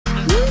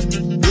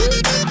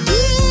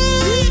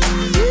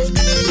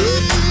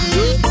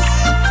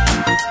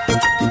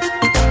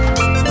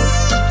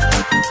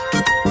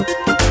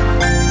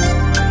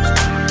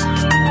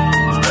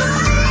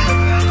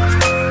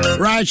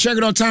Right, check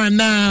it out time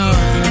now.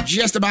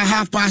 Just about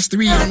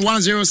 3:30 on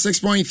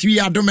 106.3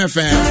 Adom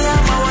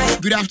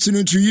FM. Good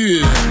afternoon to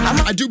you.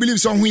 I do believe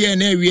some here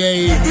in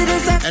area.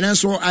 And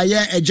also I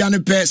hear a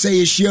Janipe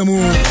say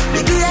Shiamu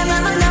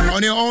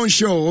on your own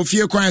show,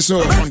 Ofie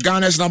Kwanso, on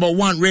Ghana's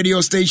 #1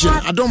 radio station,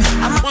 Adom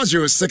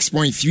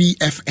 106.3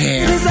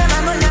 FM.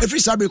 Every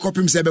Saturday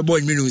copy say be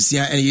boy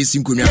minusia and yes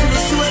in Kunya.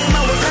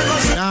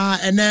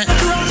 And then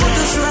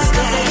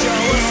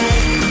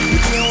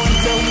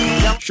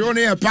show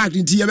near parked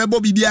in Tia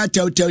Bobby Bia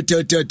tell.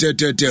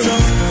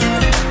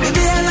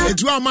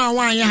 It's one man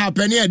one you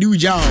happen here do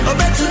job.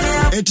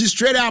 It is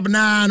straight up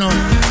now. No.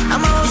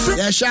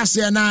 Yeah,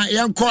 chassis na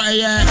young call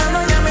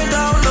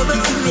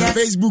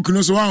Facebook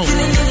no so on.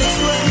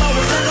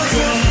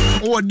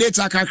 Oh,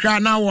 data kakra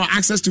now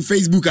access to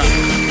Facebook.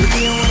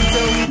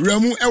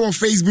 Remu our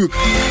Facebook.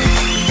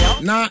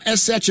 Now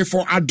search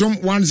for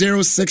Adom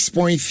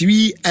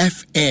 106.3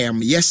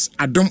 FM. Yes,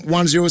 Adom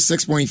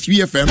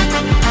 106.3 FM.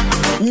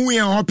 We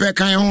are up here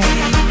kind of.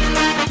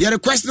 Yeah, the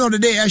question of the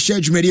day I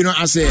shared you, you know,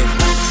 I say.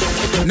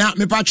 Now,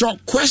 me patcho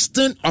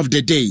question of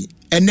the day,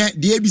 and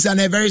the ABs are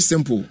very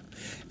simple.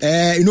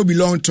 You know, be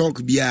long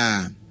talk, be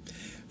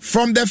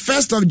from the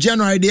 1st of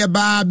January, there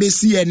by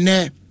BC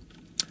and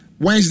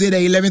Wednesday,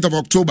 the 11th of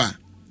October.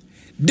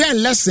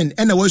 Then lesson,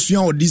 and I was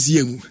young this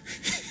year.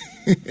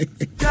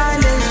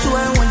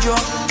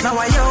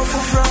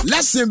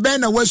 Lesson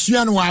Ben was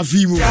young or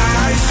Afimu.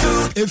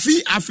 If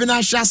he a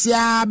financial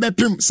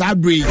bepim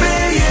sabri.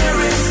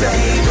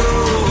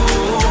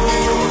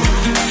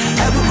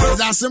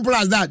 It's as simple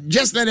as that.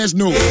 Just let us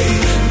know.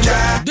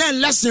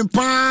 Then lesson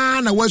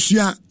pan was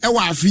young or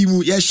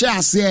Afimu. Yes,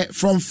 shall say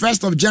from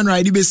 1st of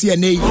January, the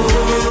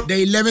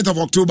 11th of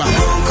October.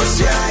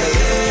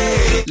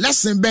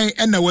 Lesson Ben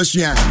and the was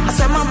young.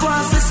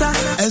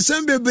 And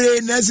some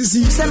baby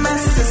necessity.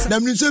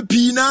 Them need to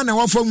pina and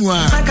one from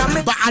one.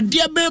 But a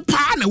dear baby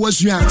pan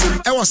was young.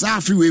 It was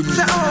half free.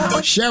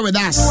 Share with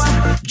us.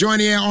 Join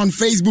here on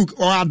Facebook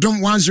or Adom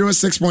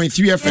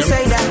 106.3 FM.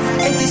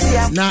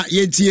 Now,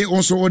 yet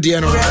also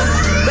Odiano.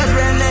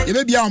 You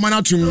may be our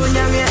man to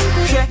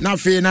now.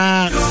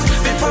 Fena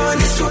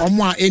on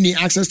more any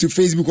access to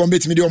Facebook on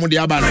Bet Media on the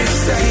Abana.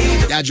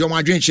 Yeah, John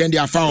Madrid and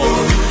their foul.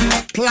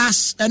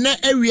 Plus, and then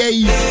area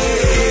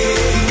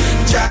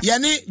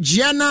Yane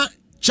Gianna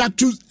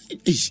Chatu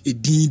is a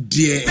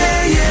dear.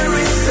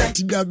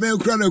 Tigabe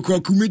Crono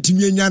Commit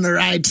me and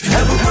right.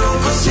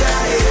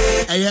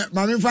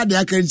 Mammy Father,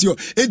 I can see you.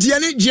 It's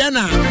Yane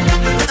Gianna.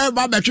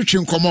 Baba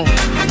Chicken, come on.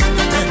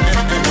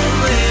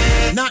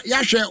 Now,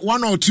 Yasha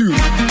 1 or 2.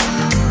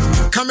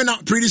 Coming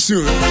up pretty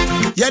soon.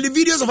 Yeah, the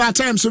videos of our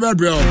time, so bad,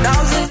 bro.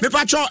 Me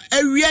patcho,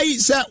 area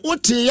say,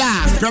 what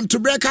ya from to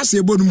break us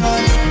a bonum.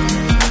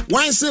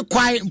 One say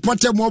quiet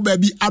important more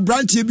baby, a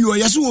branch you or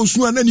yes, was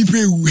one any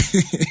pay. One day,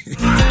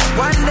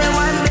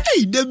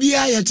 hey, the be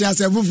I at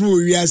us ever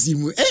for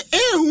Yasimu.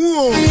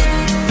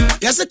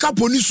 Yes, a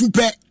couple new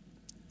super.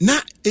 Na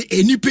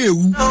any pay.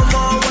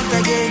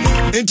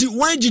 Enti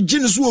why did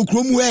Jinus walk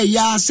room where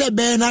ya said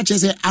Ben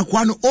Natchez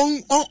Aquan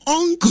on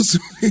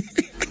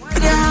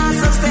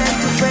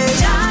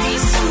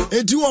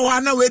Enti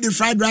wana where the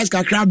fried rice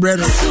can crab bread.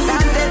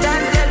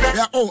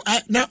 Yeah, oh,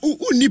 now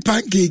only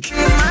pancake.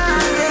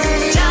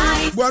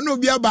 Bueno,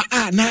 be about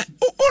na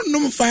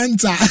no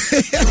Fanta.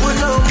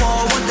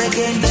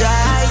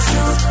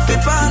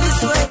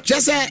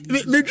 Just say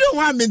me do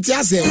want me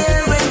to say.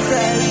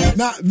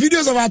 Now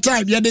videos of our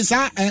time, yeah, this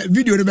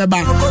video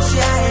remember.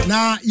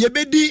 Now ye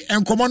bedi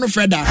and common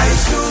feather.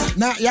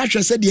 Now ya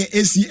said the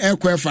AC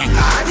aircraft.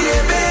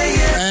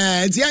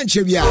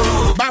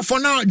 But for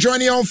now,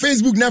 join you on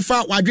Facebook,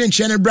 Nefa, Wadrin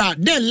Channel Bra.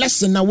 Then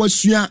lesson now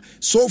was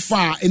so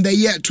far in the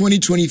year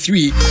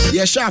 2023.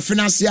 Yesha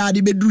Financia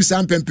di Bedru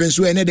Sam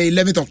Pempensu and the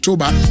 11th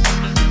October.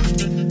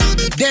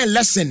 Then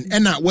lesson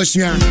and that was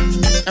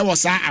I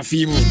was a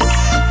film.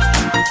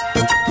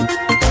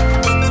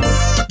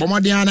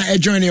 Bomadiana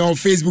join you on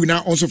Facebook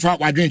now also for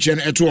Wadrin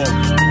Channel at all.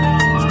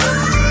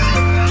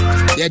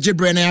 Yeah,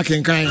 Jibrene I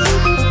can kind.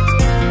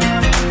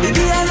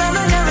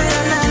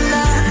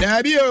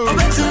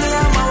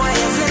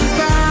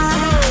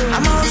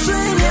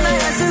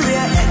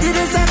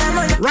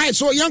 Right,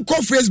 so young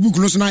call Facebook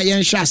no so na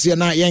yen share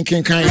na yen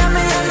kan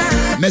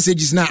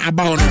messages na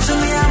about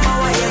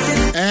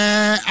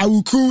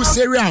Awuku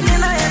Seriam.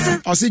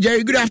 I say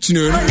Jerry, good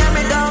afternoon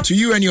to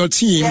you and your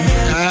team.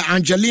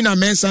 Angelina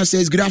Mensah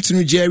says good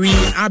afternoon Jerry.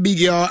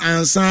 Abigail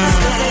Ansan.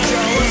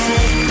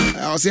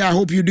 I'll say I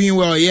hope you're doing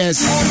well.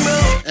 Yes.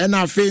 And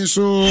I feel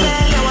so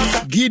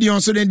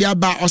Gideon so then they are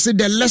back. I say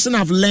the lesson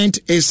I've learned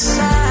is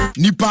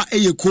Nipa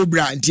eye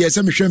cobra and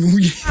TSM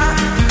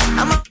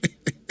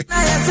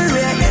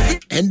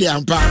and the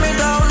ampa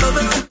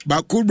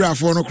but cobra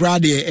for no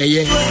crowd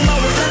eye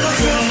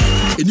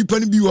Nipa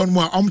be one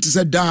more to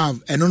say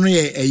dove and only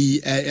a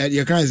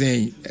you can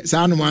say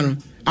San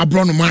man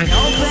abrono man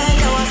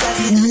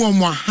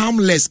more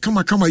harmless.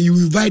 Come, you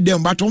invite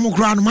them, but Omo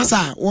Crown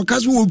Massa, or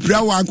Kazu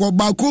Brawa, or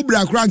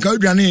Bakubra Crown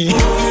Kaudrani.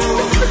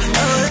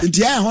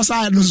 Yeah,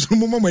 Hossa, no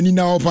Sumo in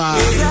our pa.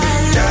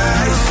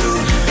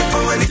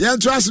 Yeah,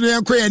 trust me,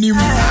 I'm quite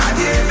anymore.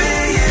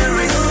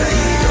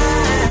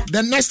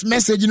 The next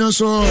message,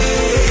 so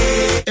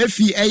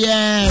Effie,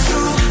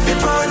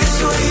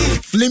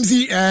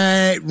 flimsy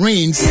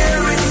rains.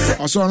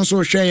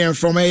 Also sharing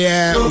from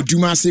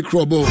Odumasi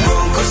Krobo.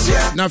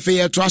 Now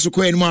for to ask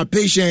more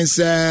patience.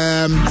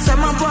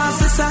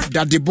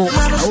 That the book,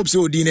 I hope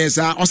so. Dines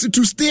also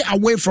to stay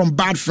away from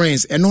bad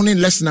friends and only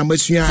lesson I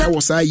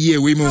was a year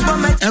we move.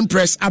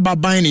 Empress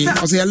Ababini.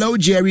 I say hello,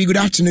 Jerry. Good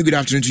afternoon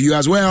to you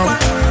as well.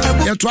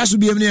 Yeah, to us to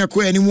be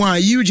anymore.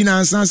 Eugene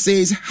Ansan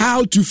says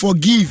how to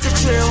forgive.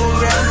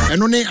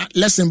 And only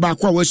lesson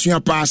back what was your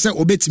pass.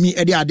 Obey me,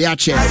 Eddie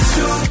Adeache.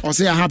 Or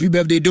say a happy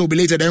birthday, do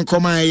belated and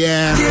come my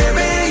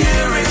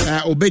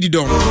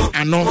Obedidon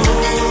and no.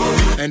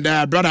 And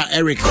brother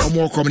Eric,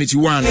 more Community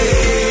 1.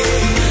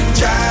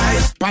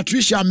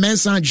 Patricia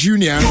Mensan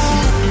Jr.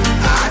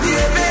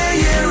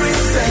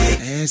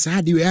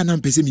 How do you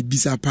pese me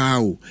bisa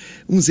pao?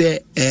 Unse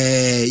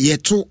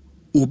yeto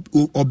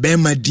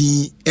Obama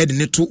di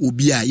edneto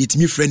obia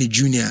yetimi friend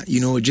junior,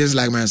 just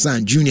like my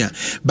son junior.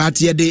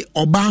 But ye de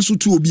oba so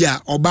to obia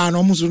oba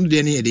no mo so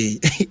de ne de.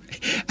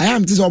 I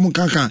am this omo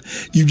kankan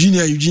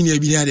Eugenia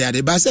bi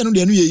de. But say no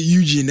de no ye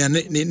Eugene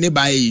ne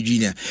ba ye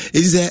Eugenia. It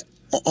is a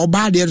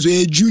oba de so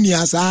ye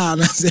junior sa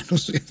na say no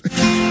so.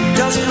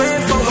 Just pray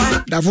for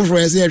one. That for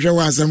say hwe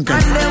wan sam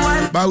kan.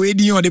 But we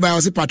di on the by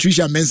say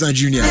Patricia Mensa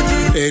Jr.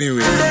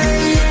 Anyway.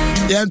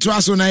 Yeah, to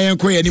aso na yen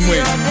ko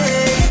anymore.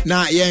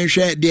 Na yen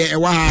hwe de e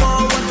wa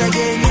ha.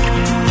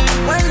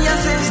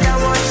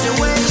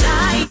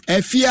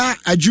 Efia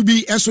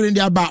Ajubi eso in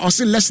the aba o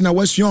say lesson na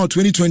was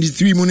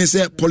 2023 mu ne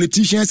say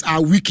politicians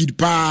are wicked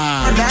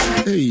pa.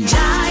 Hey.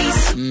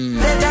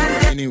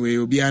 Anyway,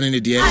 we'll be on in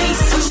the day.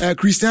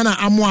 Christiana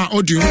Amwa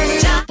Odu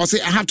I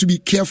say I have to be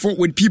careful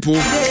with people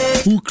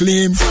who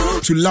claim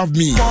to love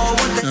me.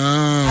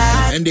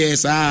 And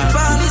there's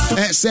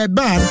say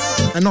Ben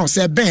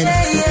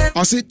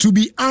I say to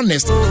be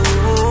honest,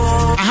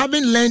 I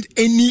haven't learned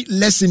any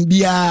lesson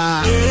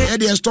bia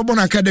the stubborn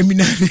academy.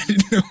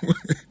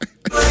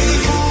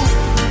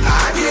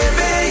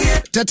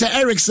 Tete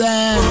Eric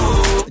said,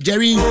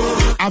 Jerry,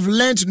 I've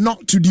learned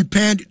not to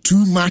depend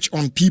too much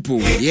on people.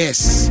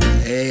 Yes,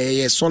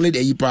 solid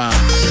Eipa.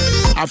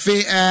 I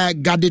feel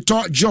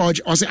Gadeto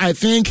George, I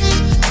think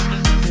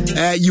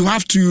you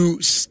have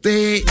to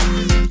stay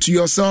to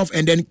yourself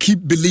and then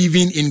keep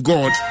believing in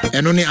God.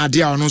 And only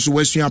idea on also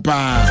Western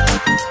Pa.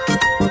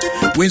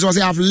 When I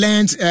say I've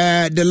learned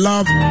the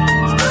love.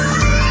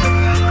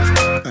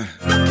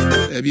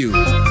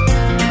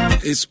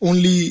 It's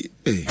only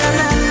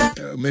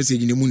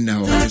message in the moon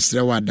now.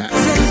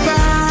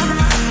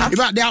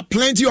 But there are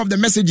plenty of the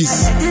messages.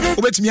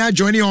 Wait me, I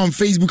join you on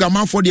Facebook. I'm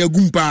out for the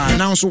Agumpa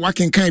now, so I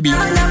can be.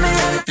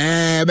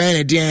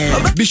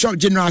 Bishop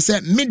General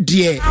said, mid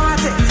dear,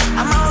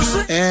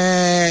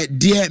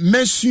 dear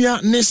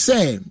Monsieur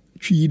Nesse,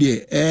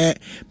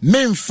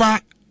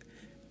 Memfa,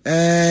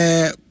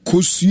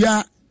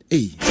 Kosia,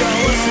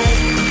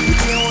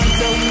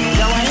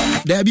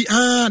 there be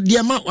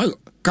dear ma.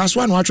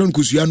 Kaswa no atron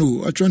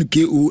kusuano atron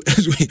KO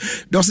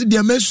does the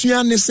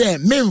mesua ne say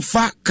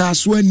memfa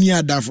kaswa ni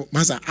adafo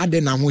masa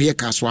ade na ho ye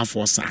kaswa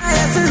for sa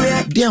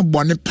de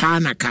bone pa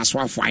na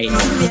kaswa for ai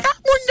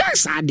munya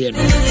sa de no.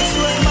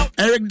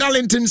 Eric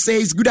Darlington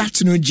says good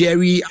afternoon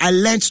Jerry, I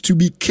learned to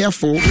be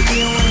careful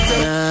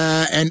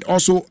and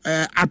also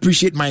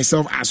appreciate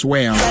myself as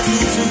well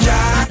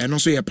and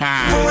also your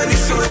pa.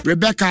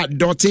 Rebecca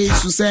Dotte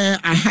so say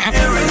I have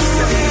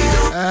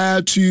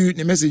to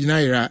the message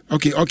now.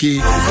 Okay.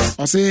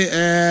 I'll say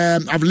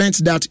I've learned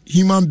that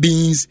human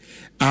beings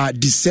are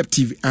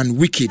deceptive and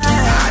wicked.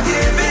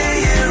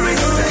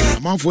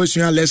 I'm on for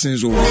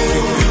lessons.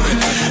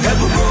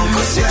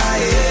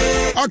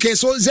 Okay,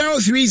 so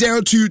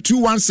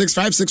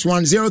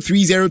 0302216561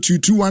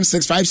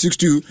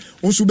 0302216562.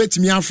 Also bet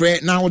me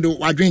afre now the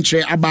wadwen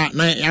chere aba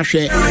na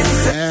yahwe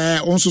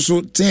also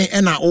so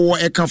ten na o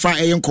e kan fa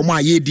e nkomo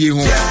aye die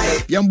ho.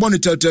 Yem bonu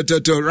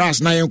to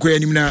ras na yen ko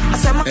anim na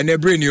and e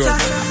brain yo.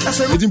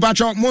 Etim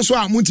patcho mo so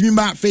a muntimi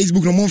ba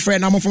Facebook no mo frɛ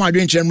na mo fam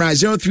adwen chere mra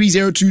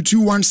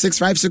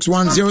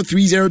 0302216561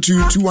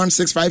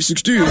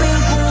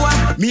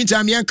 0302216562.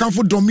 Meantime yen kan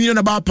for dominion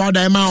about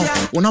powder amount.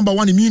 Number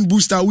 1 immune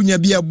booster unya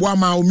bia boa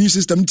our immune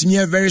system to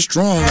me very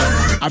strong.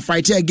 I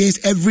fight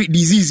against every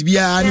disease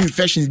and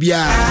infections.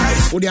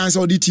 All the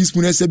answer the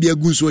teaspoon is be a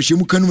good so she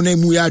can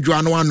name and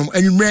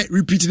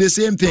repeat the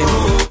same thing.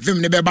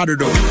 Vim never bad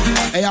do.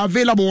 I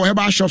available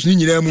herbal shops in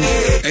them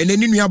and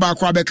then in your back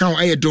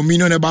account a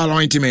dominion about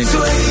ointment.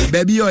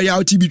 Baby or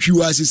your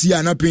TB2 as you see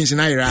an appearance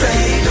in Ira.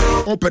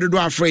 Open the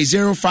door phrase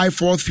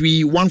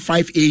 0543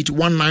 158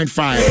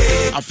 195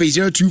 a phrase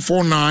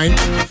 0249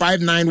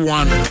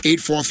 591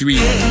 843.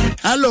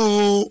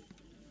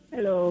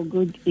 Hello,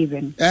 good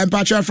evening.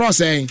 Patricia Frost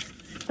saying.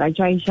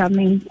 Patricia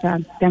means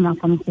Tema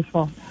comes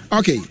before.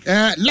 Okay,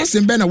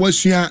 lesson Ben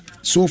was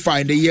so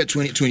far in the year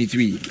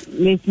 2023.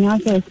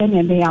 Not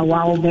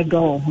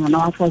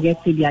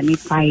forget to be any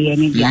pie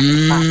any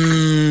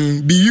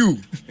be you.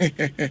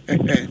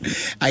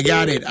 I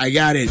got it.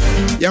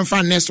 Young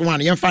fan next one.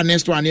 You trust.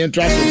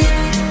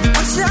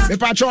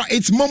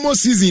 It's Momo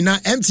season now.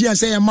 MTN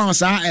say a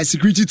mouse a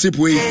security tip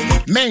way.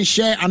 Men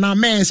share and a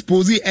man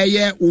expose a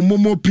year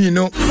Momo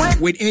Pino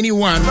with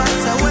anyone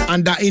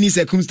under any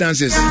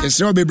circumstances.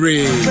 It's Robbie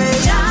Bray.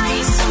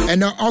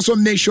 And also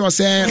make sure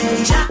say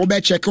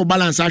obe check your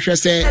balance. I should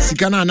say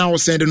Sikana now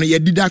send you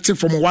deducted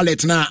from a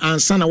wallet now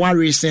and son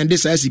worry send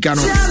this as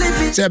Sikano.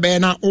 Say be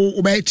na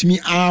obe to me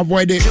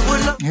avoid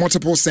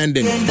multiple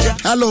sending.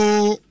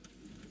 Hello,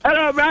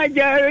 Brad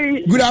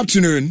Jerry. Good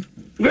afternoon.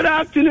 Good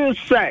afternoon,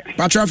 sir.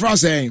 Patra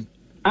Frost saying.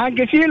 I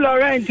can see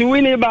Laurent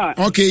winning back.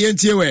 Okay,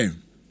 yentiwe.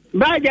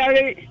 Brad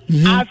Jerry,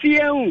 I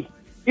feel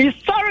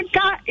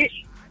historical.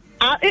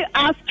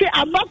 I say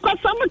about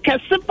some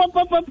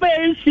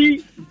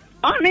Cassie.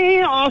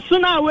 Only or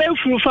sooner away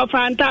from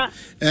Fanta.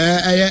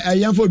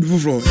 I am for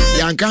before.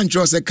 You can't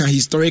trust a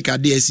historical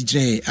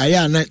DSC. I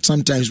am not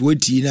sometimes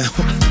waiting now.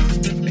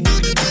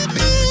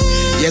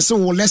 Yes, so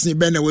let's see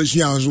Ben was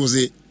here and was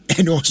it.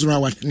 And also,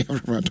 what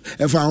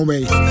if I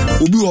may,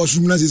 Ubu or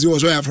Sumnas is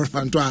also from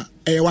Fantua.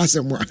 I was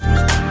someone.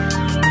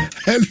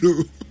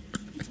 Hello.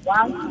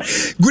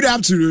 Good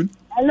afternoon.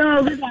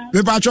 Hello, good afternoon.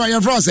 The patrol,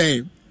 you're from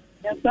saying.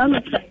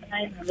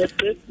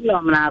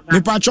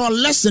 The patrol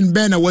lesson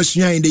Ben was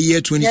here in the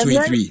year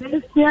 2023.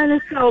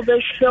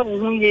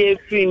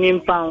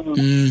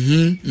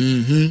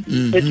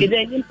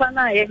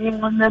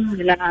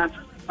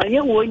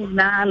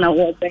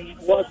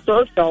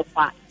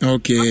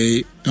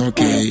 Okay.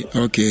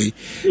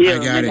 I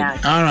got it.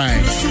 All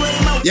right.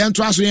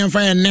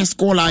 Next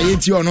caller.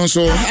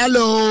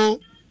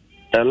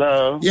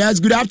 Hello. Yes,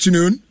 good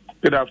afternoon.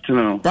 Good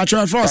afternoon.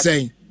 Patrol Frost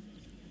saying.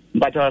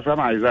 Patrol from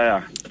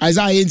Isaiah.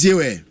 Isaiah ain't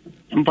here.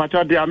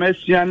 Patrol the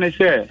American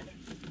say.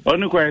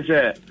 Only question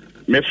say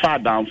me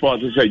father for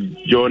to say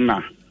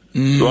Jonah.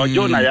 So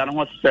Jonah ya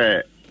no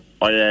say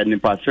oye ni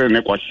pastor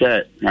ne ko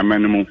share na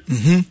manemu.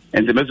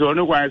 And the me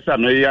only question say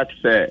me ya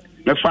say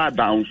me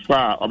father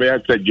for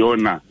obe say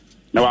Jonah.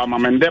 Na wa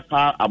mamende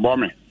pa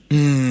abome.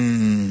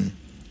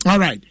 All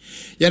right.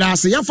 Yeah,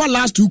 that's the for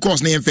last two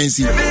calls na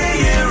fancy.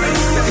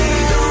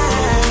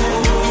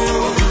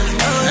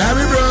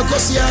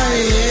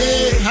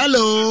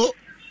 Hello.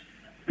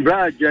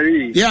 Brad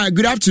Jerry. Yeah,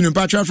 good afternoon,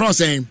 Patrick Frost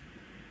saying.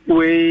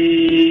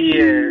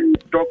 We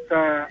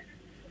Dr.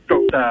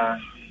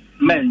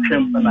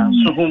 Mention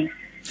Suhum.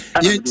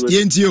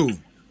 Yentio.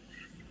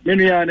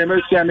 Many are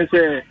never see and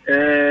say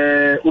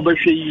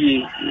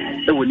Ubeshi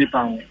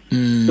Nippon.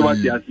 So what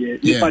the idea?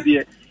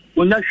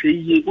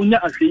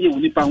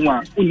 Unya Nippon,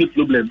 only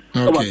problem.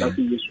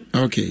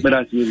 Okay. But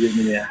that's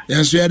really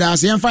yes, we are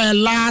the fire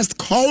last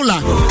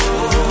caller.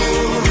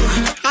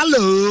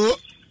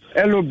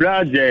 Hello,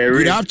 Brad Jerry.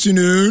 Good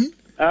afternoon.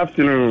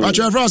 What's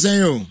your first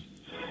name?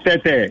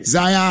 Tete.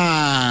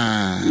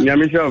 Zaya.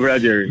 Nyamisha,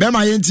 Brad Jerry.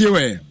 Bema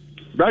yentiwe.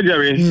 Brad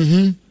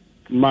Jerry.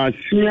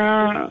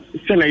 Masia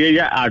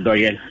Senaya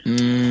Adoye.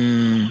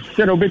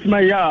 Said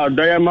Obetima Ya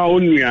Doya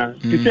Maunia.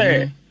 He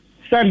said,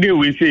 Sunday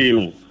we say,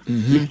 you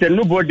Mr.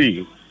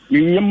 Nobody.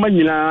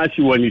 Yamana,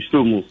 she won his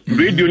stomu.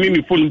 Radio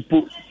Nini phone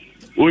put.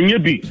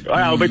 Onyebi.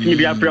 I bet me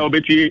the Apra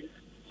Obeti.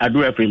 I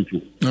do a friend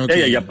too.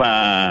 Okay.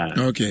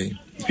 Okay.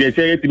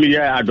 Say to me,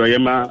 I do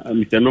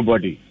Mr.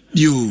 Nobody.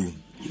 You.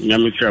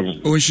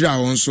 Oh,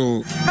 sure.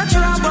 So,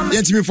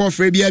 let me for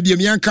Fabia.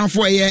 Be a come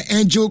for a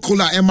Angel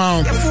Cola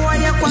amount.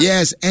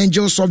 Yes,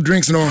 Angel soft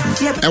drinks. No,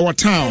 our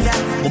town.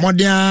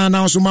 Omodia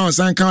now so man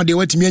san count. They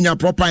wait me in your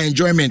proper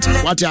enjoyment.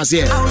 What I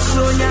say?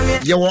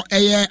 Your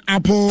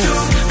apple.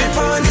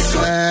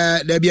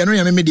 There be no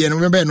yammy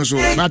remember no so.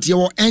 But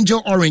your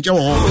Angel orange.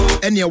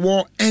 And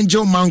your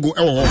Angel mango.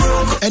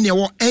 And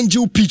your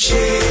Angel peach.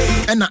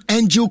 And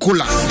Angel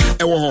Cola.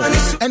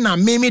 And a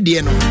mimi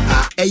dieno.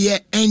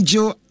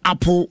 Angel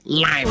apple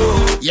lime.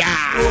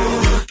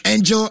 Yeah.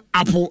 Angel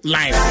apple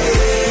lime.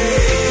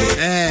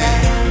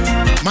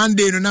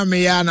 Monday no na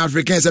me ya na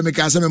African say me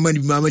ka say me money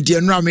mama tie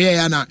no me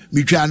ya na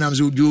me twa na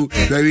so do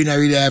very na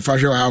we fa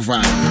show how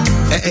far.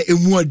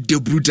 Emu de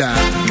bruta.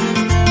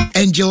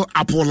 Angel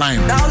apple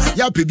lime.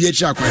 Ya pe bi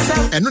echi akwa.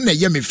 Eno na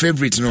ye me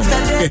favorite no.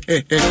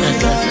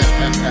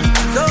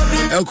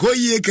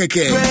 Ekoye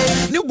keke.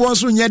 Ni bo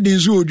so nya din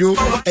so ojo.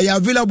 E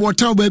available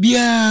town ba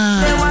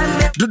bia.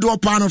 Dodo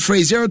pan of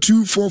phrase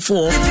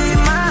 0244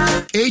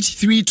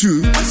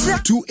 832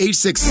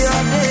 286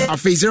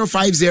 afi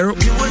 050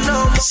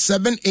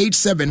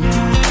 787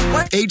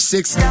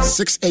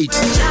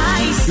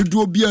 8668.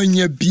 Dodo bia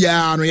nya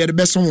bia no ye the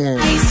best one.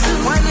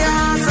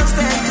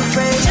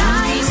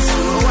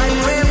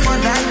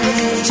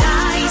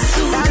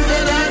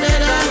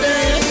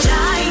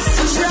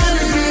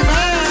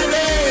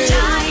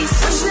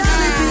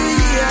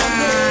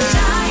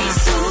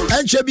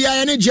 Enchebia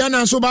ene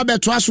Jana so ba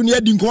beto aso ne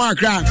adi nko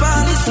akra.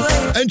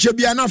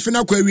 Enchebia na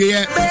afena kwa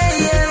wiye.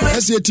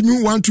 Ese etimi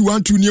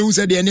 1212 ne hu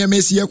se de ne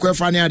mesi ekwa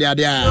fa ne ade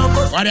ade a.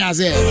 What I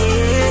say?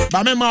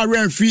 Bamema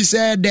Renfree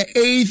said the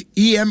 8th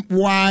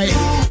EMY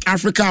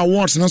Africa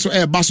Awards and also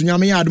Basu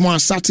Nyame Adom on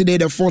Saturday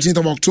the 14th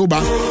of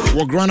October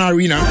for Grand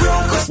Arena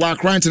for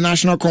Accra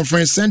International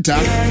Conference Center.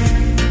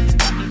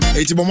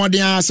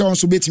 Etibomodia so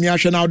so betimi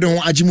ahwe na odon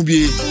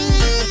agimubie.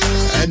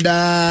 And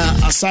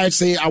aside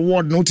say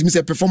award no timi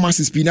say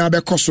performances bi na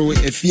be koso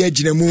efie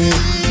ginemu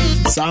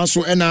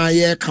sanso na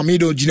ye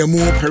Camido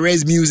ginemu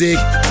Perez Music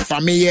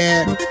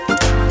Familia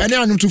and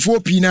then to 4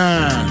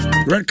 p.m.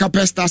 Red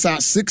carpet starts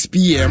at 6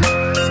 p.m.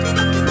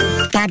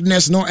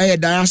 Partners no air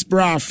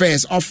Diaspora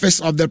Affairs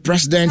Office of the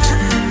President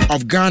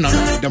of Ghana,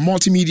 the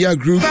Multimedia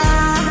Group,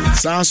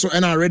 Sanso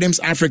and Rhythms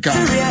Africa,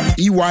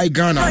 EY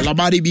Ghana,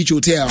 Labadi Beach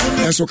Hotel,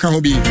 and so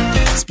can be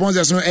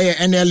sponsors no air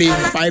NLA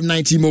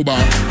 590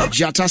 Mobile,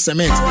 Jata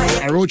Cement,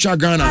 Arocha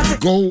Ghana,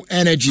 Go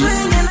Energy,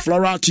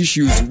 Flora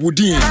Tissues,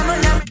 Woodin,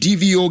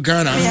 DVO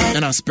Ghana,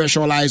 and a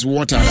Specialized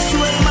Water.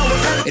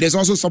 It is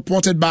also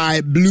supported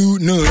by Blue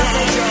Note,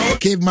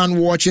 Caveman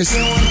Watches,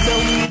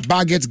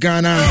 Baguette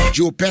Ghana,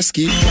 Joe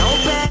Pesky,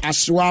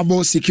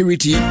 Aswabo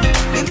Security,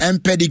 M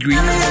Pedigree,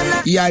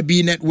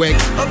 EIB Network,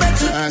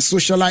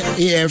 Socialite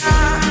AF,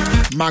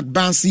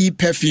 McBancy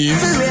Perfume,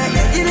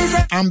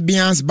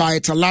 Ambience by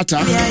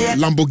Talata,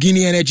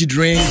 Lamborghini Energy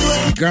Drink,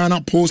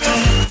 Ghana Post,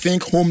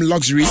 Think Home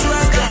Luxury,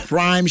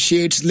 Prime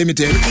Shades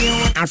Limited,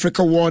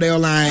 Africa World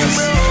Airlines,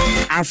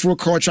 Afro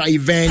Culture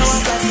Events,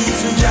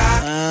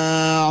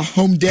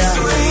 Home Dare,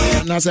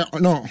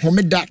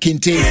 Homeda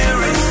Kinte,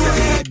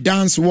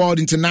 Dance World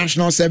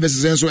International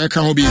Services, and so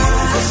Ekahobi.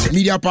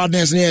 Media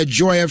partners near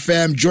Joy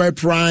FM, Joy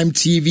Prime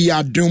TV,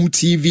 Adom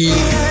TV,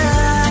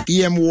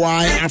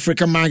 EMY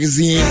Africa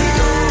Magazine,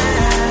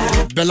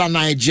 Bella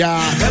Niger,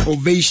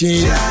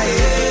 Ovation,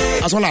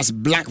 as well as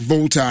Black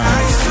Volta.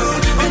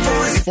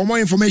 For more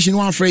information,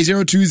 one phrase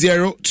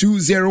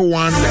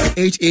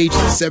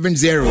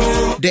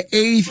 020-201-8870. The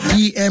 8th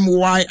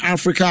EMY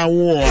Africa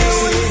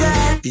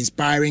Awards,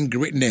 inspiring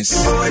greatness.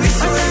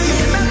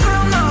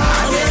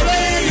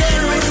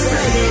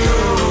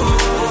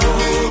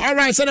 All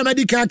right, so the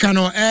medical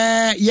cano.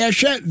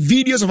 Share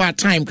videos of our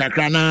time,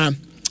 kakrana.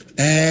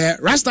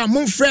 Rasta,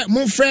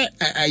 Monfre,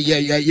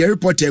 your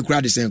reporter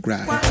crowd is in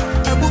crowd.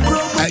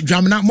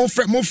 Jamna,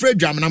 Monfre,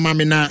 Jamna,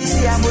 Mamina.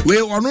 We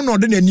are no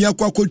than a near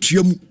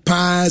quacotium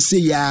pass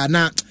ya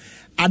na.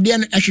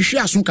 Adian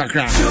Ashia Sun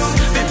Kakra.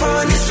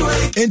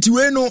 And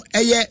to no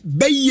a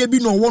bay be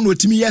no one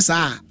with me, yes,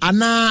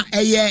 Anna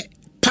a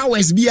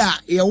powers be a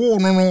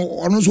one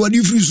on what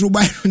you free so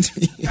by.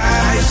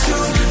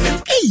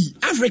 Hey,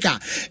 Africa.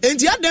 And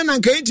the other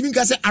than came to me,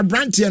 I said, a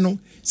brantiano,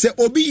 say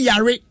Obi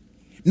Yare,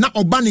 na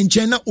Oban in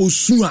China,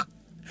 Osua,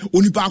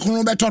 Onipa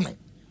Betono.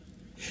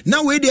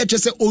 Now, we dare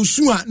just say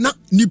Osua, na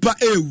Nipa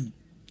EU.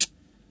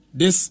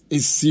 This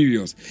is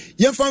serious.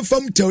 Yan from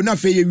Tona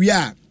Faye, we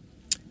are.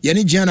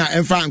 Yeni Jana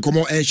and Fan come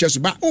on and shares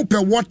about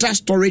open water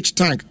storage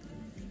tank.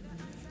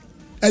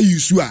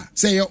 Ayusua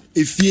say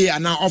if ye are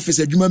now office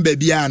a human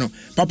babyano,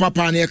 Papa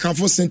Pania can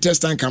for center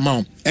tank come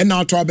on. And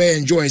now to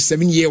enjoy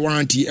 7-year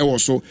warranty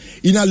also.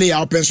 In a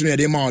layout pension at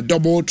them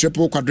double,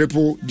 triple,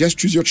 quadruple, just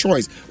choose your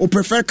choice. Or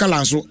prefer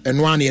Kwanso and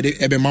 1 year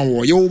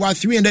Ebeman. You over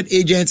 300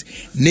 agents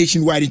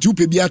nationwide in 2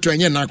 PBA to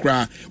and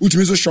Nakra, which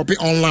means shopping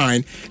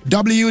online.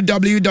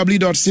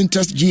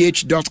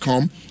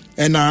 www.syntestgh.com.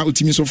 And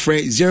ultimately so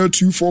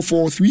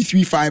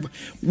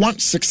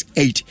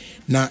 0244-335-168.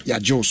 Now ya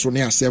Joe so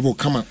near several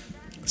come on.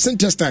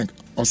 Syntest tank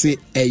or say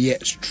a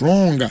yet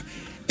stronger,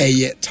 a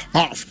yet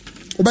tough.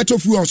 Obeto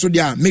fu also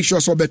there. Make sure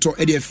so beto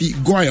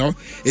EDF goil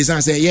is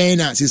answer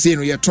yena say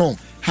no your tone.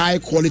 High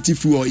quality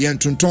fuel yen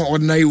tonton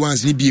ordinary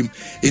ones ni beam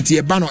into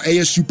a bano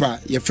air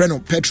super your friend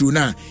of petrol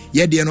na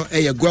ye de no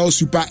air Goil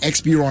Super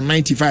XP on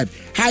 95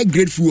 high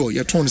grade fuel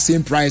your tone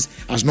same price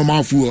as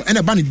normal fuel and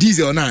a ban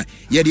diesel na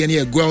ye de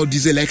no Goil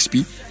Diesel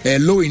XP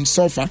low in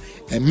sulfur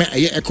and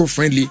eco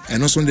friendly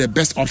and also the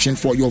best option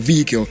for your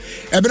vehicle.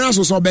 Ebenas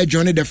also be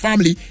joining the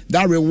family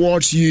that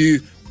rewards you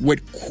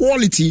with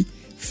quality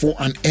for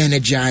an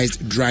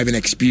energized driving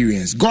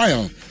experience.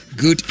 Goil,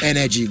 good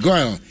energy.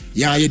 Goil,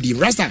 yeah ye di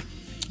Rasta.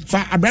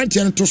 Fa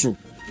abrantian toso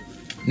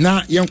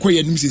na yenko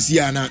yenim sisi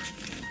na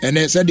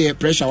ene said the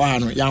pressure wa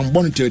no yan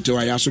bon toto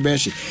ya so be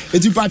hye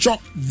etipacho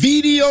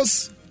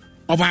videos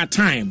of our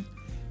time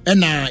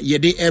na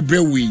yede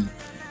ebrewi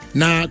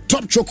na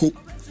top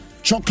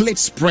chocolate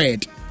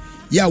spread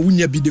ya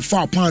wunya bi the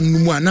far pan no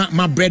mu na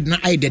my bread na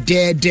ai de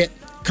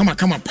kama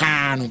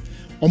pa no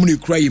omni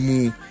kura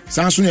mu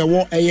sanso na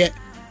wo eye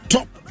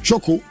top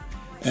choco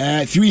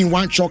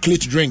 3-in-1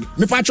 chocolate drink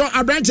me pacho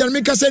abrantian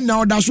make say na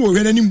oda so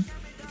hwe nanim.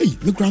 Hey,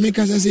 look,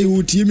 Ramika says,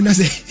 "Oh, team, I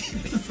say,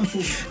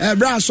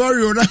 bra,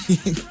 sorry, or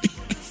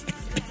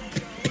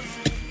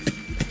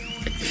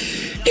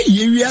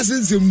hey, we are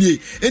some day.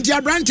 And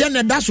your brand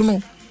and that's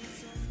no.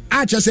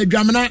 I just said,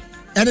 Jamana,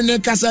 and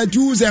then Casa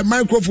choose a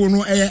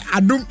microphone,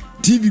 Adom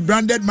TV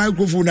branded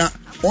microphone,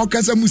 or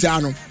Casa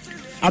Musano.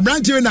 A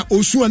brand and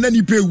Osu and then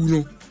you pay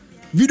uno.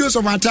 Videos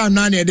of our time,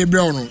 Nani at the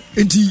Brono.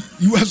 And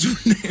you are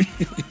soon.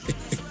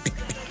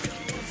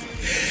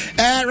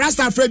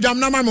 Rasta Fred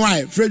Jamna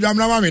Mamma, Fred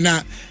Jamna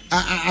Mamma,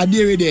 I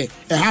deal with a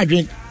hard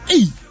drink.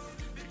 Hey,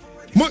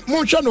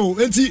 mo chano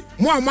enti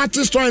mo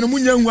amate story no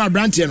munya hu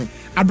abrante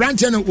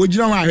no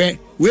ogina wa hwe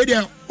we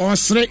de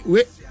osre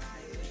we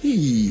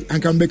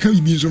anka mbeka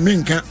bibi so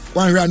menka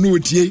wa hwe na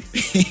otie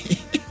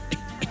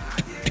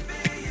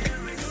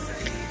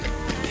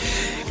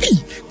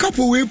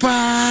couple we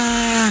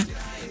pa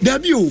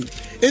dabio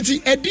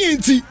enti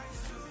enti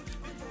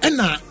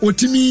ena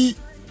otimi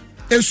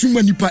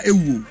esuma nipa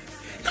ewu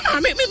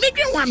no me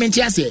dwen wa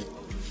menti ase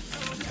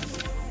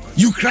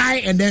you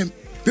cry and then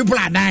people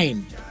are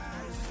dying.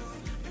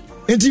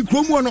 Enti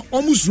kromu no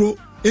omusro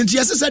enti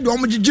yesese de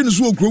omugigi no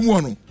so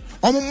okromu no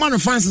omman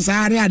fans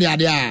saare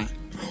ade a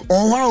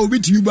oha obi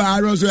timi ba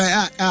aro so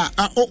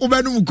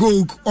obenum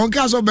coke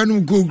onka so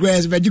benum coke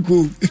grass veggie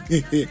coke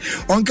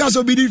onka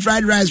so bi di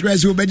fried rice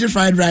grass o veggie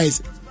fried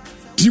rice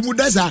timu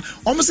dasa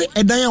omse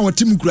edan a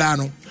wotimu kura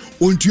no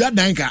ontua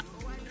dan ka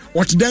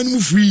wotedan mu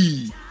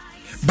free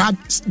but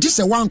this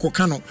a one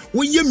koka no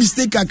wo ye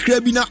mistake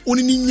akra bi na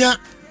onininya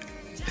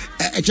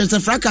chese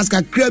fracas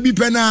ka krabi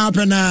pena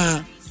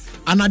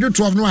anado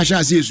 12 no ahia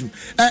asesu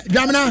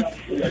dwamna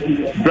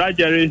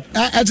brajeri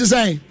to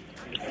say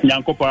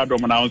nyankopo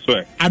adom na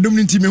onso adom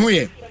ni ntimi ho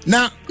ye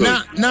na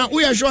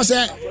we are sure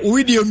say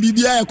video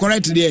bibia e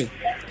correct there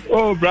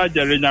oh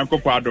brajeri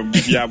nyankopo adom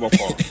bibia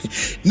boko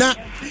na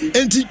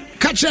enti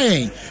catch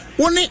yen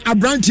woni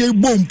abrante e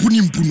bom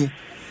puni mpuno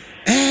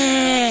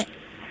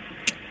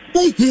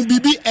unhu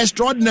bibi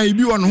extraordinary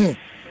bi won ho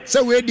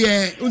so we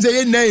there unze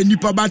ye na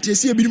nipa bate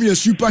se ebi no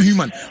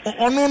superhuman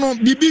ono no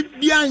bibi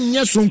bia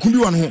nye sonku bi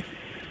won ho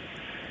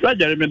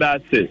brajeri me da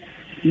say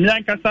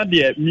nyankasa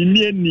de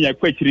mimie ni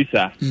akwachiri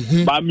sa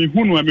ba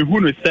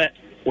mehunu se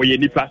oye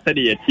nipa se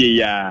de yetie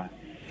ya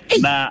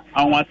na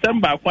awasem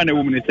ba kwa na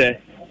wum ni se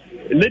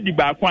lady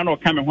ba kwa na o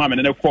ka me ho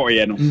amene ne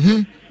koye no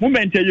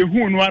moment ye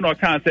hunu na o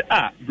kan se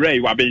bray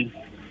waben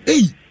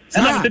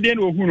na de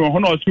na ohunu ho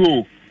na o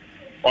so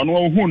ono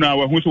ohunu a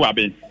wahu so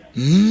waben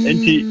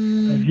enti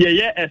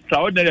ye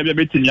extraordinary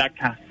be betini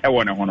aka e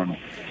wo ne ho no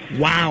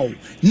wow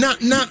na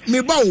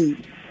me ba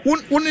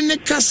won ne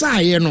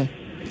kasa ye no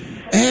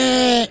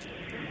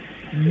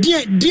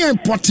die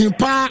important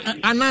pa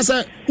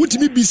anasa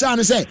utimi bisa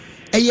no say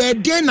eye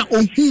den na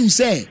ohun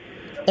say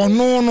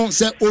ono no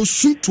say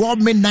osu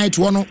 12 midnight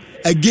wono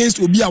against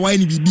obi a why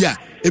ni bibia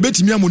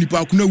ebetimi amonipa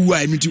akuna wu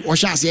a emiti o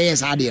sha say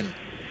yes ade no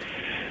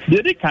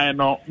de kan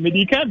no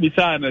medical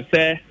bisa no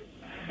say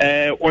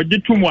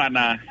ogitum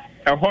ana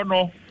eho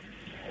no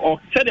o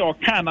se de o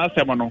kan na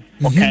asem no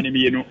o kan ni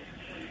mienu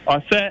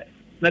o se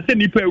na se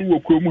nipa ewu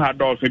okromu ha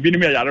dɔɔso bi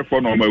nim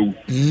yarefo na ɔmawu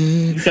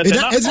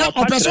ezina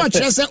opeso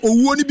kyerɛ sɛ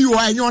owuo ni bi wɔ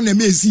anyo na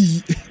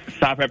mesi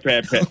sa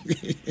pepepe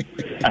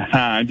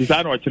nti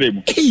sa na ɔkyerɛ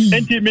mu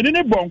enti mene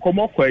ne bɔ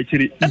nkɔmɔ kɔ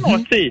akyiri ɛna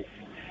ɔse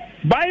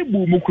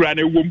bible mu kura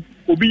na ewom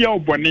obi yɛ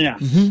obɔne a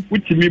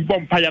wutimi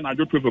bɔ mpaya na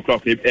adwo 12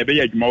 o'clock ebe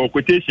yɛ adwuma wɔ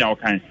quotation a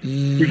ɔkan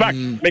in fact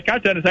me ka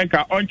kyerɛ ne sɛ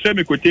nka ɔnkyerɛ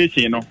me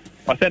quotation no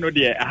ɔsɛ no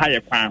deɛ aha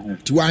yɛ kwan ho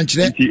ti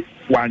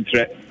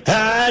wankyerɛ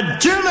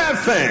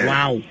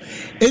wow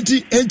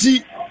enti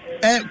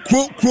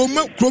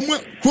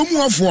kromu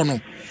ofo no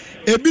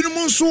ebinom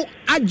nso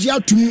agye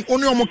atum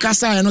oni omo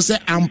kasa no sɛ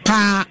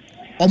ampa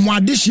omo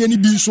adehye ni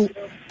bi nso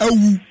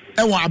awu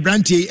ɛwɔ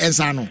abrantie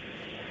ensa no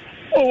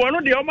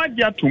wono de omo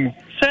agye atum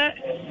sɛ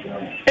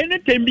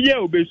anytime bi ya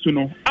obesu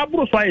no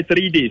aburo so aye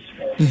 3 days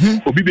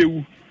obi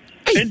bewu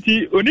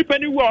enti onipa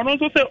ni wu ono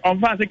nso sɛ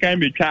omfa se kan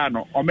metwa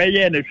no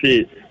omeye ne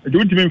hwe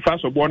duntimi mfa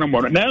so bo no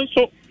mo no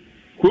nanso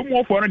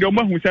kromu ofo no de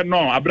omo hu sɛ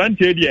no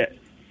abrantie de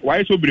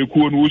why so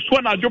brekuo no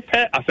so na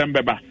adwope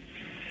asembeba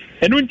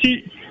enu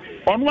nti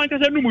onu wan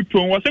kase nu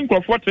muton wo se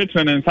nkrofo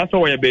tretre ne nsa so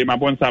wo ye be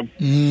mabonsam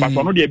but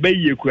onu de be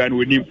yie kura no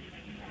onim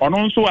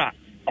onu nso a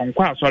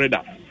onko asori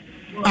da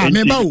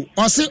me ba o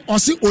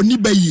osi oni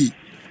ba yie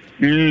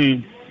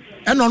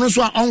eno onu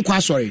so a onko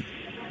asori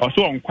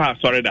oso onko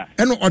asori da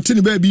eno oti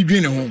ne ba bi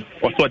dwen ne ho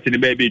oso oti ne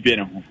ba bi dwen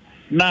ne ho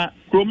na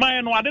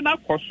kroman no ade na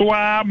koso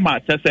a ma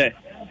tese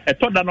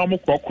eto da no mo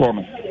krokro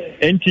no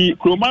enti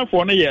kroman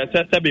fo no ye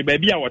sese be ba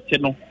bi a wote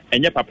no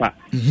enye papa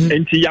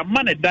enti ya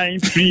ma ne dan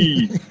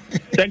free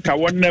senka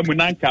wonna mu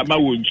nanka ma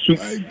wonsu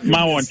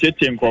ma won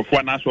tete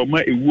nkrofo na so ma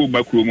ewuo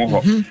ma kromu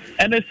ho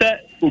ene se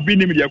obi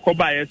nim de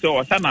koba ye se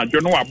o sa na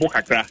dwo no abo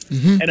kakra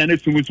ene ne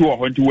sumu so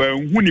ho nti wa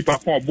hu nipa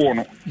ko obo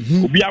no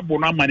obi abo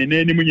no amane na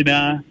anim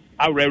nyina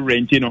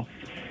awrewre nti no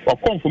o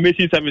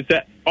confirmation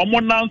service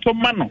omo nanso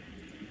ma no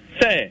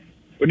se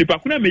onipa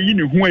kuna meyi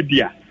ne hu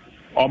adi a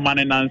o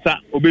mane nansa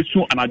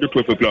obesu anadwo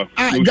 12 o'clock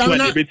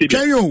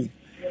Kenyo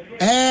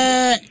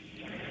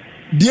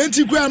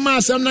DNT kwa ma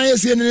asem na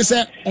yesi ne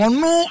se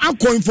ono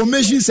akọ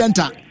information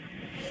center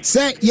se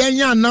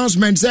yenya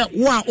announcement se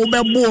wo a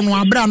obebo no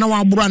abra na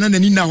wabro na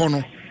nani na ho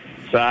no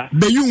sa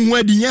be yu hu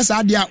adi nya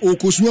sa de a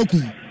okosu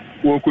akun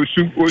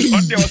wokosu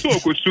onde oso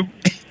okosu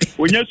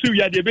onya su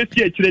ya de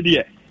besi akire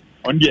de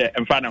onde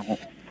emfa ne ho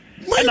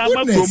na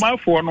ma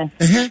gromafo no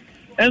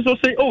enso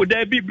say oh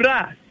there be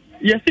bra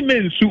yesi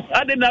mensu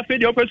ade na fe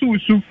de opesu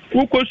usu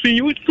wokosu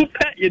yi usu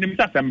pe yenim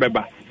ta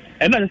sembeba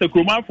ena se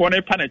gromafo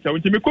no pa na cha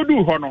nti me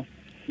kodu ho no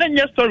na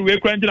nya story we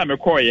kura nti na me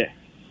koye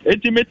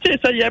eti me te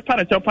say ye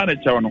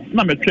panacho no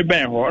na me twe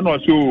ben ho na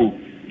so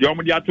ye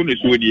omo di ato ne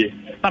so die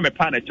na me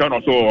panacho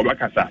no so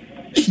obakasa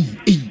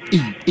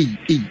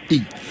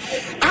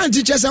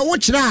anti chesa wo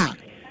kira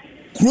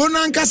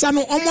krona nkasa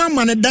no omo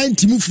amane dan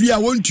timu free a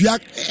wontua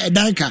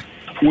dan ka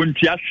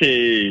wontua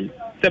hwe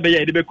sebe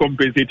ye de be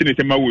compensate ne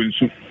sema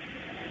wonsu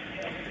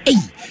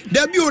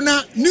dabi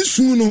ona ni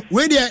su no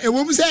we de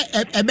ewom se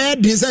ebe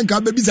de se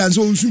nka ba bisa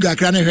so onsu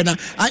kakra na hwe na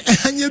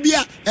anya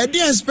bia e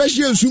de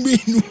special su bi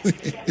no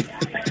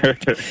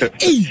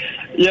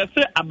yes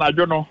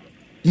amajo no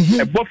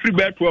e bo free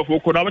be 12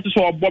 ko na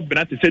so obo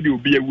bena te se de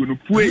obi ewu no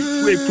pue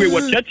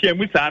wo tiatia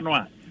mu sa no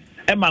a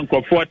e man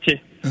nkofo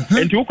che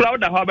enti wo kura wo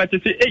da ho ba te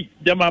se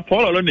jama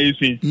paul lo na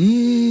esu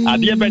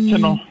ade be che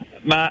no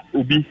na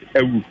obi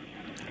ewu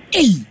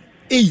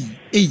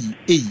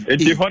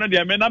enti hono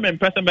dia me na me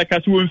mpesa me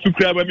kasi won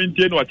sukura ba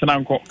mintie no ochena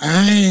nko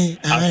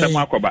asem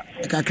akoba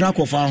kakra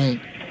kofa ho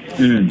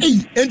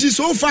enti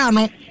so far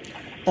no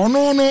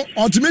ono no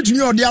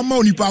ultimately odi ama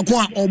onipa ko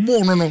a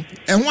obo no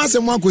ehun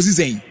asem akosi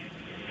sen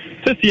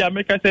sisi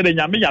ameka se de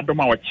nyame yadom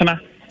a ochena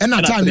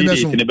na time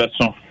ne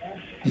beso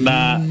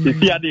na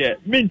sisi ade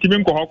mintimi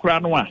nko hokura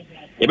no a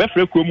e be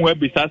frɛ kurom ha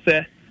bisa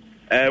se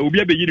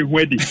obi abeyi ne ho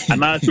adi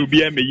ana so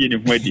obi ameyi ne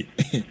ho adi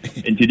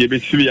enti de be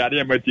sibi ade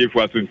ya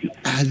matiefu asonsi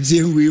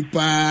aje we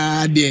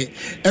pa de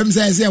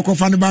say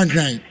ekofa no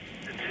bankran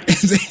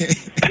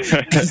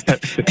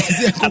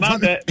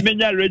ana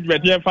menya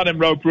arrangement here for them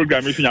raw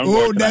program if you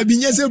oh da bi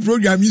nyese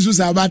program isu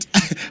sabat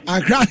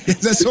akra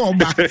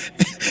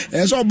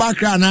so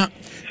bakra na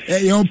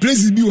your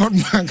place be hot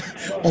bank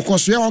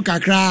okoso e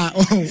okakra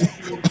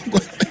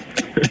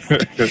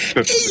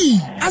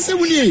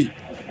asewuni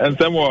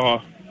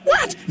ensemo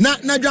what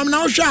na dwam na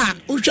ohwa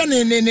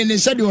ne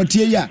said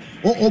otie ya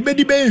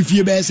obedi be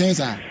mfie be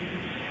sensa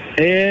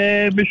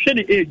be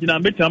shedi age na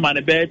betima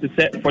man be to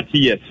say 40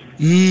 years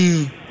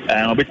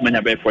obetima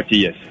nya be 40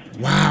 years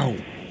wow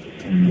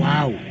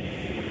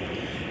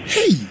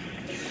hey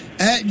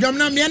dwam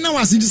na me na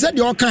wasi said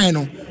o kan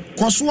no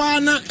kosoa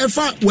na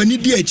efa wani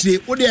di akire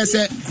wo de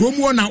se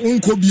kromu na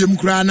onko biem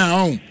kura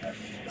na on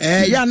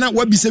ya na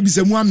wabisa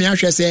mu ame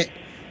ahwe se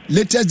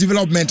latest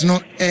development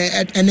no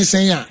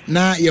anything ya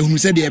na yehunu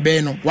se de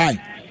ebe no why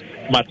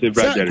massive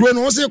brother kro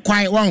no se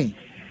kwai won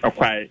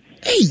kwai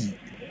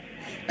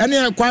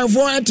ene kwai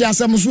fo eti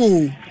asem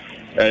so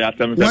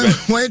asem se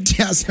won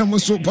eti asem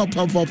so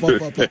papa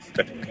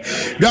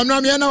dam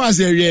na me na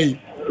wase awie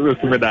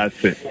so me da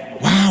se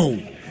wow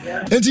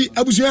enti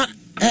abusua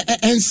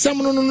ensem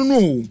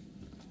no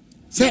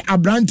say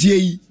abrantie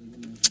yi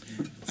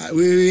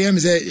we am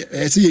say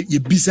ye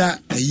bisa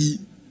ayi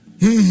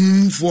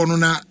for no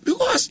na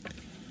because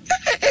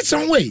it's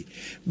some way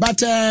but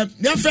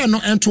them fair no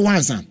ento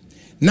once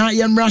na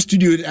yemra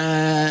studio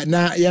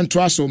na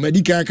yento aso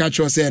medical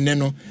catch say ne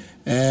no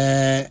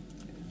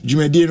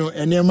djumadi no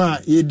enema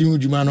ye di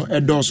djuma no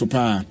edoso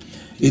pa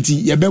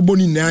eti ye bebo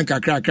ni nan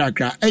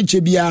kakra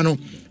enche bia no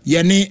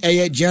ye ne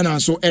eye giana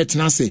so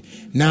etnase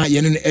na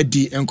ye ne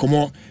edi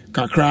enkomo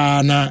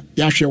kakra na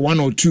yahwe 1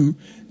 or 2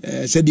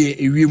 said the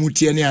ewie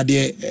mutie ne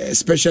ade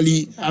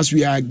especially as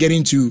we are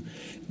getting to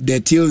the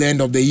tail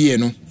end of the year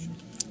no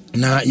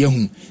na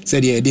yehu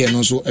said the idea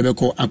no so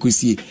ebeko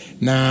akosie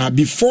na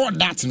before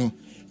that no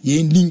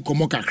ye ndin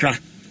komo kakra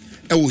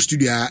e wo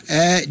studio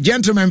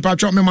gentlemen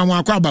patro me mama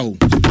akwa ba o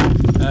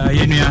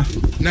yenua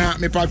na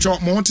me patro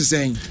mo want to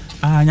say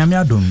nyame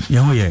adom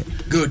yehu ye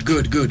good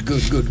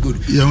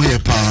yehu ye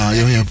pa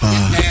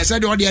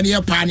said the audience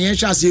here pa ne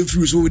sha say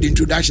through so with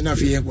introduction of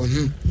here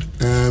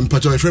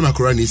patro frame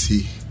akora ni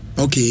si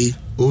okay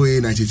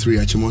OA 93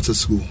 Achimota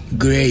School.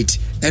 Great.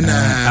 And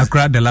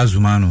Accra de la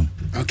Zumano.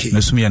 Okay.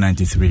 Mesumia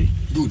 93.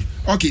 Good.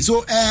 Okay,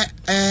 so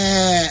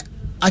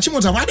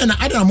Achimota, I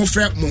don't know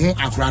friend mo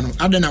Accra no.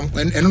 I don't know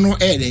and no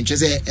air then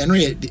say eno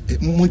ye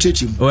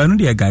munchechim. Oh, eno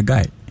dey guy.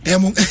 Guy.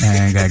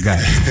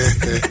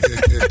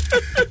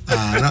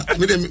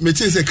 Me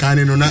say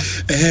kan no na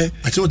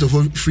Achimota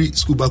for free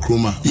school back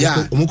Roma.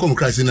 Yeah. Omo come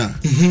crash na.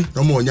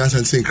 No mo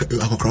nyansa say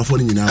akokra for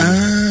ni nyina.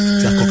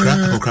 Ti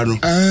akokra no.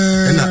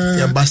 Na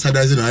ya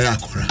bastardizing na ya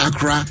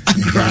akokra.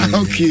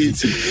 Okay.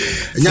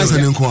 Nyansa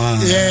ni nko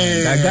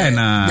guy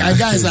na.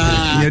 Guys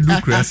are. You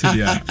do crazy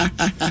dia.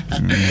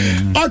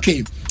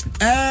 Okay.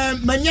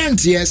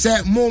 Manyantie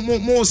say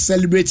mo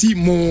celebrate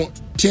mo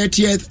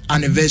 30th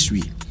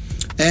anniversary.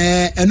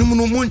 Enu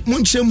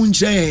munche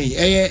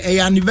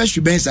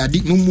anniversary ben sa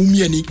di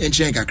mumie ni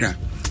enchen kakra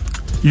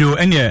yo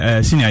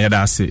ene senior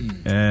yada ase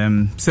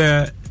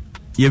say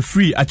ye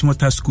free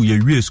Achimota school ye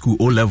real school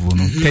O level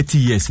no 30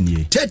 years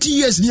ni 30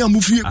 years ni am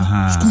free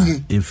school mu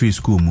ye free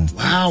school mu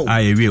wow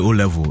ye real O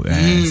level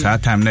sa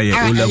time na ye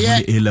O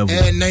level A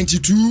level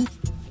 92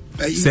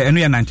 say enu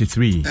ya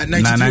 93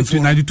 na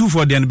 92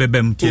 for the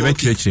bebem ti be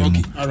chire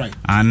mu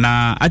and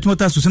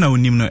Achimota so na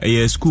onim no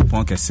ye school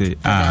pon kese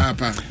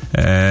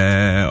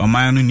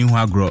oman no ni ho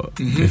agro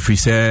free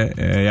say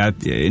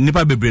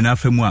nipa bebre na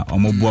afemu a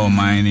omobo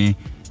oman ni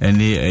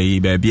eni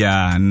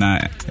bebia na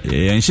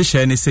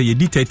enhihye ni say ye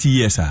di 30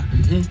 years a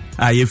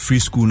ye free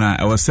school na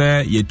e was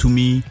say ye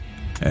tumi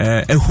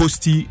a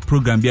hosty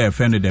program be a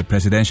friend of the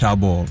presidential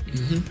ball.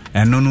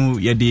 And no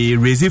the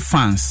raise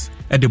funds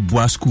at the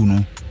Bois school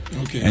no.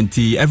 Okay. And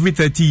every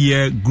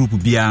 30-year group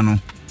biano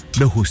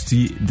the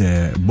hosty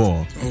the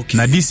ball. Okay.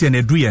 Now this year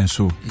they do and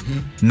so.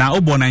 Now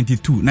about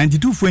 92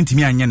 went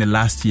me and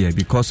last year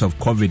because of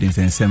COVID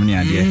and 70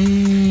 year.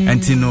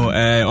 And you know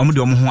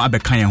omo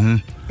abekanya ho.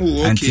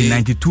 Until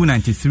 92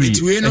 93.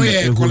 It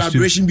will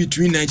collaboration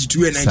between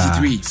 92 and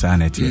 93.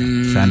 Sanity.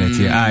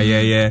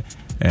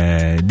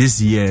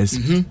 This year's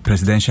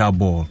presidential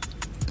ball.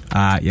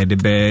 The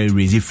be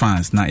raise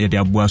funds. Now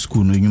the Bois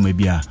school no you may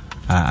be a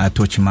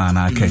touch man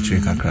catch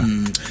kakra.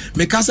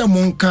 Mekasa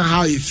monka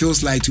how it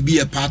feels like to be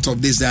a part of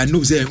this. I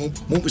know say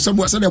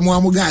someone said the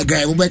mo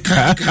guy mo be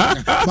ka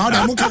ba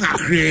da mo ka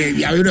kre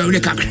ya we do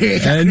ka kre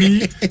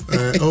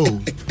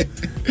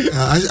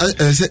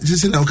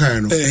just now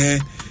kind no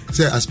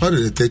say as part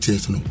of the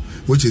 30th no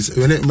which is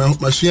when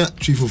my share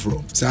chief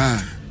for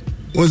sir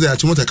was there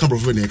to a couple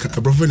of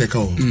a brother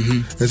call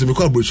and so we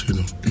call butch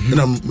no and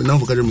I'm now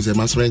for them say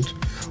my friend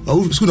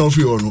school of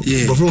free or no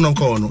before no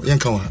call no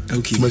yanka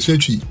okay my share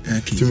tree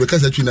to make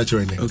us a tree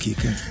naturally okay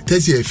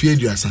 30 fear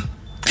you asa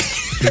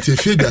it's a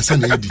fear you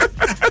son lady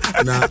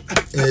now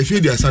fear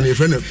you son your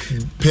friend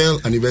pearl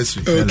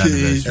anniversary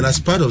okay and as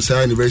part of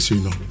say anniversary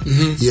no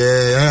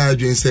I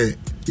doing say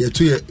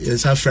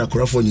yes after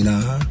Crawford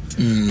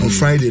on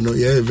Friday no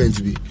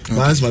event be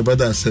once my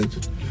brother said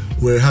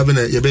we're having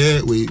a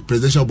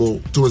presidential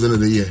ball towards the end of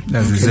the year.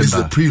 And this is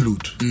a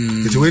prelude.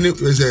 It's when it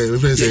was when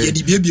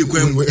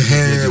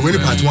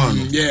part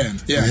one.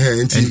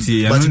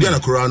 But to be on a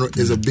Corano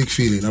is a big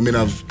feeling. I mean,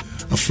 I've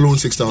flown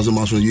 6,000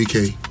 miles from the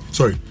UK.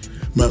 Sorry,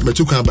 my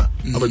two kamba.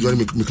 I'm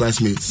joining my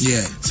classmates.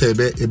 Yeah, say a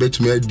bit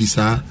to me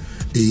disa.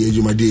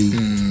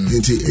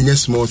 Any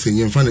small thing,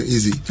 you find it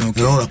easy. And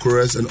all the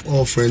chorus and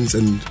all friends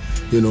and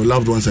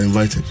loved ones are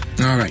invited.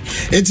 All right.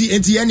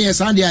 Any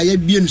Sunday I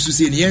be to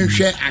see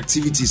share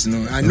activities.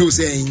 No, I know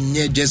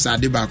saying just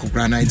at the back of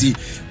Prana.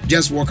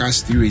 Just walk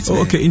us through it.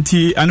 Okay.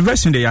 Inti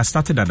anniversary day I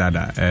started at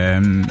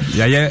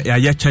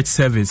church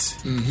service.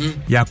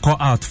 Call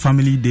out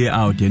family day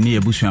out.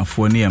 Near Bushman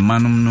for near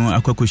Manum no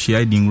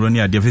Akokoshia ding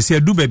Ronia. They say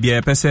do baby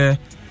a pese.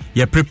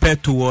 You're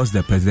prepared towards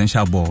the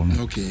presidential ball.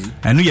 No? Okay.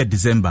 I know you're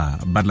December,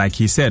 but like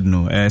he said,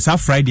 no. It's a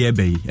Friday,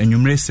 and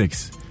you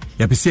 6.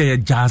 You're say a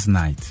jazz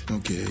night.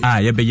 Okay.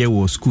 You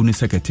was school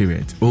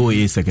secretariat,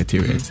 OA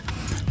secretariat.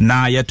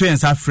 Now you're to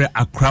answer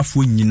a craft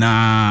when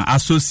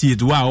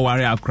associate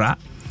warrior Accra.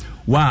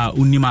 Wow,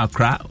 Unima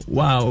Accra.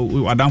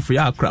 Wow, Adam for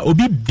Accra.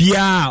 Obi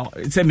Bia,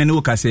 say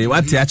Menuka say,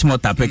 what the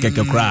Achmota Peke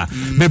cra.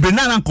 Baby,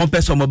 now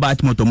compare some about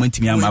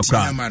Motomonti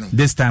Accra.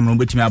 This time,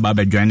 Roberti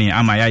Baba journey,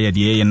 Amaya,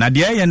 and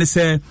Nadia, and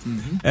say,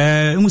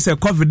 say,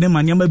 cover them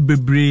and Yama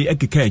Bibri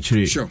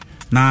Ekikatri. Sure.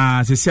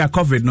 Na se see a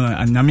COVID no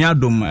anyame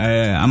adom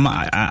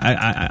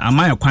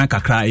amaya kwan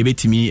kakra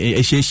ebetimi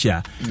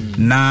ehehia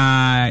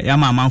na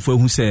yama amanfo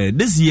hu say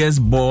this year's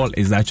ball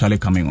is actually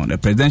coming on. The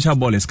presidential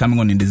ball is coming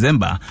on in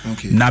December.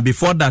 Okay. Now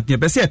before that you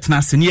say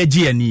etna senior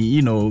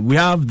GNE, we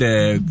have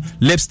the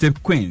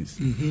lipstick queens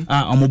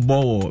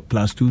ball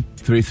plus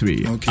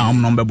 233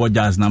 number ball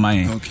jazz na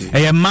mai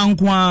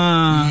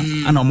mankwa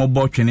ana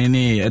ball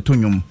twenene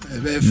etonyum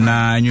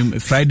na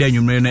Friday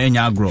nyumre no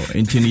enya agro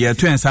ntini ye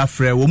to ensa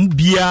frɛ wo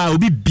bia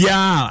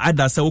bia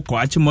adasa wo ko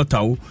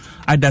achimota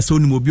adasa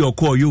oni mobi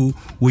okọ yo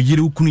wo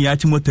yire ukunu ya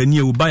achimota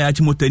ni wo ba ya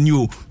achimota ni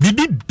o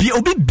bibi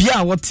obi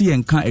bia wote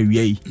enka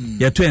awie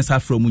ye to ensa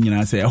frɛ mu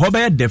nyina sɛ ho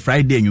be the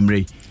Friday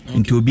nyumre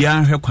nti obi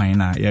ahwe kwan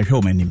na ye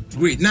hwe omanim.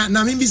 Wait, now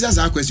me bisa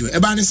za question e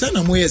ba ne say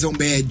na mo ye so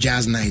be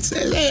jazz night.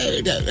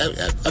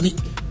 I mean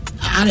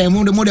I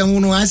am the modern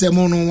one. I say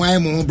mono. Why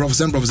more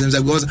professor?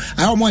 Because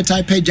I don't want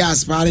to type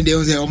jazz. Party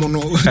they say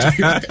mono.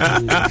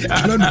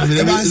 I don't know.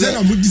 I say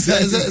no.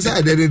 Say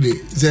I did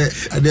it. Say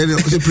I did it.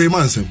 Say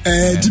premanse.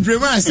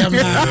 Premanse.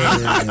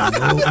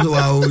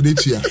 Wow,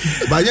 this year.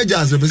 But yeah,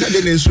 jazz. But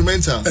say the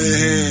instrumental.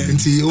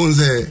 Inti on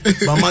say.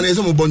 But man,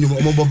 some bonyo,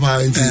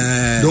 papa.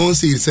 Inti don't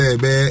see say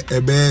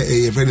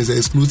a friend is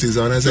exclusive.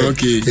 So I say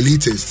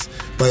elitist.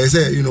 But I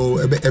say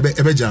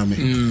ebe jam.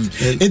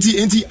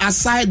 Inti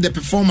aside the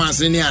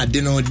performance in here.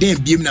 Then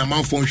be na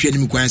man phone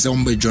sharing me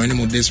join him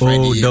on this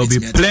Friday. There'll be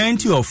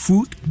plenty of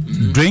food,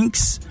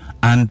 drinks,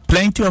 and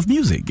plenty of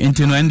music.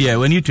 Into no India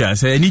when you try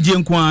say any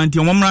jenkwan ti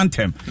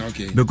omrantem.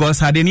 Okay.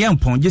 Because had any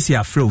ampon just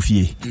ya frɛ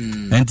Ofie.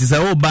 And it's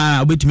a ba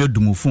obetumi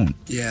adumu phone.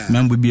 Yeah.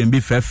 Man we be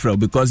frɛ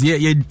because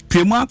ye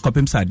prema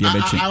kopem sa de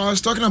betwe. I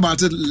was talking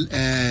about it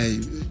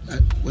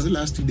was it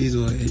last 2 days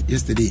or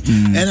yesterday?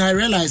 And I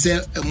realized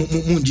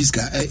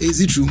Munjiska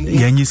is it true?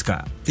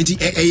 Yanjiska.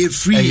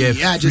 It's free.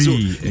 Yeah, just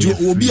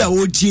obi a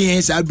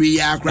OTS abri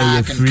ya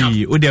kra can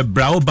free. O de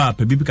bra oba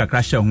pe bibi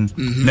kakra hye ho.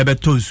 Never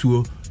to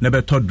nsuo,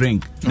 never to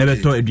drink, never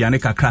to aduane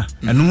kakra.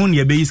 Eno ho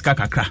ne be iska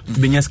kakra,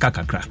 be nyeska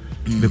kakra.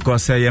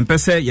 Because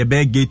yempese ye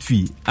be gate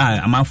fee.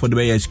 Amount for the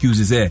way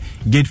excuses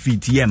gate fee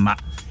ti yema.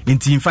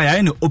 in fire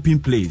in open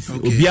place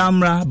obi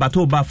amra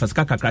bato ba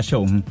fasika kakra hye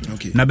wo hu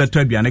na beto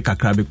aduane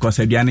kakra because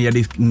aduane ye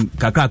de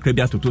kakra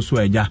bia toto so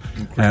agya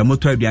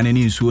moto aduane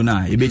ni nsuo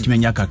na e betime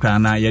nya kakra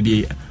na ye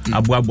de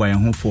aboabo ye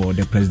hu for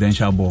the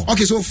presidential ball.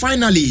 Okay, so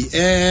finally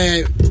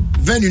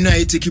venue na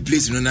take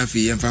place no na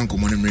fi enfan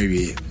common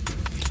mrewe.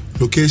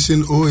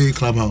 Location OA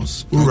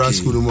Clubhouse.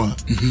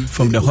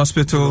 From the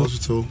hospital.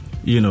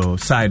 You know,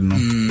 side no.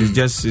 It's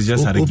just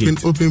at the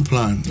gate. Open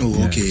plan.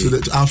 Oh, okay. So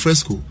that our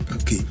fresco.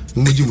 Okay.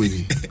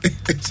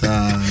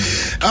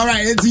 All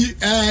right.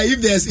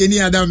 If there's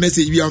any other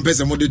message we on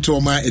person mode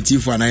trauma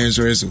for an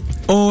answer so.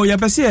 Oh, yeah,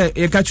 but say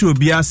you catch you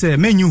be say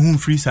menu home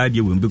free side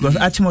you because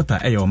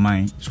Achimota your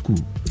mind school.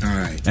 All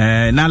right.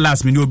 Now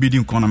last me no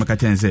bidding corner make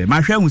ten say.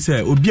 My friend will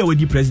say obi a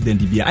wedi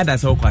president bi ada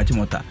say ko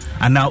Achimota.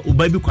 And now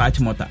obabi ko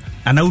Achimota.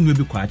 And now we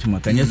be ko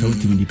Achimota. And yes,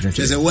 ultimate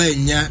president. Say why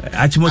nya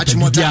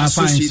Achimota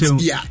fine so.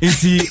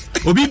 Nti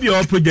obi bi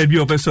o project bi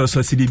o person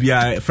so city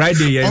bi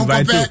Friday you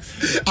invite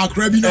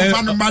Akrabi no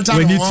fan matter.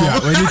 When it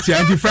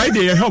and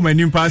Friday you help my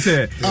new pass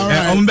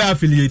on be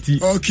affiliate.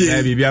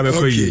 Okay. Bibi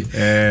abeko yi.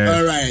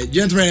 All right.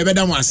 Gentlemen, you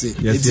better want say.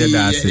 Yes,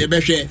 that's it. You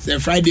better say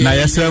Friday. Na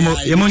yes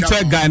you mun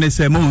check guy na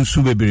say mun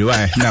su bebre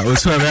why. Na o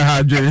so be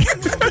hard joy.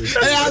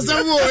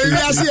 Asamu,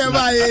 you see e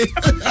buy.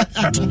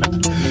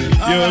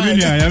 Yo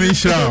mini I am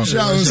sure.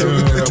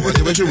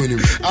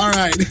 All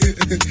right.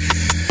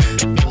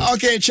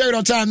 Okay, check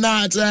out time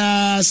now at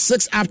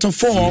 6 after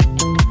 4.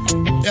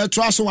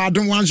 Twaso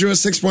Adom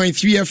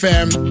 106.3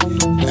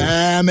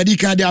 FM.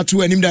 Medica there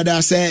too and him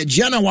that say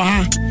Gianna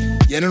Waha.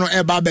 You know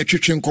eba be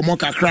twetwen komo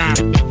kakra.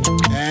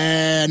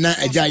 Na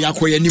eja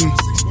yakoye nim.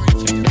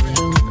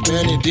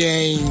 Any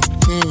day.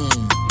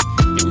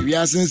 We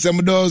are seeing some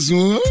those I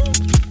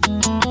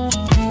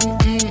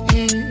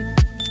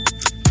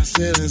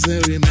said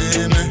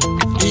remember.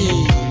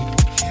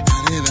 I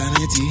never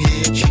met to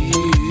hate you.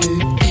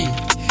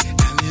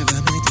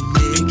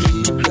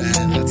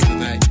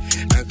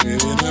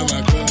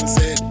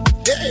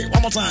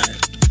 One more time.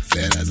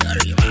 Say that's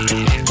very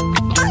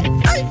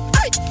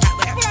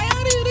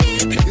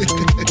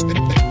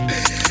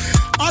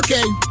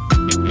Okay.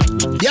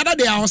 The other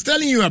day I was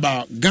telling you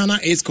about Ghana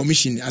AIDS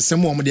Commission as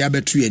some of the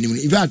other two anymore.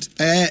 In fact,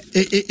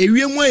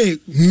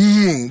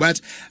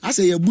 but I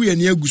say a boy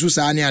and your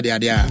gususania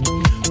there.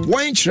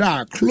 One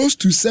track, close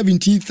to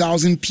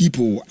 17,000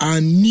 people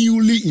are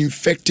newly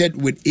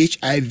infected with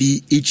HIV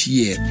each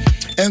year,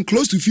 and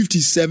close to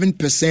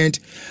 57%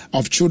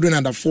 of children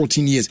under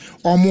 14 years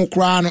almost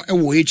crown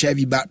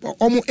HIV, but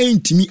almost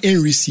ain't me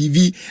and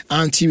receive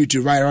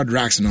antiretroviral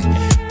drugs now,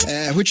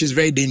 which is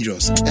very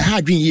dangerous. A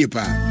hard green year,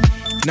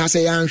 now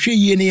say I'm sure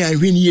you and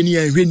when you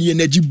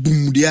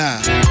boom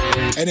there,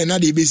 and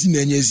another basin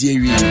and yes,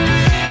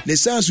 the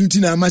South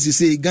Sutina must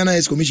say Ghana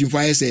is commission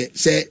for say.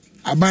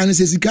 Abana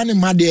says can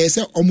made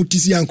say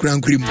omutisi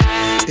ankurankrim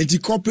enti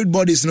corporate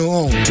bodies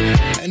no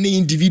any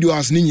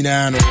individuals ni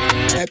nyina no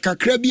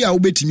kakra bi a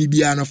wobetimi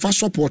bia no fa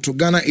support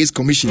Ghana AIDS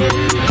Commission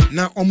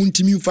na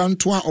omuntimi fa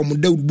nto a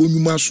omuda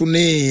bonwuma so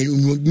ne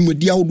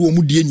nwumadi awodo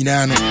omudie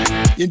nyina no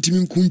yentimi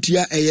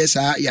nkuntia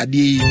eyesa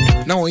yade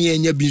na wonye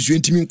nya binsu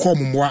yentimi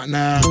nkommoa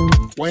na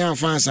won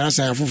amfa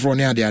sansan afoforo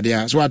ne ade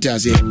a so ate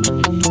ase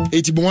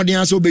eti bomodin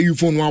aso be you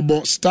phone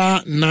wabo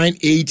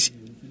 *9898#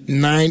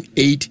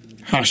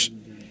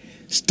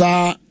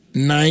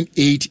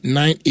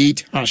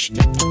 *9898#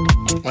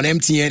 on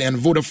MTN and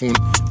Vodafone.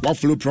 What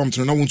flow prompt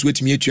no want to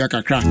wait me to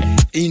kakra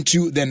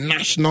into the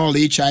National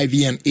HIV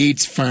and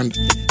AIDS Fund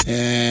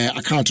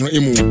account no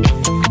emu.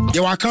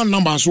 Your account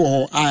number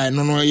so I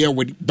no here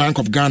with Bank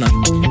of Ghana.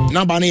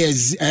 Number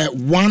is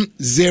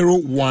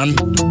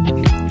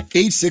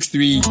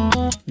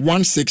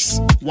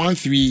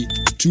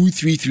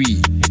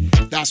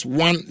 101-863-1613233. That's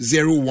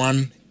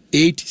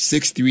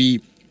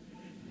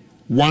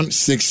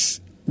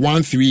 101-863-1613233.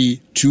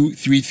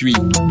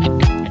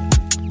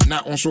 Now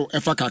also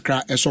Efa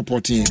Kakra is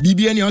supporting.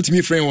 BBN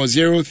ultimate friend was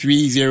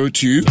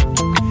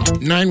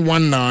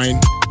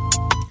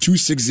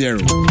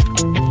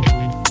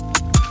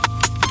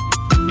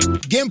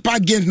 0302-919-260. Game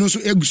Park games no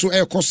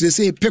so cost they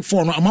say pick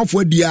 4 no amount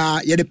for dia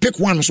you the pick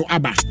 1 so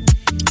aba.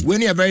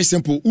 When you very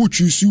simple, who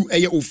choose you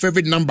your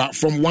favorite number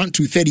from 1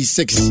 to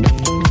 36.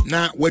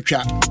 Now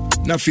wetcha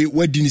na fe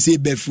what didn't say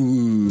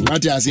befu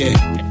what I say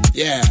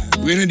yeah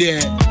we know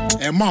there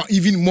more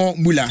even more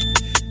mula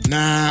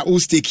na o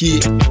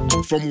stake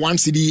from 1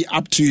 city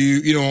up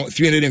to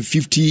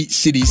 350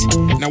 cities.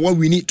 Now what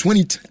we need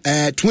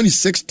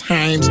 26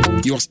 times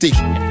your stake.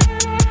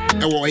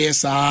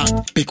 Yes,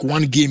 pick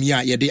one game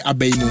here. Yeah, they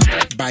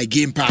abaimu by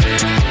Game Park.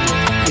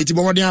 It's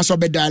more than also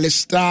be dial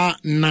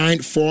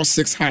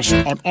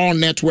 *946# on all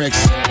networks.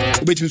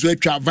 Which means we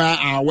travel via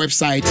our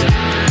website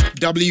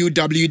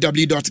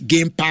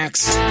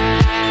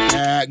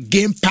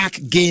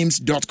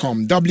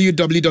www.gamepackgames.com.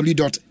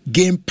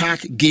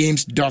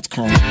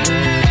 www.gamepackgames.com.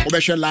 We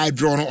share live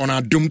draw on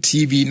our Adom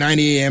TV 9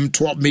 a.m.,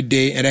 12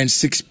 midday, and then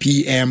 6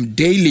 p.m.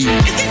 daily.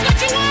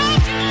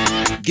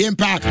 Game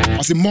Park,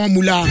 or say more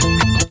moolah,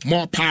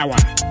 more power.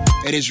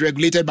 It is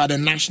regulated by the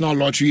National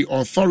Lottery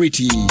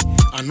Authority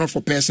and not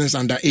for persons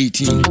under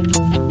 18.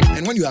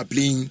 And when you are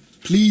playing,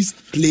 please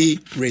play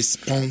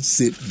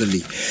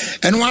responsibly.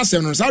 And once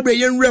I'm sorry,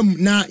 yen room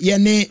na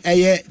yene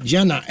eye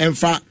Jana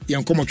Enfa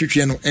yan komo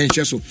twetwe no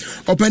enhye so.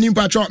 Opening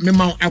patro me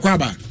ma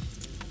akwaba.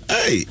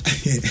 Hey,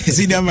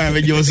 senior man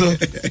we jo so.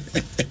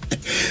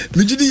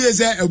 Me jidi ye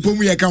say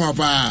opomu ye kama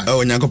pa.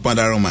 Oh, nyankopon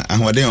daroma.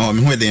 Ahode ho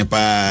me ho den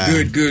pa.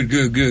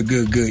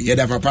 Good. Ye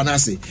da papa na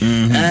se.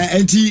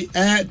 Enti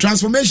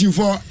transformation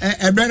for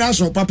Brenda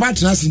so papa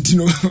trans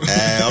intino.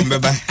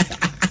 Ombeba.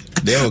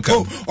 There will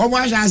come.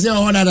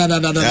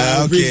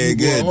 Okay,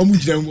 good.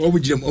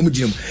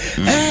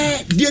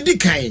 Dear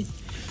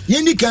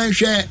Dikan,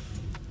 share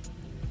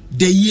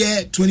the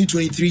year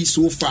 2023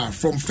 so far,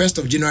 from 1st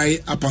of January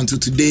up until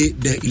today,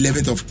 the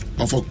 11th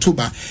of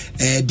October.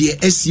 The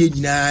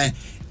SCA,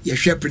 you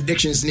share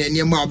predictions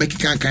near my Becky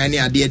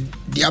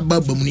the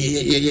above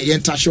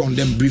touch on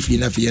them briefly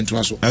enough.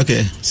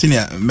 Okay,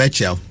 senior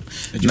Mitchell.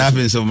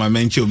 Nothing so my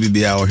mention will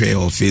be out here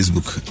on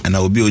Facebook, and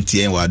I will be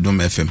OTA or Adom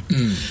FM.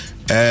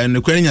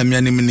 No kwenya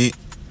mianimni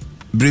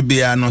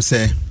bribia no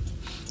say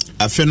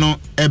afeno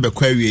ebe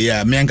kwawie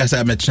ya me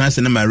ankasa me trans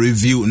na my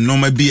review no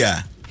ma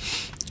bia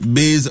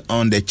based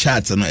on the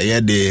charts no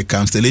the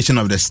constellation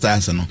of the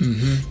stars no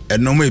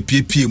and no ma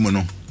pp mu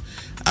no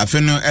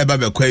afeno ebe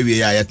be kwawie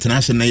ya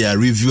trans na ya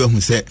review hu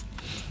say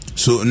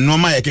so no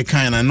ma yake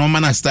kan na no ma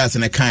na stars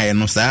na kan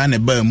no saa na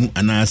ba mu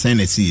ana san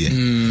na siye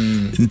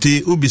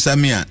nti ubisa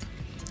me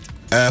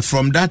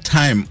from that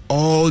time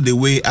all the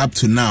way up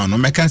to now no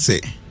make say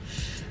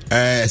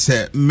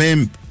say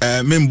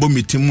membo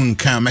mitimu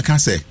nka meka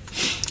say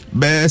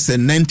be say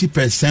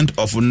 90%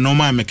 of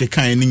normal make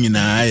kan ni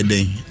nyina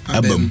eden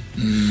abam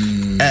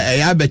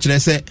ya be kire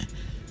say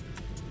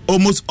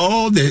almost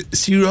all the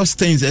serious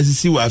things as you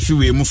see we feel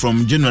we move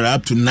from January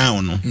up to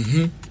now no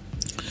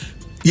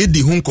ye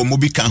di hu nkomo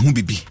bi kan hu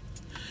bibi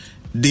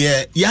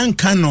the young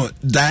cano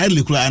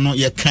directly no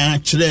ye kan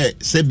kire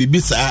say bibi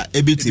sa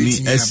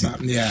ebitimi asi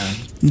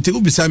nti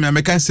ubisa me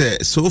meka say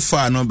so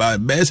far no ba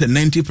be say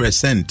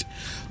 90%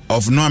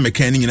 of no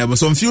mechanic, but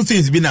some few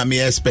things been a me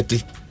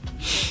expected.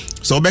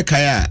 So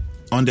Bekaya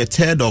on the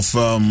 3rd of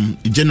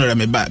January,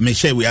 me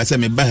share we say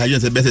me back I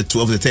just better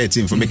 12 the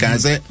 13th for me can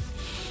say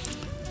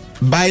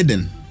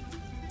Biden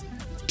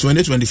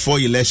 2024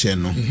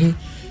 election. No,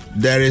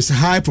 there is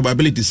high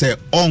probability say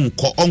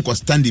onko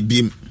stand the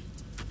beam.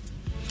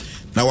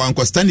 Now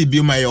onko stand the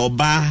beam my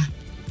oba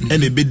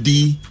and a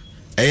bidi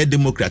a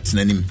Democrats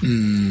name.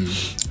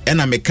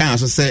 And I me can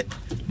also say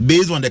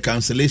based on the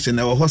cancellation,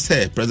 I will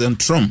say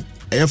President Trump,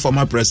 a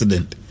former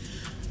president,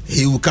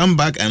 he will come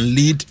back and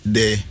lead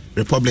the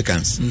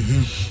Republicans.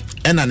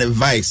 And an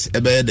advice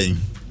about them.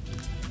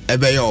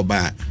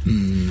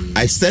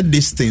 I said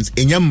these things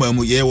in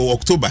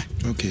October.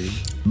 Okay.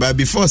 But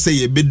before say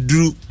you be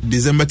drew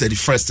December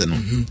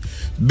 31st,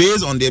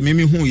 based on the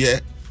mimi who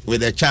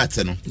with the chart,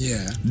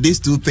 these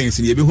two things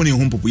you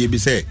be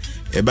say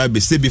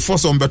before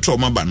some better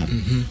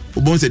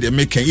say they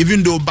make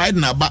even though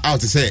Biden about out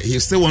to say he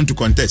still want to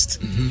contest.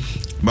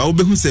 But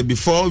who say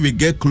before we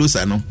get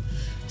closer,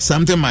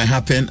 something might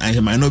happen and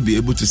he might not be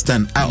able to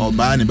stand out or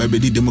ban by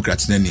the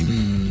Democrats name.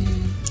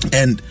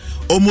 And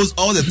almost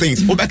all the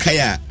things.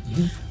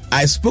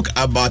 I spoke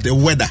about the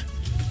weather.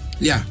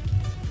 Yeah.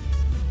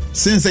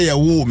 Since I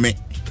woo me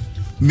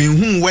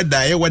who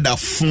weather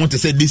phone to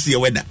say this year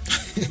weather.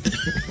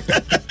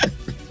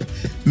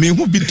 Me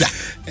who be that?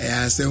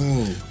 Yeah, say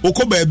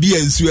Oko baby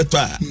and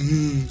sweater.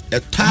 A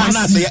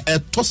tana say a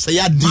toss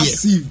a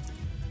massive.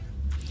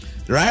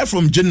 Right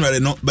from January,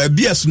 no,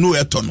 baby a snow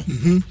a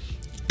ton.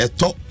 A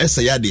top as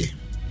a yadi.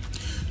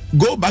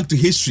 Go back to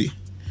history.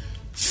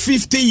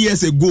 50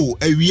 years ago,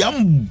 a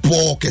young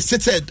boy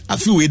said a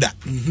few weather.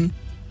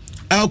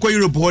 I'll call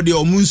you report the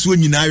Omunsu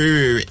in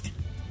Nari.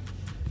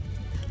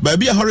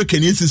 Baby a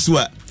hurricane is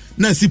swa.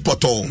 Nancy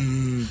Poto.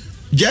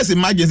 Just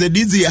imagine that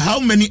this year how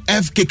many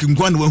F cake in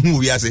one who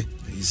we are say.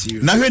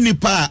 Now any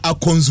pa are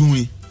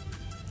consuming.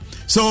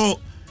 So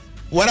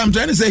what I'm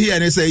trying to say here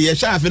and I say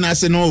yes, and I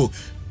say no.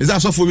 Is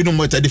also for we don't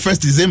matter the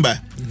 1st December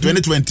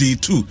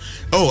 2022.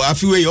 Oh, I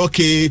feel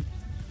okay.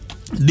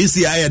 This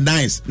year I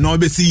nice. No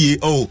be see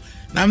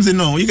now I'm saying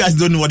no, you guys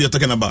don't know what you're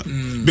talking about.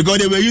 Because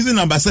they were using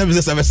number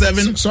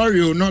 777.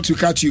 Sorry not to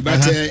cut you,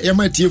 but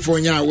MIT for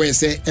nya we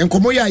say and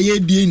komoya ye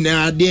di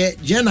na de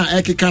Jena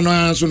ekeka no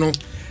anso no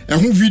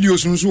ehun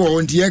videos nso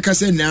wo nti e ka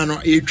say na no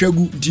e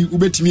twagu nti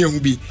ubetimi ehun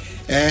bi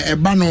e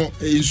ba no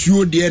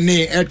ensuo de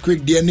ne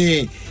earthquake de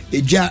ne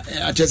eja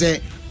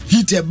atese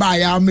heat ba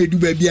ya medu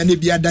ba bia ne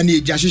bia da ne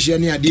eja hihye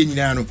ne ade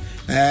nyina no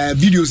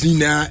videos ni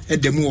na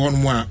edemu ho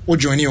no a o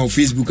join on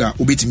Facebook a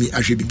ubetimi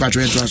ahwe bi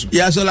patro ento aso.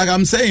 Yeah, so like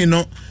I'm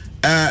saying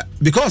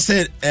because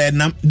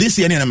this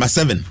year number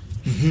 7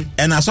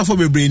 and I saw for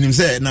my brain him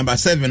say number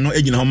 7 no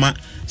egina homa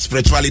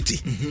spirituality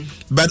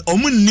but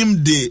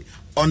omunim the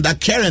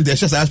undercurrent there's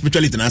just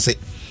spirituality and I say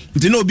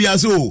you know be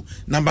as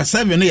number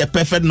 7 a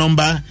perfect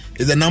number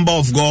is the number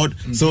of God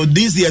so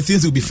this year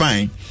things will be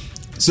fine.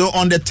 So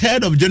on the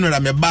 3rd of January,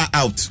 I'm bar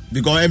out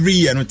because every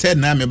year, no 3rd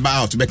now I'm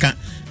bar out. Because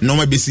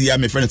normal BC,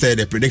 my friend said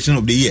the prediction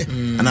of the year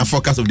and a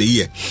forecast of the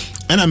year.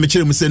 And I'm me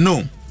say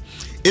no.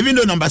 Even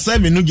though number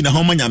 7 no gina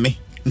homa nyame,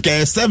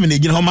 okay 7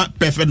 gina homa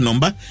perfect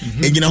number,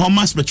 gina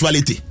homa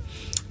spirituality.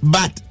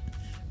 But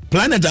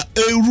planet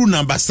Eru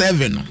number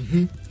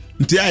 7.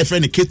 Until I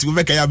find a kid to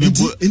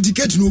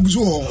indicate no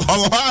go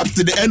up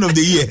to the end of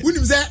the year.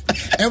 Wouldn't say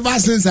ever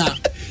since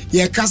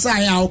yeah, Casa,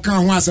 I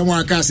can't want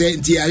someone can say,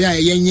 yeah,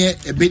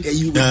 a bit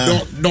you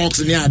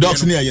dogs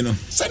near, you know.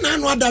 Send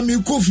on what I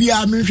mean, coffee,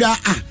 I mean, I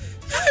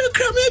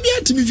cram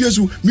maybe to me,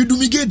 you do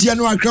me get you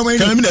know, I come in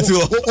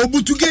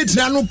to get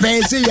no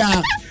pay, say,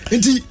 yeah,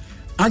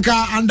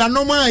 Anka, and I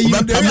know my,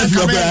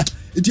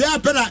 it's yeah,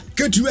 better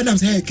get you and I'm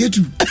saying, get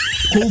you.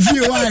 Coffee,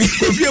 why?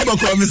 Coffee,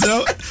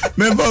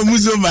 member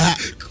Muzoma.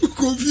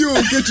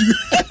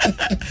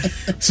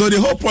 So the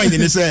whole point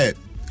in this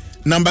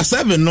number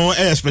 7 no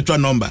a spiritual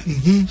number.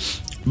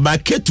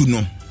 But Ketu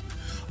no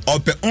or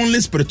only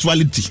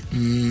spirituality.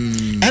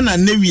 And a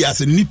navy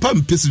as a nipa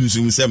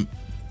mpesimisum.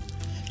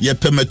 Ye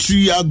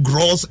material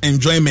gross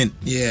enjoyment.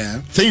 Yeah.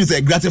 Things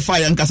that gratify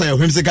and kasa your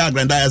whimsical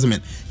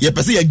aggrandizement. Ye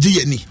pesi ye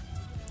gni.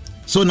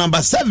 So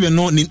number 7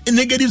 no in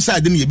negative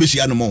side in ye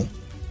beshi animal.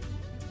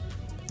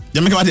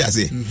 You make what I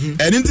say.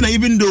 And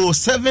even though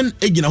 7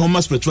 in a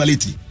homo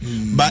spirituality,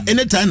 but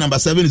anytime number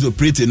 7 is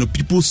operating, no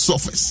people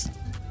suffers.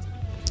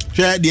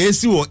 The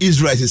AC or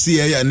Israel is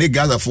here and they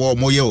gather for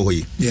more year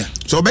away. Yeah.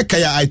 So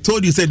Bekaya, I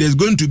told you said there's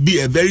going to be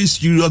a very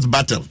serious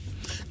battle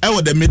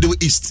over the Middle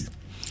East.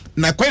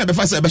 Now, quite the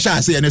first I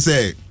say and they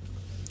say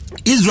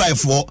Israel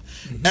for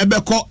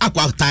Ebeko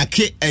aqua attack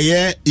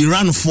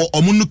Iran for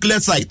a nuclear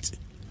site.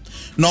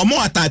 No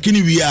more attacking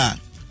we are.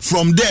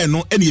 From there,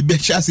 no any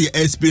Bechasi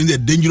experience a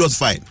dangerous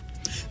fight.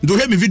 Do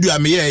hear me video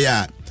I'm here,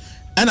 yeah.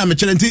 And I'm a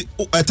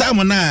time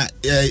when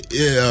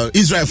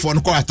Israel for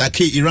no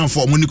attack Iran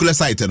for nuclear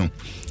site. No,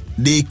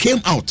 they came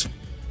out.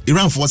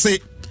 Iran for say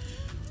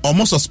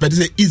almost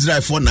suspected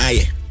Israel for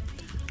nae,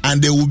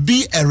 and there will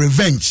be a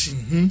revenge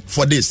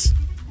for this.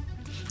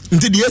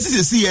 Until the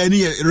SCC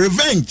any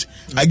revenge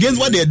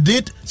against what they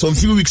did some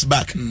few weeks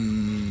back.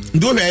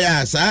 Do hear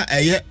ya, sir?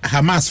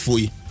 Hamas for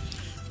you.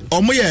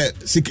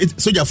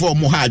 Soldier for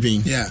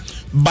Mohadwin. Yeah.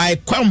 By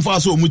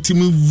Kwanso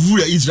Mutimi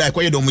Vura Israel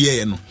quiet on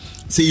ye no.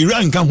 Say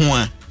Iran can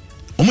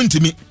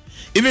Omuntimi.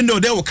 Even though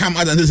they will come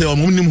out and say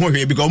Omunim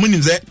because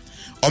Omunim say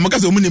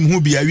Omaka's Omunim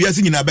who be we are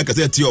singing a back at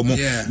Tiomo.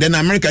 Then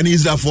America and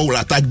Israel will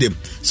attack them.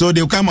 So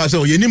they'll come out and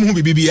say Yenim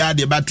who be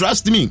BBR, but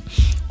trust me,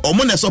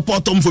 Omuna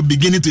support them from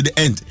beginning to the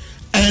end.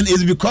 And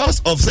it's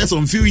because of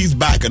some few years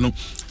back, you know,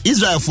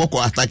 Israel for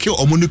attack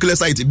or nuclear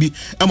site be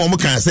and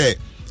can say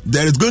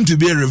there is going to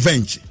be a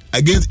revenge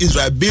against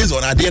Israel based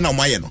on Adena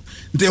Mayeno.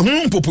 The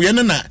home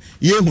Popuyana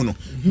Yehuno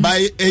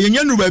by a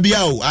young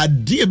Rubabiao, a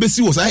dear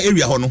Bessie was our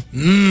area hono.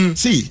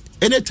 See,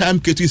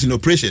 anytime Ketu is in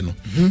operation,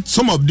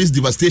 some of this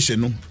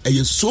devastation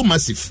is so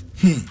massive.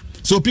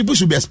 So people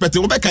should be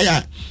expecting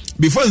Obekaya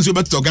before you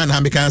about to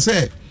Ghana, can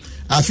say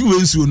a few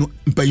ways you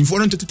pay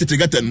for to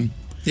get them.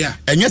 Yeah,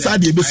 and yes, I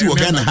did Bessie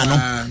Ghana.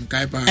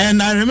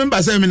 And I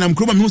remember saying, I'm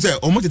Kruma who said,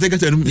 almost take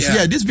it.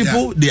 Yeah, these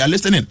people they are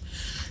listening.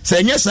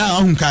 Say yes,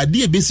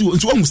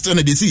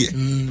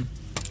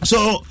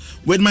 so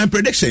with my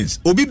predictions,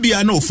 Obi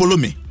no follow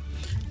me.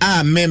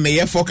 Me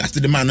forecast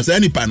the man say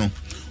any panel.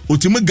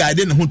 Ultimate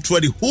guiding who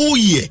try the whole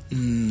year.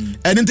 And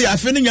until I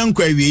finish young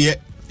query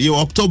you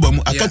October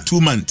I got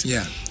 2 months.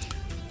 Yeah.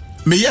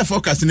 Me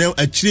forecast now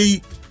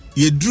actually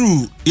you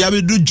drew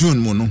will do June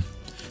mono.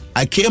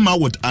 I came out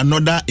with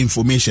another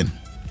information.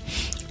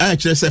 I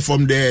actually said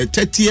from the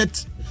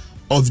 30th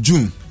of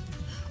June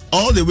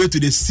all the way to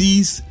the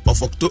 6th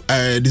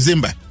of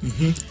December.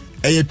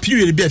 A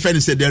period be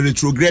friend said the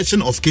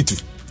retrogression of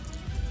Ketu.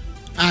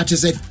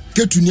 Just said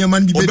Ketu near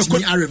man be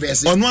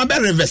reverse. On one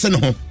reverse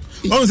no.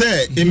 One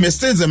say in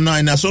mysticism now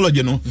in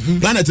astrology no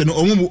planet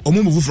no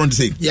move front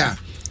say. Yeah.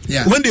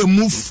 When they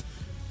move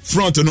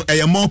front no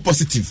are more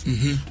positive.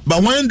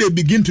 But when they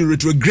begin to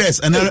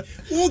retrogress and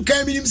who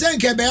can be himself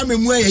can be am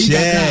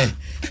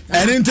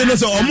and then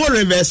so omo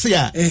reverse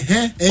ya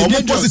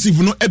omo positive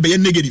no e be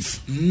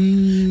negative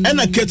and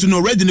I get to know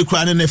ready no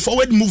cry and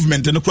forward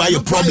movement no cry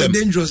your problem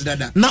dangerous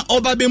dada now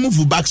over be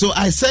move back. So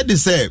I said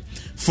this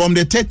from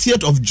the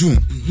 30th of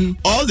June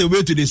all the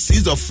way to the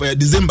 6th of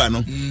December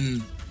no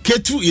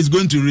Ketu is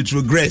going to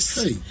retrogress.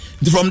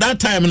 From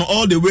that time and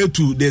all the way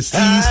to the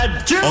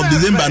 6th of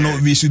December, no,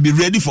 we should be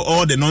ready for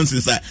all the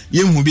nonsense.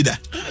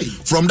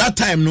 From that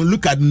time, no,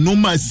 look at no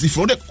mercy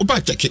from the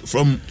check it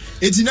from.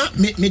 It's not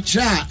me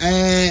try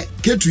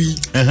Ketu.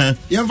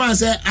 You can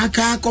say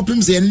aka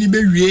kopim say any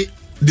be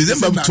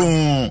December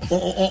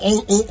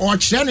or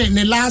channel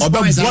the last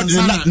boys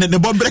the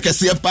bomb breaker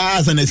see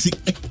pass and see.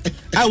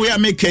 We are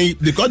making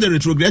because the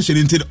retrogression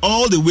until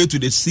all the way to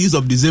the 6th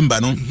of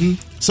December. No,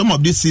 some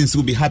of these things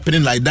will be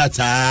happening like that.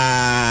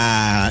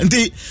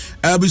 Until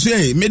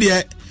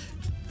media,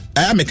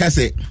 I make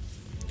say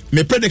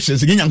my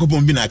predictions again.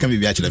 Yankopon be na can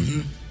be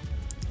actually.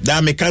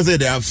 That make say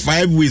there are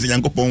 5 ways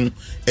Yankopon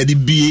edi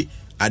be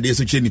ade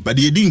so che nipa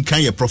de din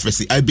kan ye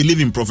prophecy. I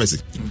believe in prophecy.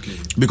 Okay.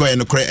 Because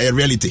a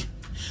reality.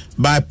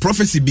 By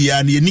prophecy be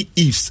an any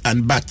ifs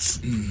and buts.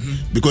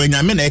 Because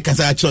nyame na e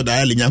kasa a child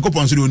dale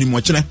nyankopon so oni mo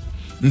chena.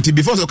 Nti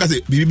before so kasa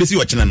bibi besi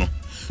wo chena no.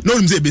 No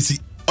nim say besi.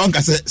 On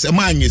kasa se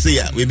man ye say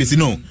ya we besi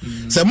no.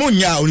 Se mon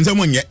nya oni se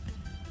mon nye.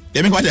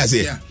 Ye me kwa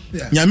say.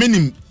 Nyame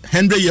nim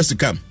 100 years to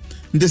come.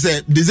 Nti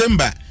say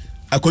December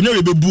akonyo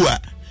we bebu a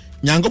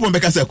nyankopon be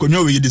kasa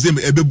akonyo we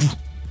December ebebu.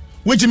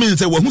 Which means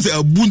say who say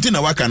abunti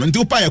na waka no nti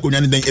opa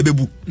akonyo ne den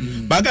ebebu.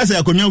 Ba ka say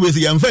akonyo we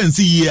say yam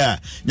fancy ye a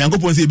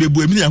nyankopon say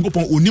ebebu emi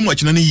nyankopon onim wo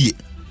chena ne ye.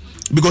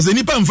 Because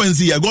any pan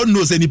fancy, God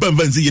knows any pan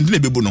fancy, and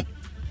let me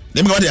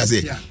what I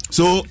say.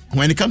 So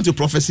when it comes to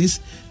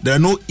prophecies, there are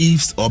no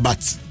ifs or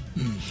buts.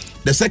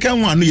 The second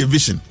one, no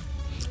vision.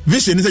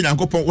 Vision is a young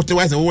couple,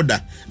 whatever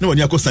order. No one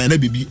yako sign a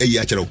baby a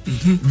year.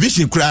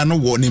 Vision cry no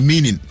one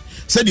meaning.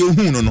 Said you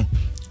who no.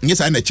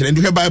 Yes, I know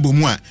children to Bible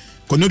more.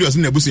 Cornelius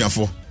in the bush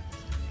for.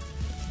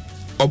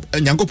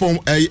 Young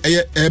couple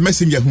a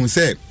messenger who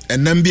said,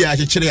 and then be a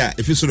chair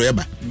if you saw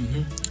ever.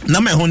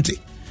 Nama hunty.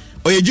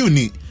 Or a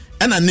juni.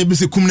 And I never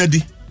say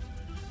Kumnadi.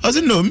 I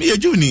said, no, me a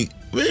Juni.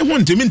 We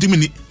want to mean to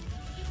me.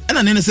 And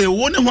I never say,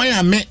 why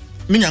I met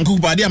me and Cook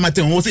Badia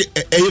Matin was a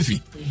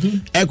Effie.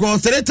 I call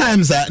 3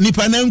 times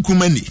Nipanan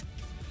Kumani.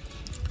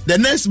 The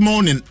next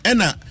morning,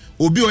 Anna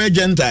will be a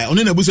Gentile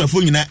on a bush of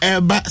phone in a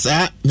air bats,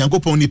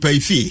 Yankopon pay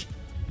fee.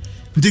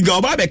 The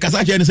Gababe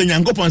Kasaki and say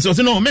Yankopon, so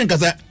no man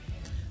Kasa,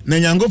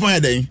 Nankopon a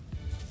day.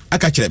 I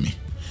catch me.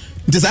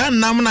 Nti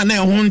namna na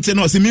ho nte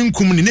no se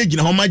minkum ni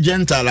negina ho ma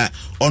gentile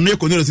ono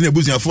ekonero se na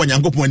busu afo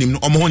nyankopon anim no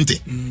omo ho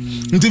nte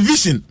nti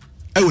vision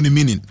e woni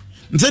meaning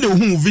nti de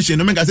hu vision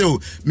no menka se o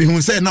me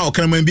hu se na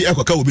okraman bi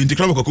ekoka obi nti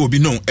krama koka obi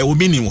no e wo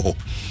meaning ho.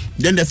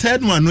 Then the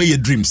third one no ye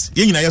dreams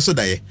ye nyina yeso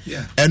da ye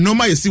and no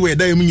ma ye si we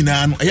da ye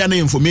nyina no ya na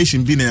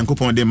information bi na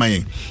nyankopon de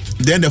mayen.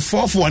 Then the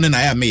fourth one na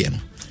ya me no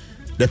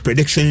the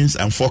predictions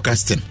and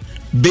forecasting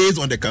based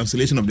on the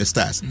constellation of the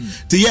stars.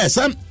 So yes,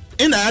 some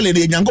in the alley,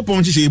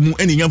 Yankopon she mu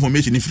any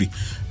information free.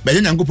 But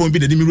then Yankopon be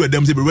the Dimiru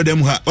Adam say read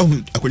them ha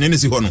akonye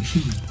si hono.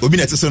 Obi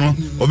na tese no.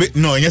 Obi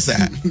no yes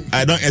sir.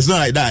 I don't it's not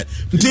like that.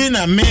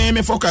 Tina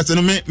me focus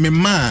no me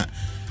ma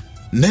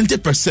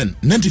 90%,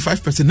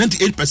 95%,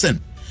 98%.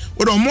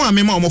 Odo mo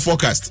me ma mo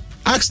forecast.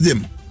 Ask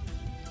them.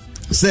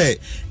 Say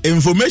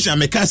information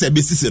me ka say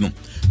be no.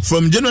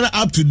 From January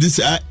up to this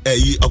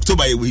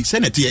October we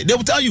send it here. They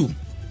will tell you.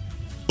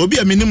 Obi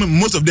a minimum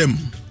most of them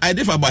I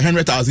did for about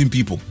 100,000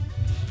 people.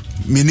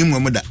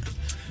 Minimum that.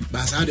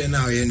 But how they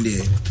now end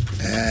there?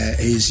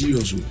 Is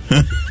serious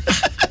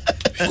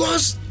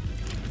because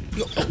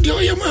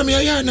your mommy,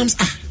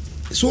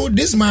 so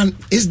this man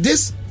is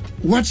this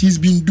what he's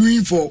been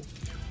doing for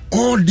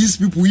all these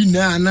people in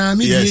now.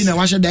 Yes. You know,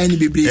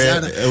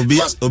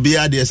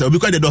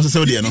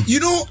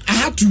 I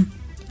had to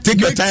take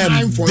your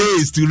time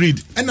days to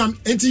read, and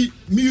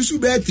me used to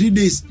bear 3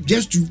 days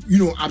just to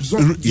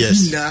absorb.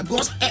 Yes,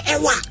 because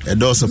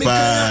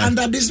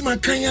under this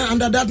makanya,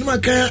 under that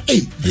makanya.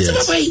 Hey,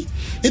 yes.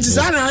 It is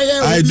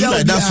I do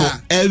like that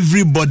for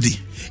everybody.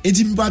 It's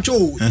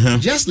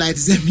just like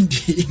 7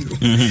 days.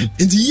 In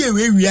the year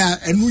where we are,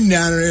 and we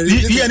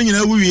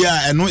are,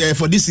 and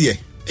for this year.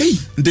 Hey.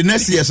 The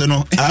next year, so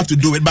no, I have to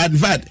do it. But in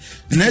fact,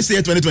 next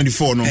year,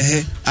 2024, no,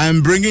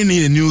 I'm bringing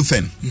in a new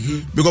thing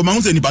because my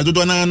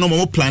no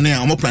more planning.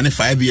 I'm planning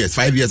 5 years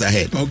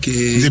ahead.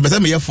 Okay. The better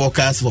me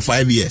forecast for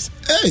 5 years.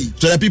 Hey.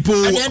 So that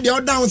people,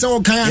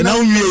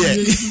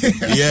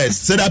 yes,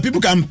 so that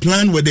people can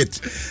plan with it.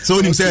 So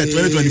when you say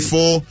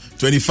 2024,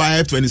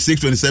 25,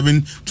 26,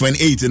 27,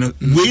 28,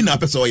 way in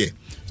up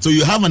so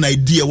you have an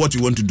idea what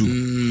you want to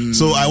do.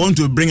 So I want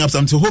to bring up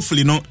something. So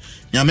hopefully, no,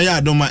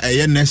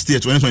 next year,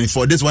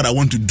 2024. This is what I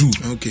want to do.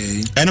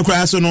 Okay. And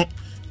also, no,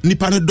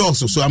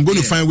 so I'm going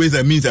to find ways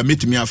that means I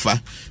meet me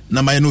afa.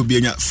 Na my no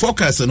be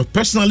focus. And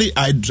personally,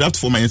 I draft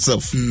for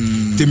myself.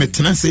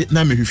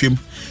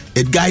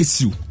 It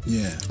guides you.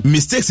 Yeah.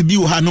 Mistakes be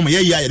you have no.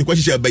 The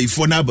question by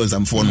phone numbers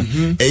and phone.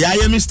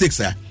 Mistakes,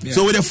 sir.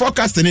 So with the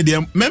forecast and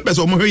the members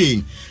of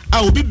my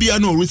I will be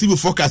no receive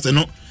forecast and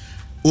no.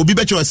 Will be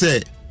better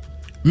say.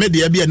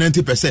 Maybe be a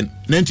 90%,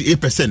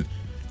 98%.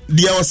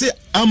 The I will say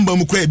Amba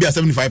Mukwe be a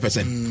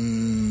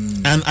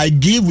 75%. And I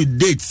give with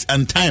dates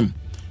and time.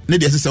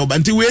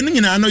 Until we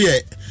know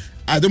yet.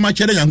 I don't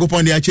much and go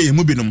upon the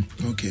mubinum.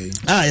 Okay.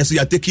 Yes, you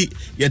are taking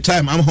your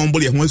time. I'm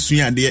humble. You want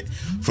to there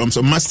from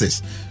some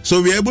masters.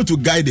 So we're able to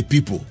guide the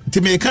people.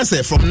 To make us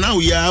say from now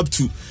we are up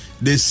to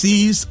the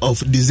 6th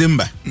of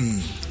December.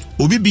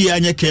 Obi be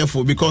anya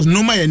careful because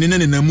no man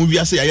na movie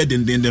say aye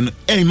den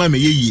ma me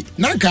yi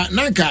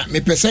nanka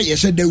me pese ye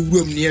hye da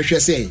wurom ne ye hwe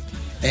say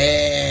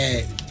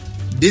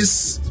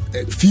this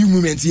few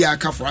moments here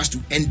for us to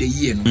end the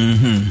year no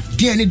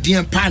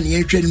den pa ne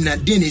ye hwe na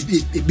den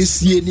be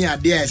sie ne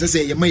ade a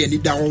say ye ma ye ni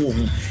da ho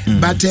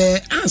but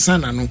ansa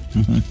na no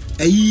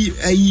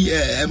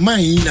man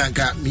yi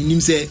nanka minim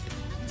say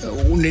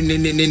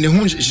ne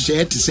ho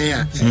hye te say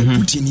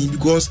Putin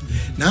because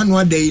na no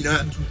ade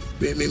na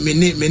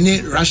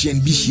me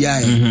Russian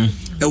BCI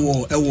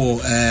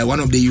one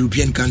of the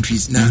European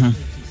countries now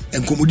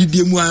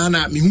enkomodidie mu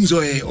ana mehum so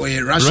o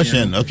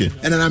Russian okay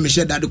and na me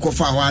share that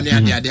kofa ho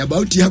ane ade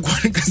about ya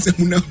kwa kasa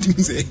mu na tim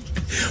say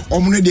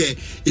omo no de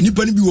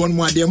enipa ni bi won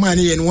mu ade ma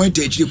ne ye no won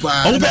ta chiri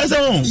pa omo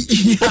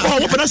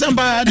person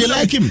ba they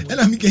like him and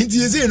am can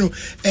tie say no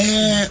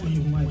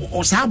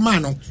o sa ma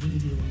no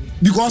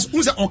because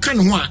who say okan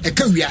ho a e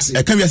kan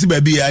wiase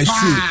ba bi is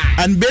true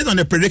and based on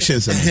the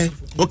predictions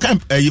o kan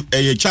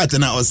a chart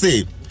na or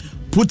say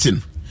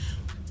Putin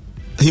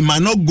he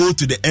might not go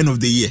to the end of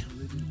the year.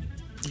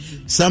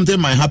 Something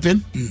might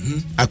happen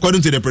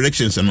according to the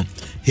predictions.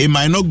 He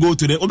might not go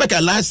to the.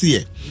 Obeka last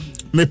year,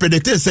 my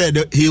predictor said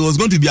he was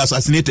going to be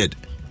assassinated.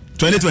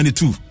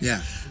 2022.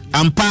 Yeah.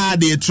 Ampa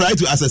they tried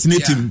to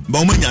assassinate him.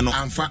 But Obeka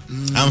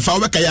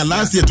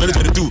last year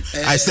 2022.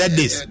 I said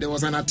this. There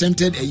was an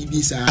attempted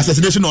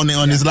assassination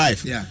on his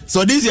life. Yeah.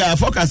 So this year I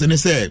forecast and they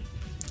said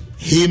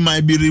he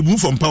might be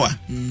removed from power.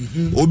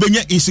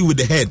 Obenya issue with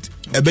the head.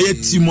 A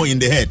tumor in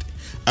the head.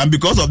 And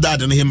because of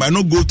that, he might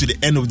not go to the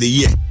end of the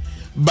year.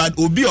 But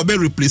Obi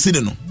replacing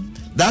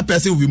that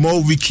person will be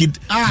more wicked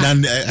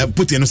than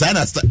Putin.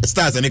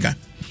 Stars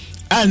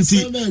and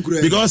see,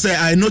 because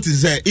I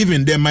noticed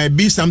even there might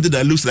be something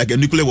that looks like a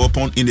nuclear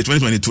weapon in the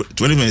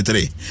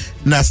 2023.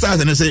 Now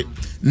stars and say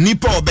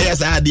Nipo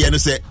Obeya's idea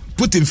and say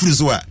Putin free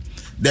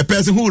the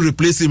person who will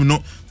replace him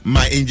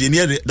my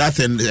engineer that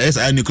as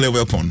a nuclear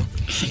weapon.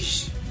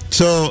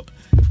 So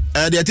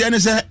the attorney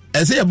say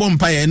a bomb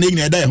pie and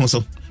they die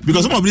also.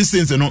 Because some of these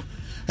things, at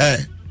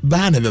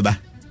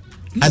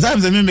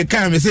times I me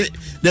can say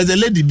there's a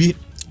lady be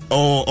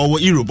or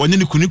Europe or any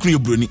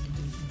kunikuni bruni.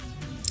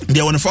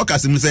 They want to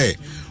forecast him say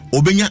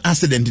Obenya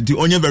accident to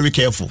only very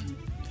careful.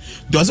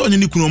 There was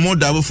only kuno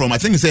double from I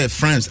think say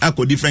France, a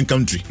different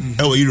country,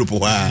 or Europe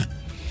or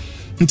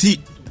nti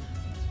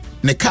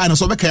ne car no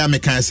so be kaya me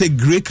can say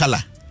grey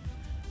color.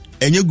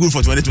 And you're good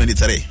for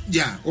 2023.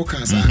 Yeah,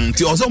 okay, sir.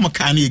 Also,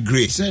 Makani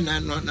grey. Say, no,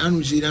 me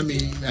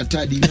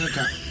attadi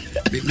naka.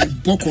 Me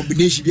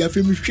combination be a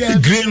famous share.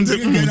 Green, me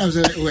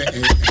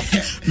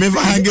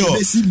vango.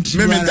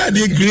 Me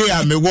tadi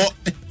grey. Me what?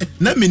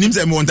 Na me name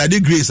say me want tadi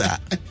grey, sir.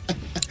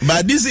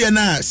 But this year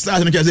na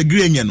start na say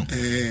grey you know.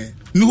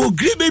 Me go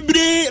grey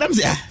baby. I'm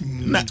say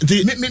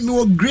me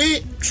go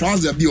grey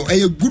trouser be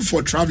good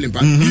for traveling,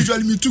 but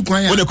usually me too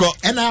quiet.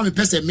 And I am a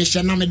person me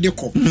share na me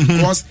deco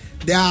because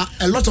there are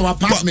a lot of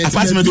apartments.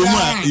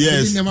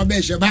 Yes.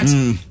 But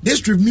this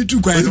trip me too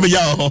quiet. Me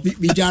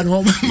jan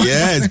home.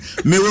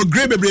 Yes. Me go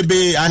grey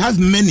baby. I have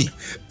many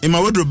in my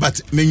wardrobe,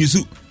 but me use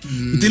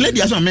the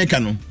lady as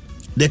American.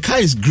 The car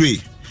is grey,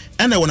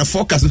 and I want to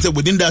focus and say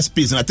within that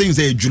space, and I think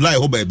say July,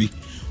 oh baby,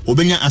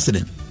 Obenya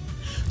accident.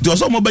 There was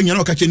some Obenya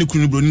no catch any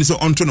kunu so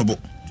untrainable.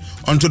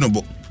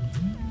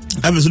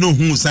 I was no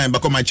who sign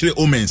back on my chile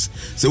omens.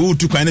 So who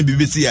took kind of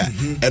BBC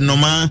and no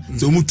man,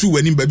 so who two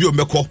when baby on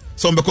Beko,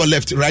 some Beko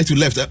left, right to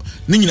left.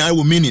 Nina I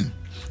will meaning.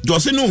 Do I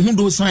say no who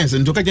do science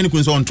and to catch any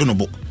kunu so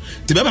untrainable?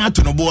 To be able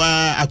to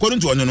know according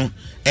to one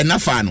and na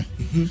fano.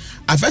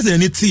 I first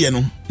any tea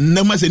no,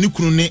 never say new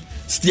kunu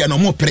steer no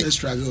more pre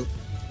struggle.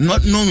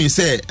 Not knowing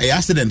say a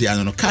accident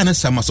no car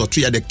summer so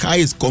tree the car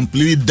is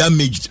completely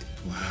damaged.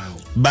 Wow.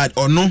 But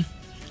or no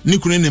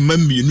nikune ne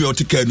mammi no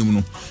otika no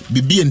no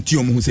bibi enti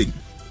om hu say.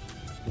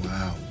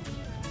 Wow.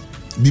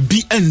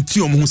 Bibi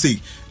enti om hu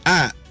say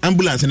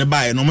ambulance ne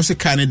buy no mo say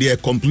car ne they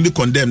completely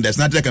condemned. There's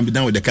nothing that can be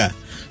done with the car.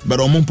 But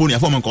on pony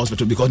for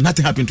hospital because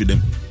nothing happened to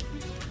them.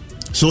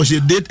 So she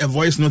did a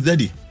voice note,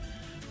 Daddy.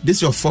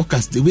 This your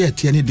forecast, the way I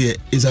tell you there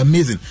is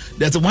amazing.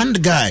 There's one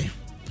guy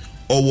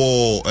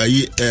or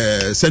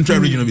Central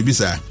Region of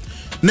Ibisa.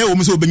 Now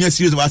we so be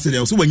serious of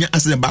accident. So when you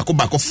accident back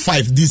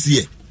 5 this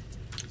year.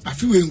 I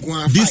feel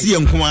this year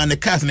the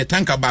cars and the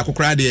tanker back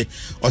cry there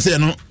or say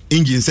no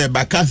engine say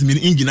back cars mean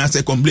engine I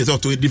say complete or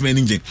to a different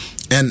engine.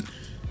 And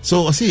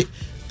so I say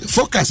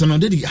focus on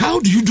Daddy. How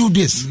do you do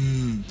this?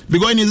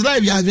 Because in his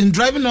life he has been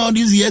driving all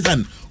these years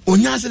and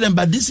only accident,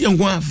 but this year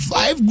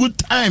 5 good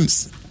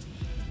times.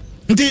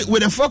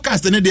 With the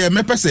forecast and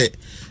the say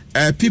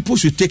people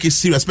should take it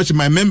serious, especially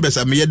my members.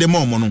 I mean, the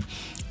mom,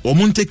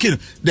 or take it.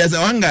 There's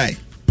one guy.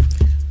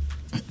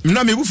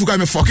 No, me bufu ka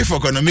me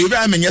foke no. Me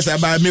ba me nyesa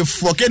ba me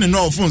foke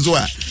no phone so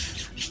a.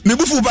 Me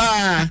bufu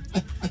ba.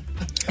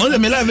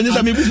 On me live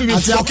this me bufu me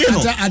foke no.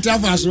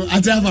 Atafaso.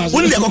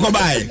 Won dey kokko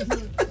buy.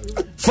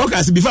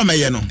 Focus before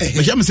me no.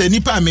 Me jam say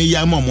nipa me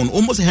ya mom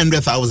almost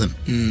 100,000.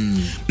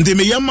 Nti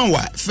me yam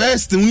wa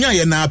first unya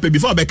ye na pe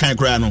before be kan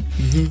kra no.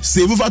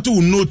 Save for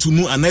to note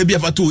mu and na bia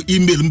for to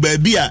email ba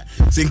bia.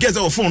 Say in case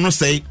of phone no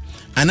say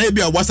and na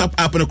bia WhatsApp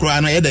app no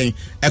kra na ye den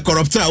e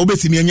corrupt a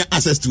obetimi anya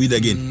access to it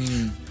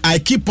again. I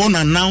keep on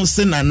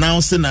announcing.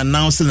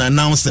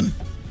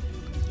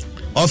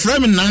 Or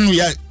from nan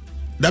ya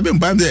that been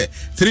bam there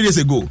 3 days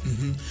ago.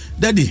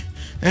 Daddy,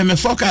 me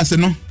forecast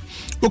no.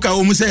 Look at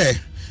almost say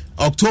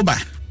October.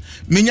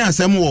 Minya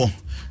asem wo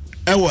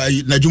ewo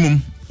na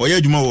dwumum or ye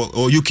dwuma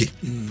or UK.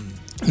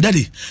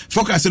 Daddy,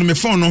 forecast no me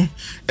phone no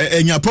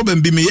enya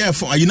problem be me here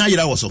for you na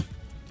yira wo so.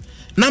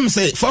 Na me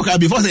say forecast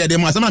before say dem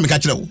asem na me ka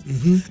kire wo.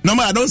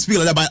 Normal I don't speak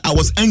like that, but I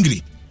was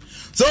angry.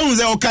 So we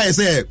say okay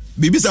say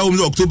bibi say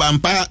October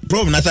and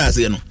problem na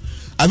say no.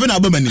 I've been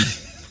abomani.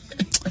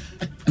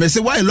 Me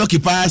say why lucky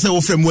pass wo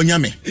frem wo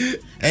nyame.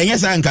 Enye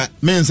sanka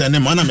men say ne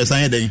man na me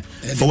san den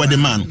for what the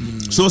man.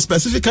 So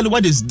specifically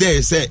what is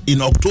there say in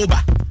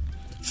October.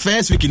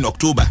 First week in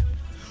October.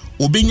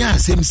 Obinya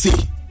asem say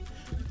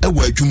e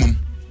wa adwumum.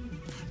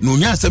 No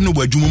nya asem no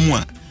wa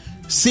adwumum a.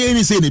 Say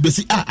ni say ne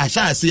besi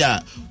asha say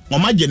a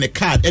mama je ne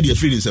card e dey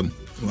free nsem.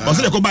 O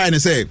say ko buy ne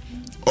say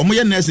omo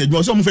ye nurse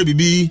adwuma so omo fa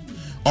bibi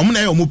omo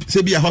na ye omo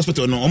say be a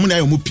hospital no omo na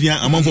ye omo pia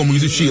amanfo omo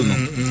use shield no.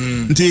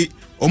 Nti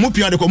omo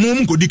pia de ko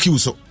mo ko diki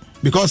so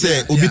because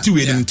obiti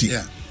we nti.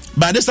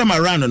 But this time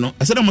around no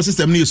I said my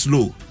system is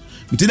slow.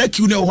 Nti na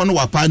queue no ho no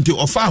wa panti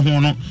ofa ho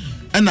no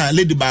na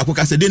lady ba ko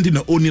ka say denti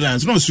na only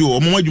lines no so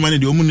omo adwuma ne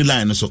de omo ni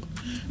line so.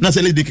 Na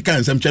say lady ka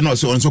nsem che no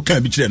so onso ka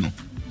bi kire no.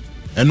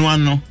 Eno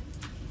an no.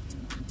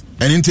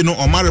 And into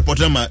no my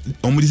reporter ma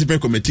discipline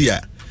committee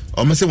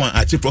or say one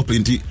achieve properly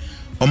into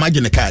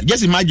imagine the card.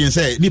 Just imagine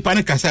say the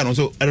panic casa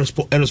also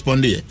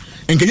respond there.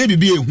 And can you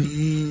be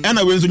and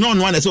I was no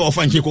one that say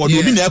offer check or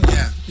be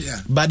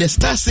but the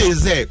star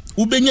says there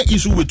ubenya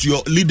issue with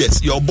your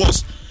leaders, your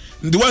boss.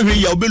 The one who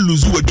you'll be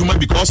lose you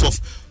because of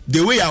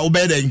the way I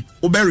obey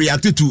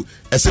reacted to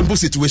a simple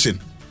situation.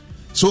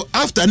 So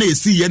after they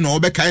see you know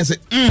can say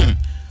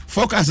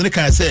focus they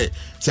can say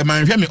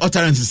man hear me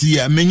utterance see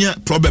a many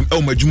problem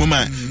majuma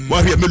man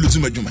why hear me lose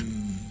majuma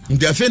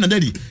they are fair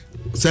daddy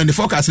send the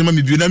focus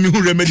me be na me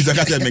who remedy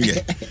zakata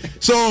menye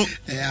so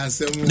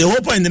the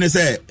whole point then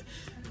say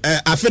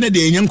afene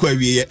de enyam kwa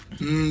wiye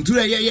to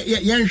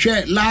yen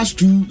share last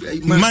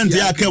 2 months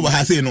ya ke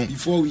wa say no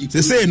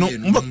say no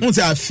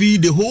say I feel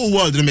the whole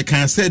world me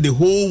can say the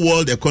whole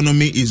world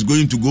economy is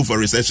going to go for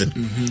recession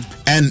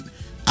and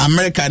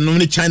America,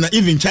 normally China,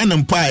 even China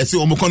Empire, see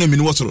economy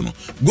in what's no.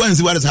 Go and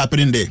see what is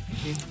happening there.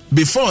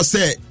 Before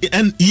say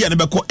and year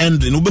never call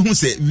ending, who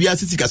say we are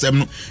sitting as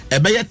no a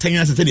better 10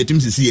 years to the team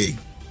CCA.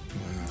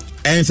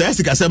 And say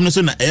sika no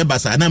so na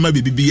Airbus na ma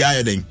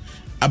BBI then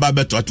about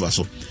better to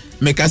so.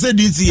 Make I say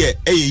this year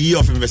a year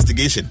of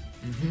investigation.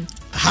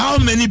 How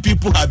many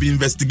people have been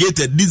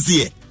investigated this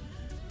year?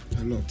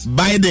 A lot.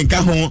 Biden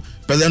ka ho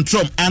President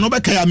Trump and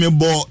obeka me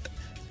bo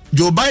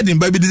Joe Biden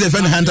baby this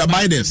defend Hunter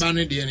Biden.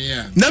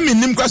 Na me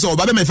nim kwasa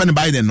oba be defend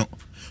Biden no.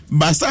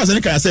 But stars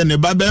and can say ne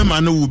babe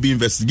man will be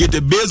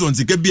investigated based on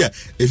Zikebia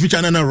a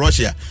future na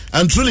Russia.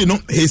 And truly no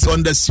he's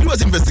on the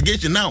serious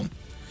investigation now.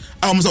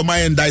 Almost my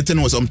indicting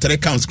was 3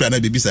 counts na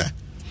bibisa.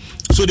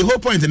 So the whole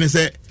point and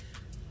say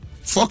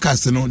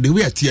forecast no the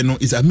way at no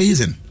is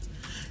amazing.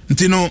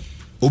 Ntino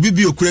obi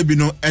bi okura bi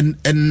no and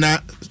na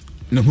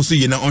husu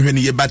ye na onhwe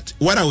ne ye but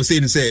what I was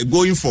saying say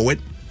going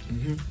forward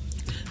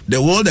the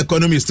world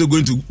economy is still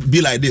going to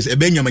be like this.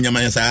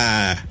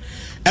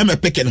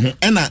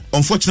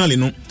 Unfortunately,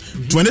 no.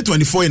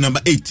 2024 is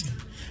number 8.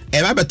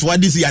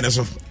 This year,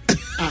 so.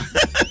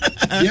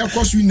 Yeah, of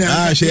course we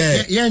know. Me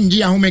say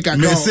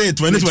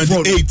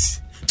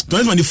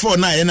 2024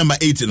 now is number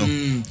 8. No.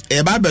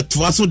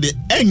 So the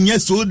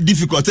end so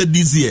difficult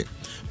this year.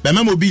 But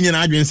my opinion,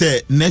 I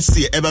say next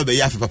year ever be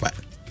year for papa.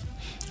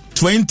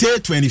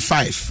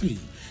 2025,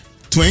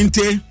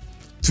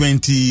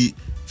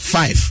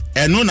 2025.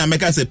 And no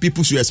America say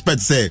people should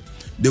expect say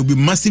there will be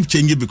massive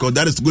changes because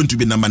that is going to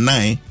be number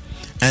 9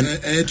 and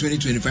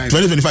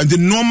 2025 the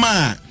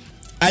normal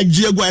I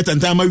go at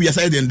and time we are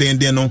side and then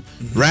no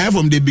right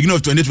from the beginning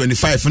of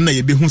 2025 na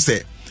you be who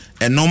say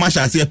and normal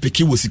shall say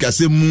piki wo sika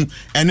say mu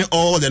and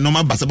all the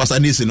normal basa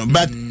news no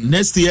but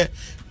next year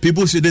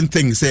people shouldn't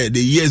think say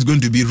the year is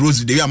going to be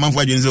rosy the year man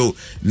for so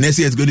next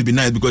year is going to be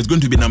nice because it's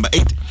going to be number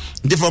 8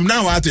 from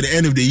now on to the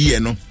end of the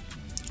year no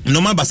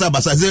normal basa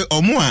say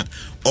omo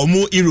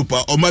Europe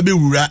omo be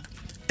wura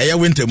eya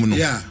winter mu no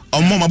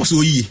omo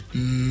mabaso yi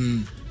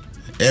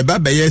eba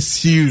be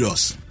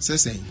serious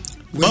say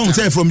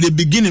from the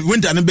beginning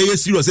winter no be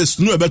serious say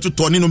snow ebe to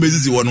turn no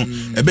bezisi wo no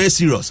ebe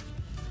serious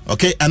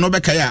okay and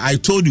obekaya I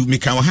told you me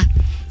kan ha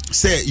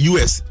say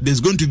US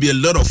there's going to be a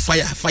lot of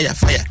fire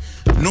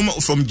no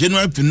more from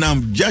January to now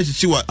just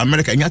chiwa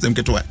America nyatem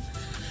ketwa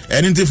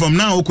anything from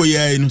now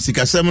okoye no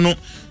sikasem no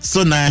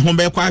so na ho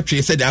be kwa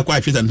atwe say dey akwa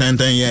atwe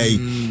tantan yai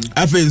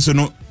afen so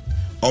no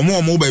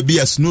omo ba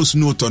bia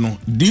snow to no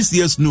this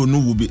year's snow no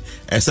will be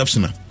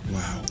exceptional.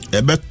 Wow.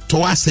 Ebe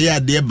to ase ya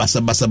de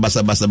basa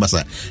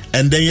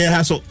and then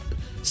yeah so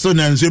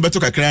na nso be to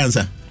kakra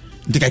ansa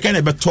ntikaka na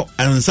ebe to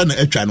ansa na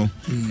atwa no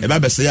ebe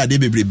be say ya de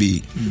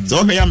bebrebe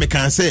so o ya me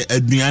kan say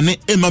aduane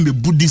ema me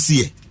bu this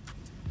year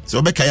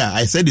so be kaya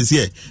I said this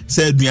year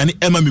say aduane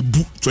ema me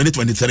bu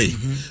 2023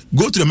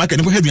 go to the market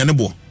and go aduane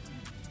bo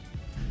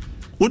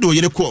wodo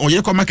yere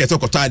ko market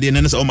ko ta de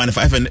na say o man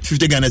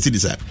 550 Ghana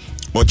cedis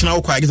or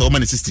China ko agisa o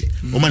man 60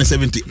 o man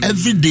 70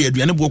 every day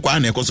aduane bo ko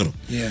na e ko soro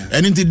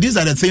and these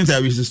are the things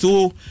that we should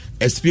still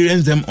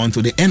experience them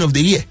until the end of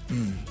the year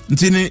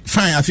ntini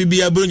fine afi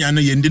bia bro nya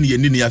no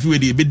yendi afi we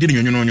de be di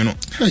nyono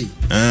hey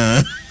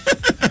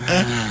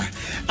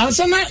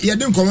ansana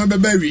yede nkoma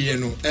beba wiye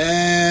no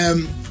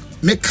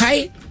me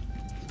kai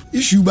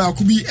issue ba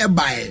ku bi e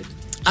bae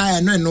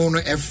I no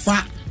e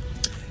fa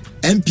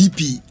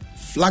MPP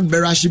flag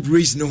bearership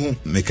race no ho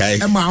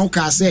Emma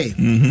Oka say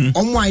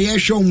omo aye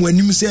hwe omo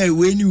anim say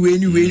we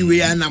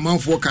na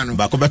manfo ka no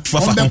ba ko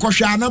betwa fa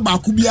hwe na ba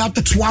ku bia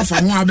to afa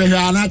ho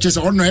abehwa na che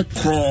say ono e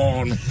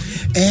kro no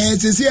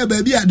sesi e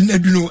ba bia de na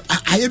du no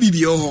aye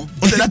bibie ho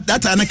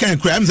that na kan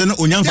cry am say no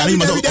onyan fa ni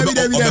no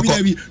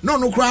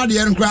cry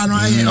de no cry no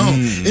aye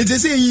it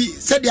say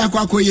said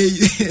akwakoye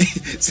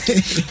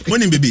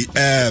money baby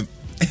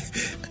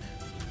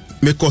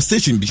me co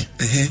station bi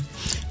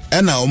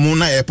and now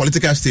na a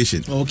political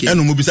station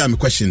and no be say me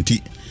question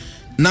ti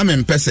na me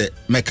mpese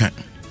meka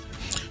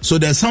so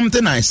there's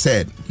something I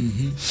said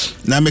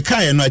na me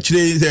kai no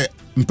actually say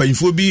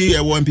mpanyfo bi e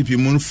one people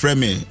mun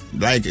frame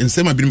like in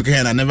some bi me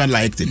kai I never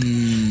liked it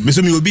me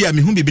so me obi a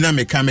me hu bi na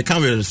me kan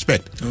with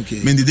respect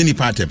me did any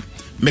part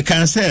me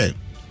can say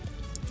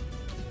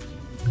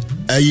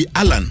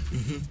Alan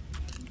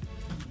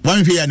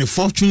one day and the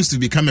fortunes to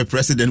become a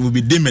president will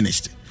be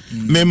diminished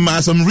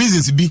some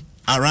reasons be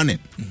are running.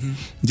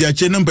 The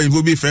chair number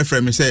will be fair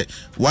me say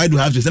why do you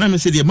have this? And I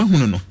say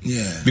no.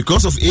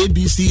 Because of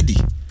ABCD.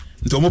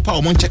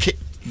 Check it.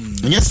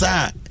 Yes,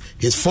 sir.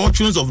 His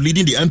fortunes of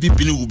leading the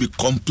MPP will be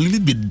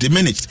completely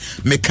diminished.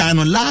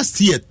 Mekano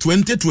last year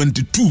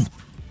 2022.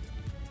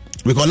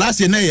 Because last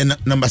year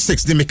number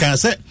 6 the Mekano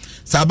said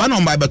Sabana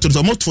on by but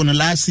almost for the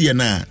last year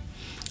now.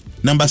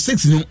 Number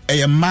 6 no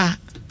ma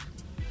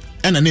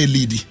and a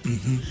lady.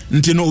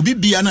 Until no be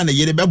biana na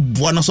yere be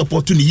boa na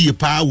support ni yie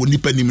pa wo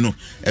nipa nim no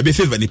e be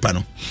favor nipa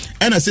no.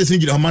 And I say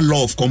single human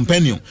law of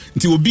companion.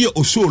 Until be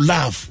o show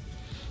love.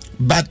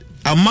 But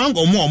among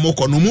omo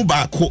ko no mu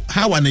ba ko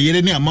how na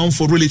yere ni amount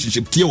for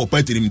relationship tie wo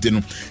party nim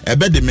no e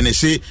be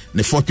diminish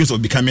the fortunes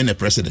of becoming a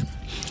president.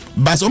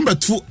 But number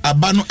 2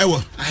 abano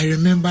ewo. I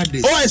remember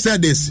this. Oh, I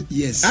said this.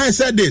 Yes. I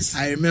said this.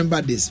 I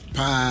remember this.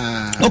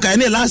 Okay,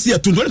 and last year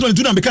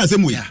 2022 na became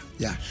same way.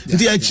 Yeah.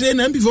 The actually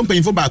na people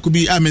paying for back could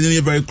be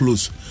very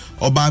close.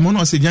 Or by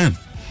mono say Jan.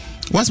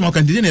 What's my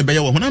candidate na be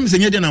your ho na me say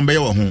nya na be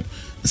your ho.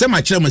 Say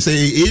my chairman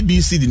say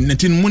ABC the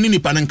 19 money ni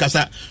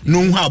panankasa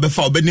no how be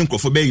fa obedin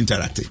krofo be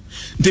interact.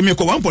 Nti me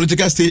ko one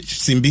political stage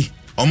simbi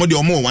omo de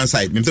omo one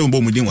side me say mo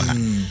mudin wa ha.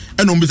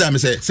 E no mbisa me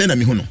say na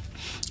me hu no.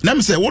 Na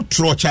me say what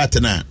throw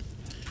chart na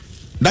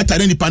that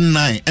time ni pan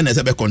 9 and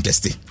as be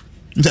contesting.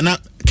 Na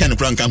can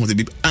crank can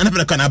be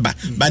another can aba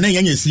but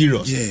then you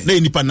serious na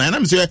nipa na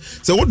am say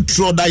what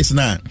draw dice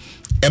na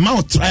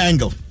amount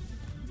triangle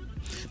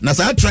na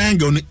say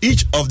triangle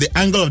each of the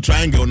angle of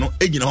triangle no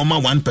egina homa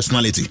one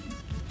personality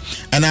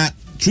and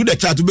through the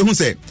chart we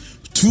say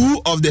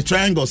 2 of the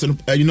triangles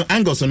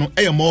angles no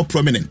are more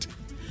prominent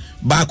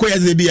ba ko ya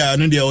ze bia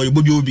no de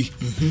obi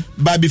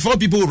but before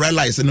people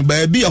realize no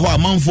ba bia ho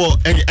amount for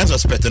any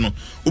suspect no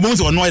we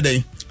say ono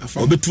dey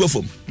obi two of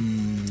them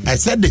I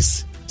said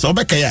this. So and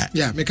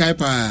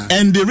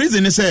the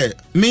reason is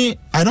me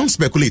I don't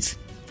speculate.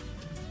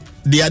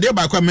 The idea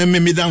about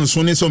me down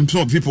some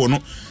people no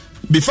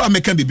before I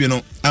make a baby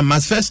no I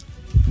must first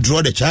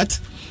draw the chart.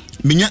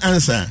 Minya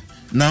answer.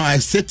 Now I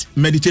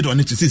meditate on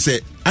it to see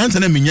say answer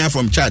na minya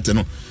from chart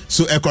no.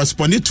 So I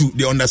correspond to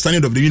the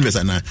understanding of the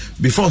universe now.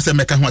 Before say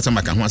make ho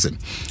asem.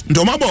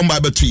 Ntoma bomb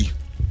Bible 3.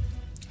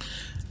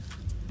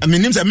 I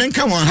mean name say men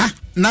kan won ha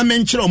na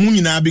men kire omu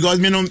nyina because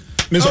me no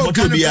me support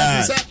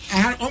Obia.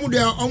 I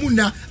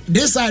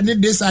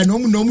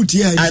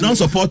don't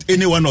support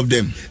any one of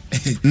them.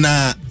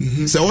 Na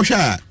so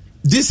Osha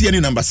this year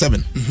number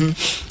 7.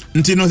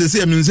 Until no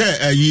say me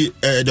say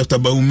Dr.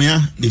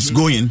 Baumia is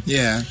going.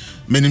 Yeah.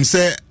 Menim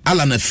say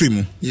Alan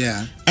Afrimu.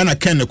 Yeah. And I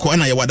can ko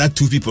na ya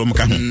 2 people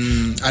mka ho.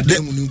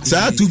 Adom.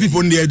 So 2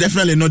 people there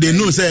definitely no they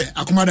know say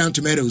Akuma down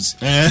tomatoes.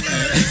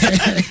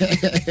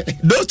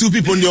 Those 2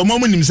 people the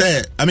moment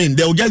say I mean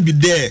they will just be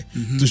there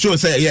to show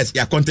say yes, you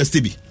are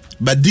contested.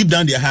 But deep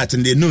down their heart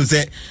and they know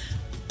that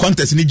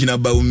contest ni jina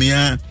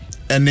Baumia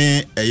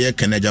ene eye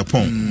Kenya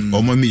Japan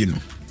or me no.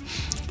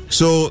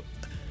 So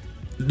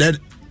that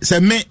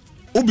say me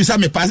obisa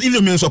me pass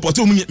even me support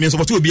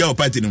obi our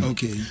party no.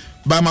 Okay.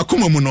 But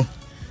makoma mu no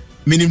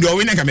minim do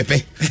we na ka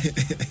mepe.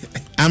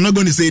 I'm not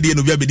going to say the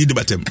no be did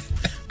batem.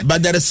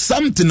 But there is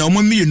something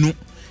omo me no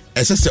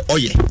say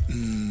oye.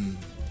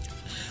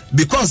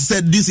 Because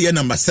said this year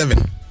number 7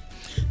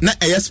 na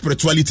eye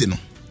spirituality no.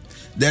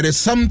 There is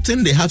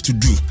something they have to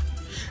do.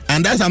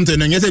 And that's something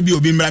and yes be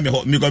obi mra me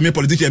because me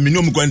politician me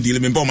no mu kwan deal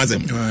me pon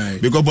masem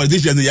because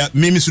politicians ya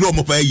me misro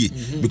mo pa yi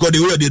because the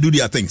way they do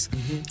their things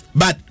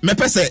but me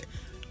pese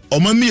o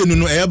ma me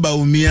no e ba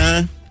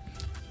omia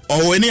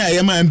o we ni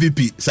ayema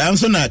MVP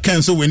so na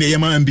kan so we ni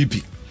ayema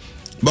MVP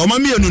but o ma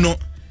me no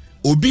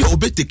obi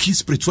take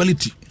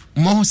spirituality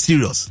more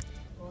serious.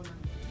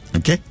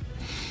 Okay,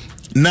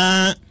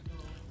 na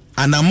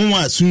anamo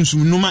a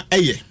sunsum numa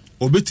eye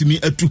obetimi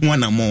atu ho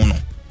anamo no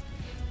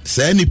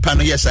say nipa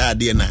no yes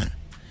ade na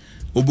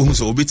obohu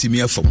so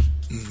obetimi afom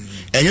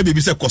enye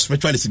bebi say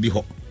spirituality bi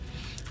ho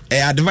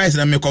advice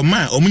na me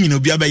koma omunyina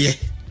obi abaye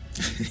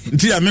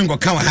nti am nko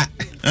kan ha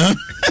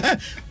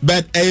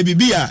but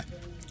bibi a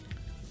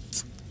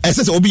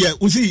says obi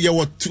we see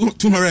you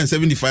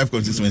 275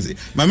 constituency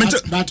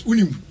but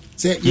unim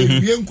say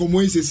you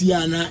nkomo isesi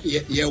ana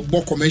ye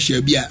bo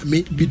commercial bia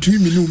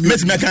between me no me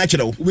me can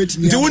actually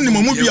the one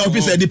mo bia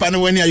officer di pa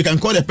no when you can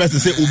call the person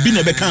say obi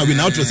na be can we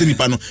now to say ni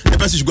pa no the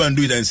person should go and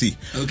do it and see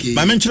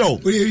but me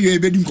nchiro you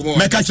be di nkomo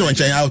me catch one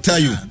chain I'll tell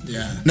you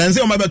na nse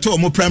o ma be to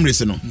mo primary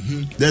no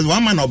there's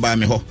one man oba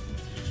me ho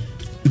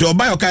the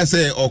oba you can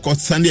say or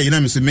Sunday you know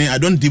me I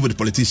don't deal with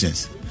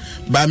politicians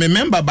but me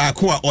member ba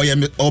ko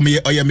or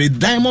me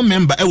diamond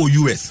member e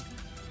US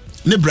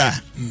ne bra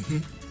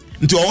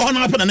nti o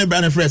na pa na bra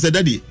na friend say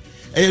daddy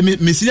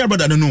me senior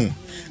brother no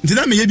nti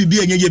na me ye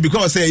bibia enye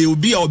because say you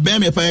be obey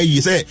me pa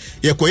yi say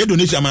ye koye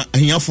donation ma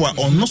ahiafo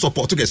a on no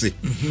support to kese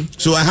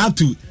so I have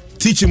to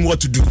teach him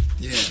what to do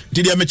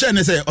did you me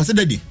chane say o say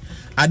daddy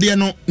ade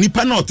no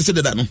nipa na o te say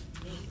dada no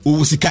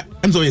o sika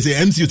am so you say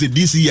MC say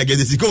DC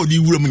against sika o di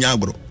wura mu nya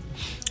agboro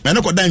me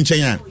no ko da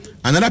nchen a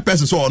another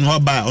person so on ho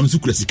ba on su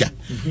kura sika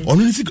on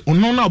ni sika on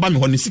na oba me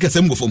ho ni sika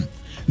sem go fom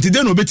nti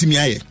de no betimi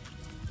aye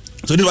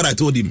so this is what I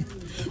told him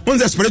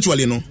once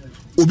spiritually no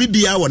obi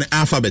bia won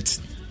alphabet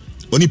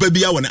onipa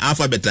bia won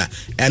alphabet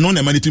and on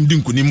e manitim di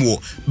nkunim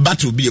wo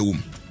battle bia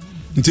wom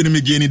nti no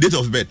me gye ni date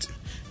of birth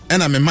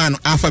and am a man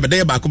alphabet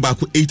dey baako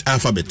 8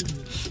 alphabet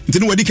nti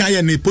no wadi kan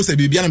ye ni poster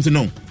bia nam se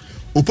no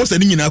o poster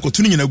ni nyina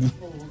akotu ni nyina gu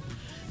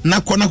na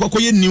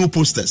koye new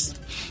posters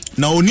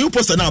na o new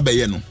poster na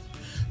abaye no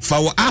fa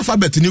wo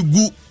alphabet ni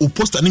gu o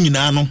poster ni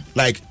nyina no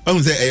like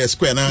I say a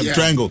square na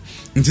triangle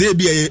nti e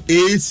bia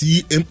A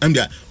C M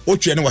dia o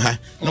twe ne wa ha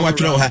na wa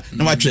twe wa ha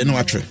na wa twe na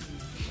wa twe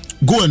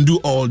go and do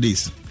all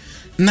this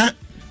na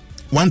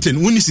one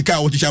thing when you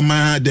sika what you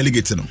ma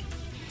delegate no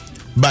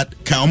but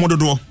ka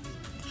omododo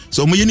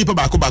so mo yeni pa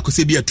baako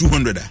se bia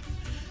 200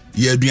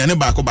 ye aduane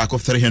baako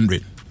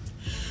 300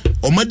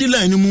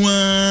 omadila ni mu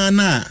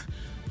na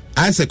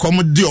I say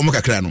come di omo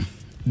kakra no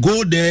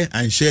go there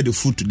and share the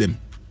food to them.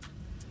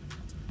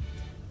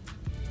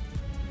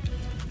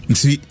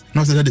 See,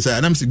 now say that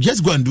and I'm saying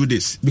just go and do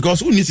this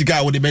because who needs to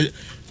go with the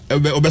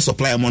be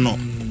supply am no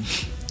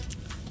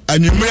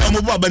and you may am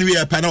bo abani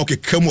we pa na okay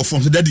come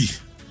from daddy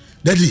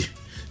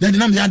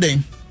nam ya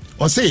den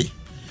o say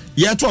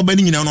ya to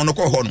abani nyina no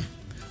ko ho no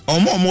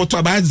omo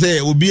to ba ze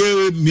obi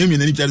miemi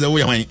na ni tell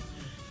we hwan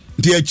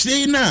nti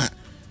akire na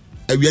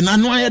awie na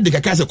no aye de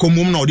kaka se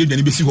komum na odi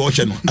dwane besi ho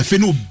hye no afi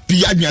no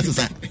bi adwia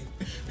sesa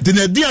nti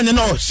na di anya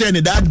na o share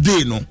ne that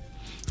day no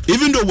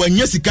even though when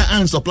Jessica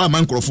and supply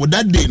man for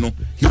that day no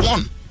he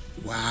won.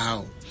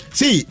 Wow.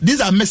 See,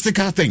 these are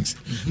mystical things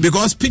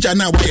because picture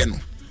now why no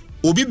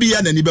obi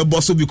bia na ni be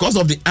boss because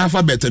of the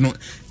alphabet no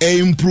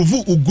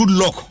improve good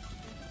luck.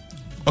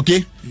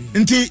 Okay?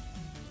 Nti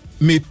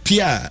me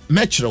pia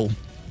metro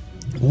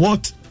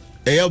what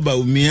elba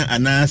umia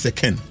ana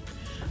second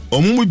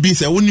omumu bi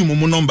se woni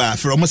mumu number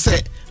from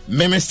say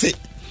meme say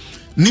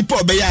nipa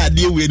obeya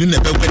ade we ni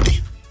na be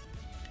wede.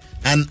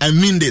 And I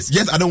mean this.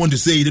 Yes, I don't want to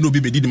say it will be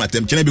did my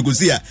temp. Because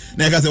here,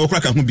 na ka say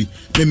okra kan hu bi.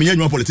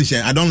 Me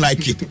politician. I don't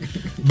like it.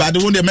 But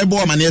the one they member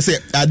man say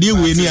ade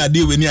we ni. Yeah.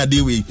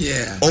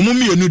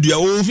 Omumi onu dia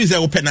o fi say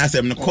open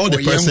asem no call the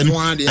person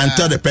and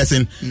tell the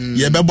person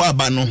ye bebo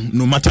aba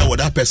no matter what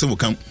that person will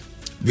come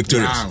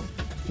victorious.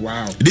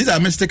 Wow. These are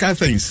mystical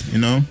things, you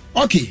know.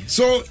 Okay,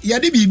 so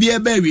yade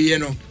bibia ba wi ye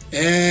no.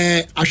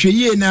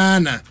 Ahweye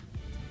na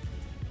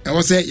e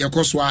wo say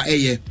yakoso a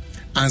eye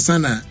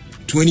ansana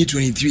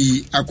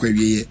 2023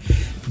 akwawie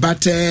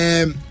but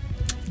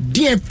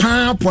dear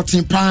pa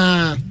potin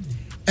pa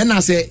and I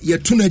say ye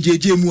tuna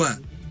jeje mu a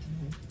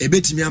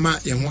ebetimi ama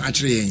ye ho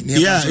akire yen.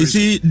 Yeah, you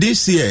see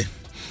this year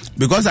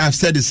because I've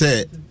said it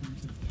say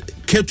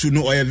Ketu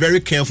no are very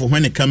careful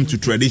when it comes to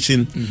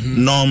tradition,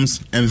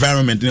 norms,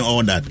 environment and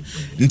all that.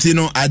 Nti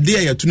no ade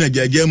ye tuna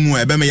jeje mu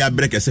e be me ya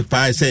break ese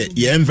pa say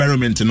ye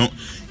environment no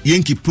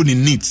yenki put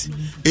in neat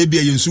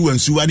ebia yensu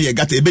and ye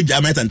gata ebe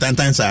jama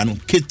tantan sa no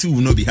Ketu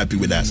will not be happy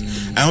with us.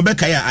 And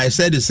Obekaya I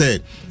said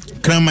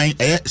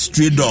Kramai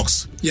stray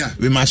dogs. Yeah,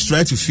 we must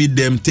try to feed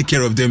them, take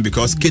care of them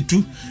because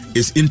Ketu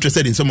is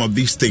interested in some of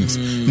these things.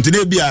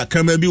 Today be a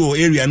Kramai bi or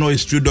area no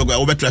stray dog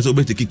obetras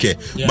obetake care.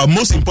 But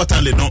most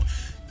importantly no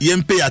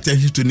yen pay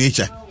attention to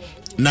nature.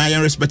 Na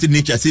yen respect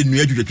nature say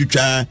nu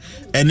adwutwa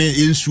ene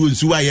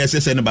insu a yes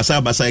say no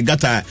basa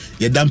gata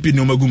ye dampi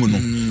no magumu no.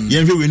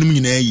 Yen hwe wenum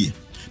nyina yi.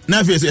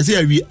 Na fe say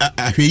awi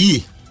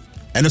ahweyi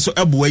ene so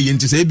eboa yi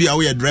nti say bia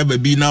we driver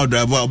bi now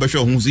driver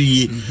obehwe ho so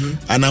yi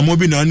anamo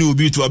bi na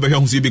obi to obehwe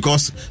ho so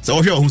because say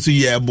wo hwe ho so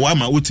yi eboa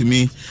ma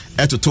wotumi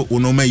etoto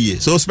onoma yi.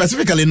 So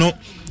specifically no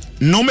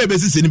me be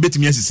sisi ni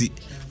betumi asisi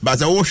but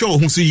say wo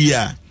hwe ho so yi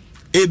a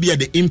ebia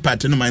the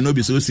impact no might not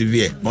be so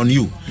severe on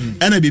you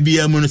and a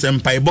bibia mu no say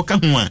mpai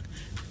boka ho a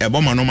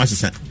ebo ma no ma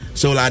sesa.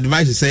 So the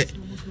advice say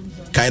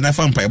kaina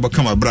fa mpai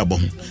boka ma brabo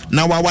ho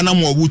na wa na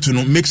mo wutu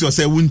no make sure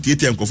say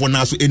wuntieti ankofo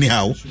na so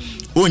anyhow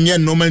onye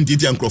no man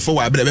tieti ankofo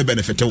wa be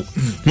benefit.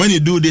 When you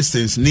do these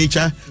things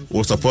nature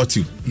will support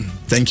you.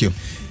 Thank you.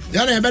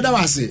 Yana ebeda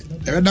wase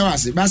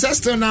but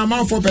still na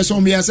man for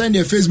person we send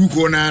their Facebook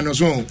on no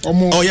so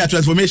oh yeah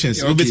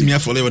transformations we bet me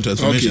follow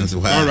transformations.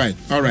 Okay.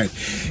 All right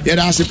yeah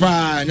that's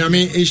pa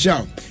nyame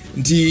isha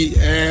nti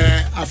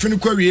afene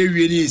kwa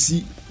wie ni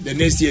esi the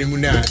next year mu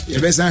na ye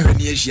be san hwe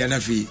ni ahia na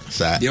fe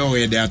de o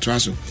ye de ato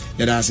aso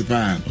ye da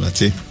sepa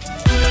lati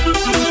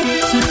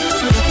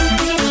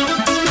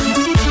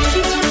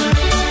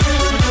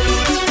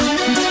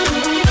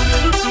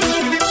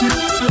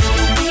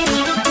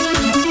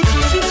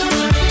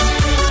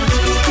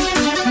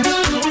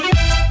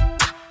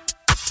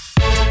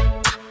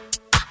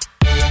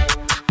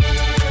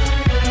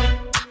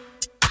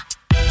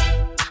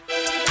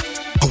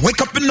Wake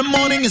up in the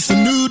morning, it's a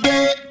new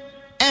day,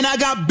 and I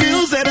got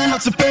bills that I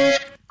have to pay.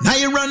 Now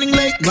you're running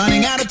late,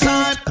 running out of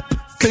time.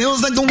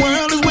 Feels like the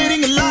world is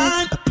waiting in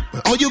line.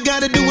 All you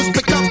gotta do is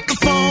pick up the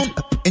phone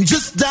and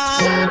just dial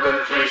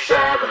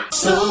 737.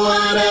 So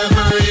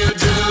whatever you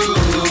do,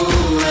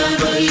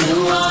 wherever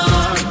you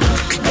are,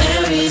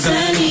 there is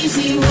an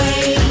easy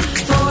way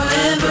for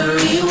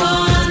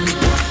everyone.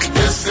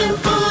 The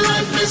simple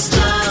life is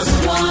just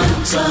one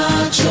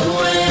touch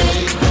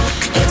away.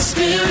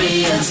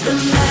 Experience the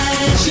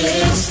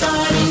magic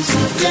starting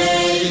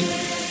today.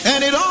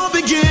 And it all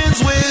begins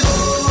with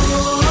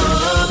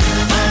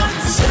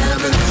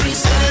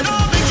 737. It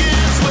all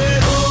begins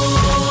with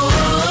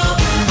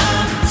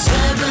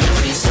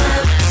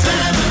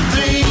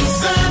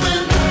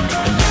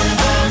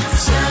 737.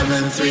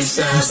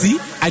 737. You see,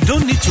 I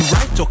don't need to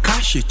write or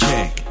cash a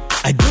check.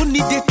 I don't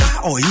need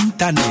data or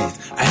internet.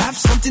 I have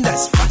something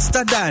that's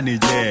faster than a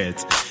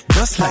jet.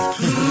 Just like,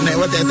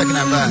 what they're talking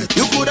about.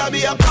 You could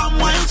be a palm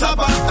wine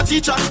topper, a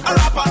teacher, a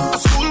rapper, a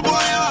schoolboy,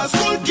 or a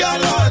school girl,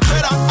 or a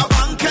trader, a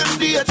bank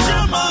MD, a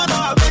chairman,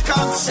 or a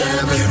baker.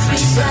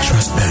 737.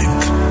 Trust Bank.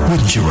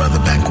 Wouldn't you rather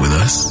bank with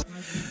us?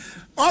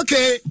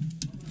 Okay.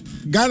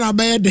 Ghana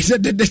bed.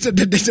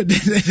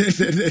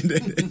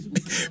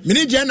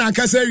 Mini Jana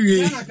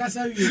Kasari.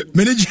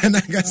 Mini Jana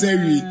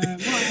Kasari.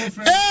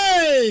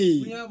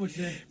 Hey!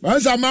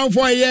 Once a month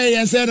for a year,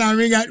 and said, I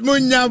ring at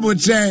Munya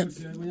Butcher.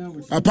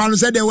 Upon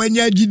said that when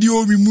you did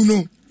you be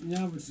Muno.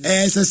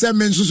 As a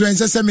seven, so and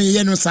seven,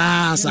 Yeno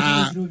Sa,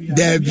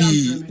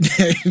 Debbie.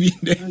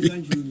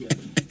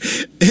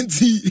 And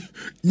see,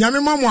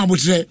 Yamama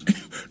Butcher.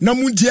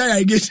 Namuntia,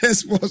 I get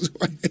sports.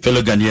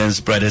 Fellow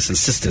Ghanaians, brothers and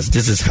sisters,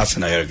 this is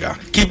Hassan Ayerga.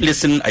 Keep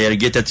listening,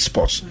 Ayergated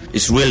Sports.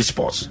 It's real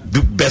sports.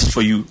 Best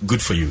for you,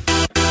 good for you.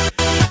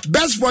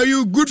 Best for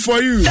you, good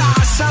for you.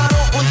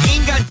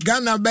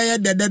 Ghana Bayer,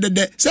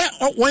 say,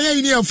 when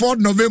you need a 4th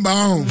November.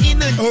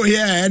 Oh,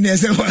 yeah, and they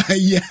say,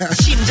 yeah.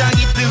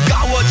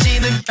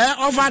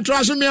 Offer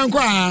trust me and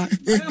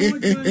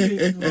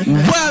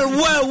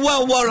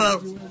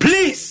Well.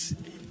 Please,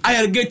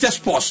 Ayergated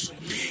Sports.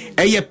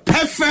 A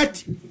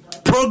perfect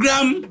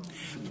program,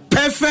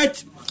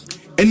 perfect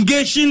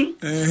engaging,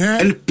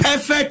 and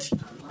perfect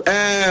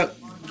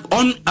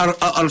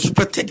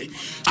unexpected.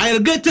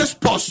 Ayergated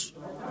Sports.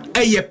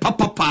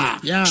 Papa.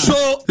 Yeah.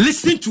 So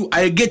listen to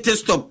Ayergated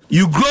Stop.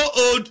 You grow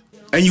old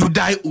and you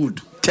die old.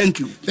 Thank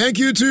you. Thank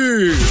you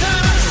too.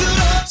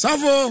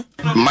 Savo.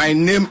 My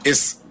name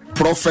is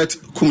Prophet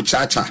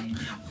Kumchacha.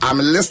 I'm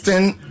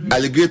listening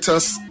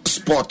Alligators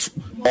Sport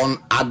on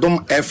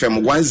Adom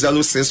FM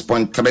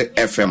 106.3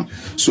 FM.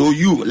 So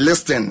you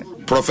listen,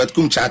 Prophet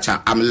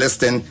Kumchacha. I'm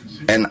listening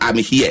and I'm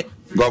here.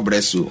 God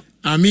bless you.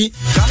 Ami.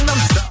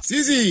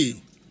 Sisi.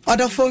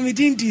 Order for me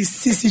in this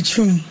Sisi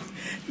Chum.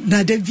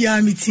 Na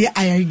debia miti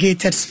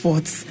Ayergated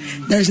Sports.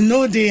 There's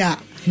no day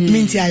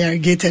minti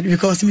Ayergated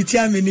because miti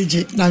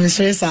manage na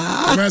mistress.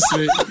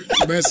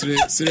 Besre,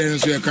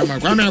 serious we come.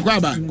 Kwame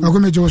Akwaba.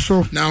 Kwame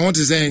Joso. Now what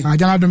is saying?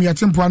 Ajana dom ya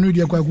tempo anu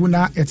de kwaku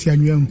na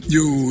etianwam.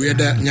 You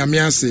yeda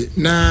nyamiase.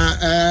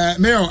 Na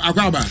Mayor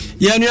Akwaba.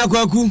 Ya nu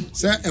akwaku.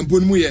 Se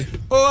emponu ye.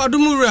 Oh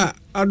adumura.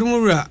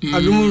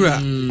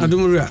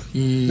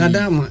 Na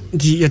dama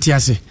di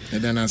yetiase.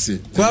 Yeda na se.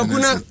 Kwaku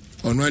na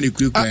ono ani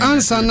kuku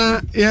ansa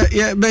na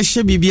ye be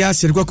hye bibia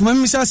se kwa kuma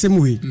misa asem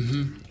we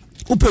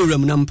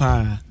upewuram na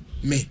mpa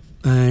me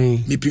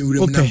ai me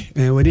pewuram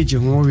na wade je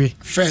ho we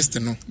first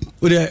no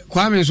ode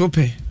kwa me so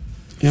pe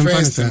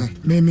first no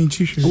me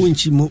nchihwe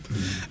wonchi mo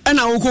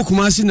ana wo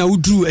kuma se na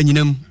wuduru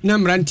anyinam na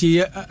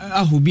mrantie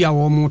ahobi a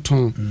wo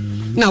moton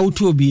na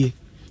woto obi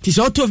ti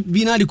so to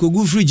bi na de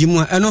kogu fridge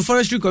mu eno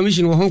forestry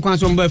commission wo ho kwan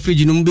so mba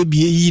fridge no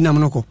mbebie yi nam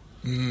noko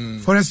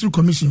forestry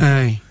commission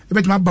ai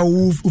bet ma ba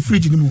wo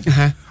fridge ni mu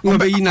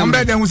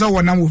ombe den wo so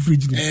wonam wo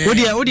fridge ni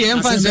odi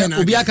emfa se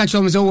obi aka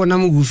chom se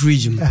wonam wo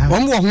fridge mu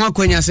won wo ho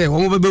akwanya se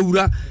won be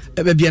wura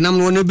be bia nam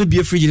no no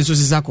be fridge ni so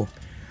sisako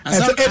yo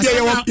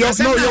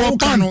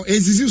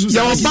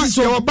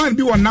ban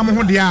bi wonam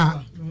ho de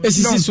a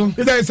esisi so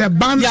there is a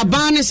ban ya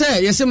ban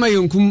say yese ma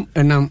yenkum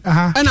enam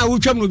ana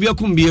wotwam no bi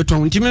akum bi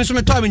eton ntimi nso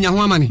me to amenya ho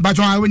amane ba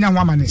to awenya ho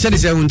amane se de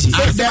se hunti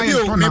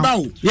me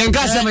bawo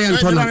yenka se ma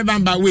yenton na me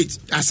bamba wait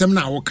asem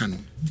na wo kan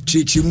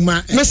chichimu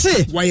ma me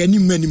se why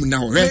anim na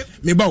ho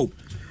me bawo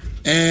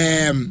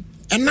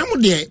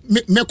enam de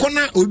me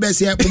kona obi be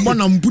se bo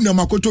na mpu na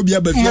makoto bi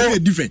aba fi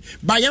different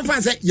ba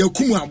yenfa se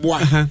yakum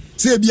aboa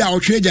se bi a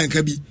otwe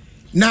janka bi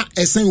na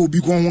esen obi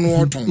kon ho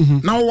no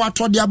oton na wo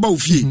atode aba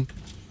ofie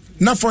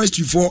na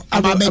forestry for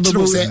aba be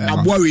tro say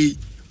aboa we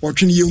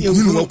ɔtwene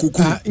yɛnkunu no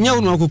wakɔku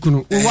nyɛ no wakɔku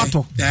no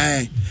wato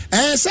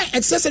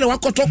sɛ de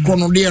wakɔtɔ korɔ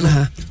no deɛ no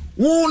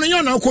wo no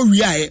yɛ na akɔ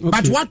wiae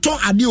but watɔ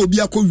ade obi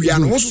akɔ wia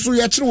no wo soso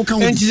yɛkyere wo ka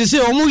wo nti sɛ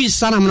ɔmo yi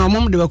sanam na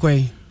ɔmo de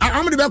bɛkɔ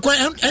amde bɛkɔ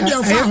ɛnde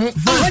mfa ho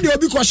ɛnde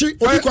obi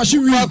kɔhye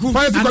wi ana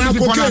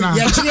koke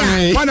yɛkyere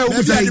wana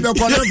wo sɛ de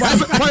bɛkɔ no fa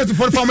wana to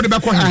for de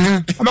bɛkɔ he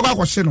ɔbɛkɔ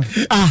akɔhye no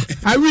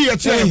awi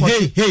yɛkyere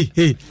hey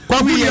kwa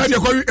wi yɛ de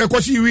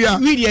kɔhye wi a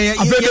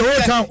afɛ de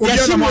whole time obi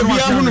na mo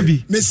ho no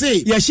bi me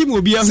say yɛhye mo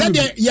obi ho sɛ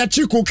de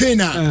yɛkyere koke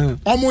na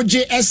ɔmo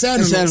gye ɛsɛ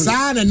no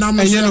saa ne nam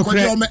so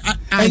kɔde ɔmo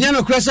ɛnyɛ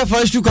no kora sɛ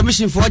forestry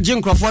commission for gye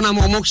nkrɔfoɔ na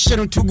ɔmo hye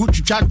no to gu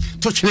twitwa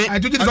to twene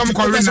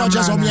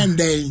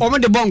ɔmo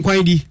de bɔ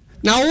nkwan di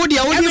na wo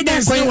dia wo ni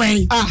bon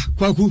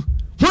kwaku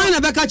hwan na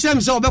bɛka kyerɛ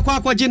me sɛ ɔbɛkɔ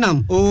akɔgye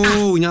nam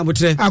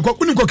nyabotrɛ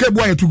akɔku ni koke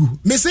boa yɛtugu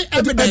me say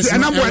evidence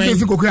ana boa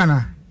de koke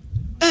ana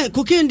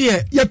koke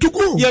deɛ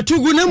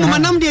yɛtugu na mu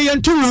nam deɛ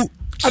yɛntugu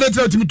ada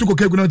tira timi tu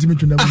koke gu na timi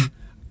tu na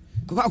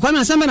kwa me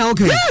asɛm na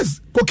okay yes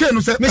koke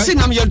no sɛ me say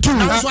nam yɛntugu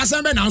na so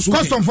asɛm bɛ na so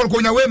custom for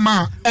konya we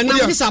ma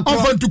ɛnam ni sa pro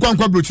ɔfa ntu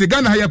kwankwa brochi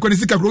Ghana ha yɛkɔ ne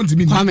sika kro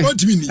ntimi ni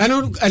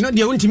ɛno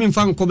deɛ wontimi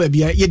mfa nkɔ ba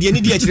bia yɛde ani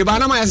di akyire ba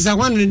na ma yɛsesa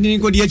hwan ne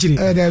kɔ di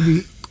akyire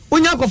dabi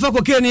Unya kofa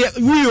kokeni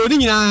wiyo ni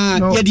nyina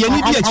ye de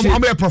ani bi akire.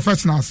 I'm a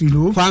professionals, you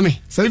know. Kwame.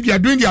 So if you are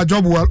doing their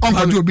job well,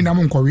 uncle do obi na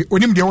mo nkɔwe.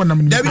 Onim de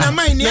wonam ni. There be na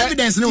mind ni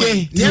evidence no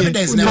way. Ni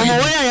evidence na. Mama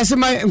where ya se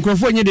my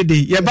nkrofo nye dede.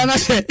 Ye ba na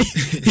se.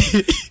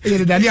 Ye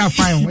de dani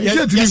afan.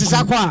 Yes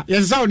sa kwa.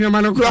 Yes sa oni ma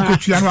no kwa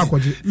kotua no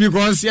akɔgye.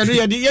 Because ye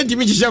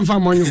ntimi hihye mfa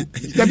monyo.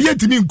 Da bi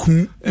ntimi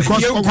nku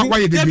because okwa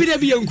ye de. Da bi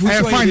nku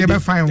so. Fine ye be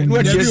fine.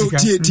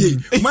 Tie.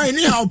 My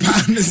ni how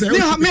pa ne se. Me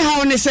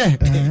how ne se.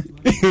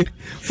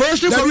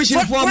 First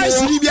commission for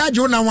mo.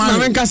 Ajo na wan. Na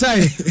men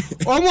kasai.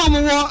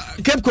 Omo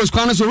Cape Coast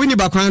kwan so wini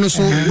ba kwan no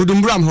so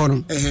Budumbram ho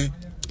no.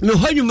 Me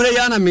hwanyumre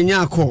ya na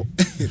menya akọ.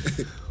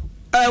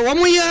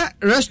 Womo ye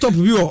rest stop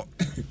bi o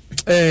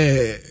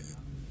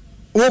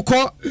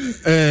wokọ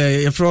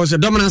yefro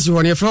dominance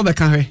ho ne yefro be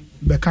kan hwe.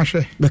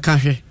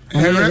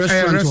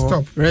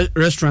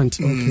 Restaurant.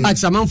 At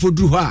samanfo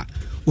duru ho a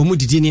womo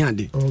didi ni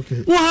ade.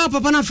 Wo ha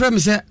papa na frɛ me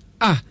sɛ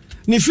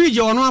ni fridge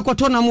ono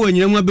akoto na mo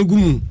anyina mu abegu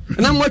mu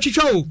na mo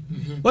atwitwa o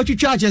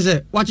watwitwa ache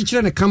se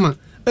wachichire ne kama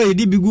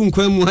di bigu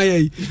nkwa mu ha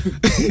yi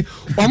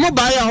omo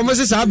ba ya omo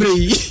se sabre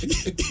yi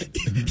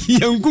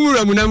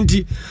yankumura mu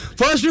namti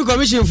forestry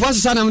commission for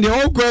sanam de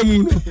o kwa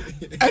mu no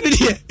ade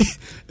de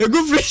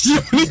egu fridge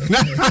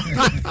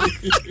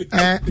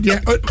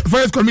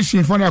forest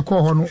commission for na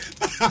call ho no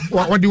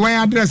what the one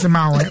address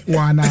ma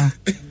wa na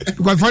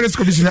because forest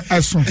commission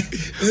eso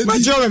ma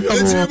jobe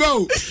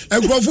bo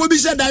egrofo bi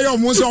se dayo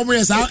mo se omo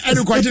yesa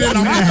ene kwagire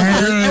na e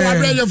wa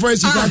brege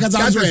forest ka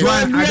kata so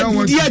I don't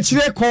want dia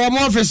chire ko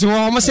mo office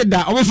wo mo se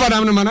da omo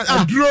fada no ma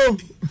na dro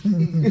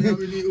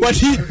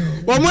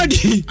what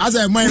di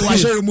asa mai wa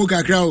share mo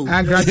kakra o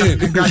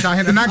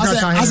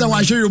asa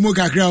wa share mo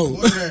kakra o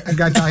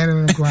gata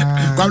hen kwa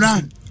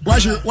kwabra wa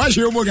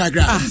share mo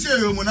kakra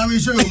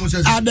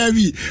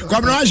adabi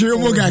kwabra wa share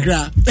mo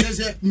kakra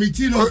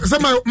mitino se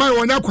mai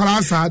wonya kwala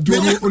asa do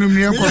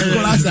onumne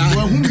kwala asa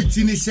wa hu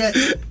mitini se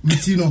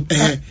mitino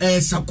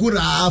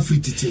sakura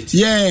afritite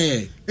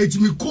yeah it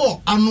me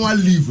call annual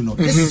leave no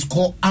this is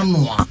called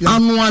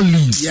annual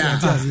leave yeah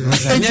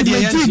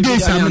it 3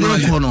 days I'm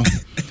no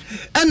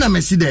and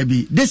I'm see there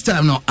be this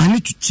time now I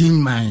need to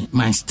change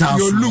my style.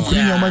 Your look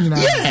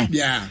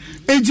yeah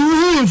eji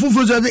hu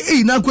fufu so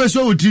say na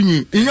kweso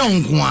otinyi enya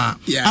nko a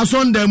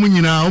asonda mu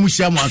nyina o mu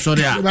hia mu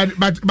asore a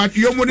but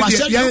yo mo de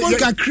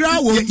kakra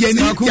wo ye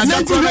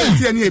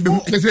ni ebe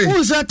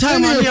who say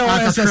time on your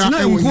SS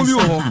na nko bi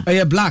wo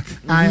e black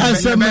and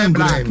seven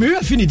black me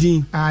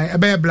affinity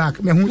e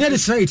black me hu yeah the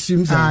straight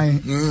seems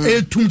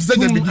e tum tse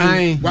de bi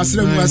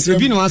wasra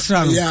bi no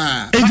wasra no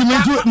yeah eji me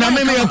tu na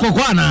me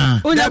kokwa na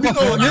o nya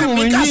kokwa ne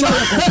mo ni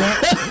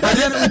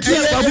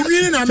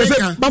na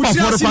meka baba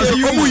for pass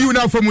o mu you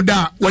na famu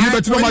da woni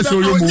betino ma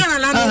so yo mu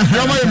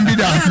yama yem bi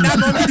da na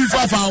no bi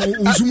fafa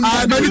usum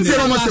na ni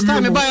tiro ma se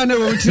me ba ya na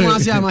wo ti ma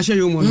se a ma she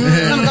yo mu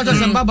na me ka ta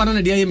se baba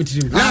na de ayem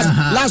tirim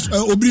last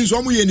obiri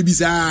so mu ye ni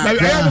bisa na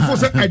ayem fo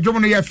se adwom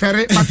no ye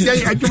fere but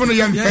ye adwom no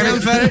ye fere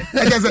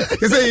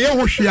e say ye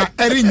ho hwea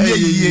eri nye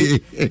ye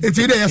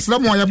eti de ye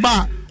slam wo ye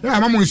ba ya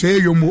ma mu se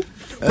yo mu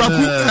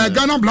kwaku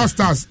Ghana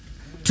Blasters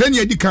train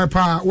ye di kan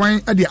pa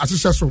wan e de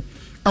asese so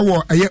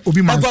awo aye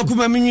obi ma akwa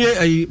kuma minye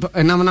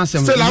enam na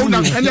sem se la una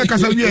ene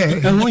kasa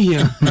wie ehun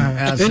hia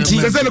enti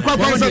se le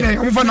kwa se ne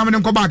o fa nam ne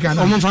nko back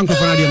ana o mo fa nko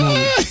na de mo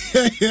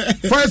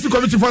first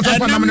committee for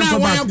some nam ne nko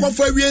back na wa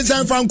fa wie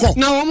nsan fa nko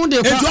na o mo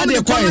de kwa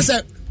de kwa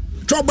se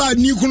troba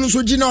ni kunu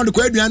so gina o de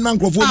kwa aduan man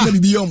krofo na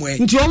bibi yo mo e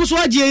nti o mo so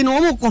agye no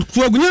o mo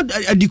ko agunya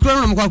adikura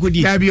no mo kwa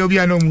kodi ya bi obi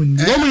ana mu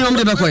ni o mo nyom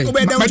de be kwa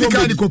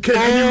medical di cocaine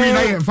ani wi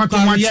na ye fa to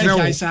ma kire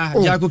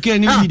o ya cocaine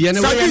ni wi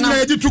na we na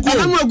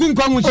mo agu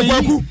nkwa mu se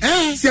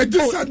se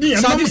adu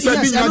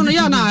sadi no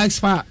ya na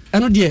expire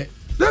eno de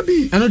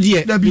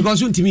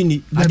because untimi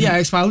ni ade a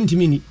expire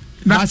untimi ni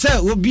na say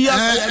obi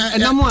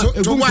enam a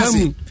egu nkwa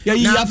mu ya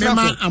yi afra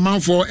ma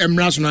amanfo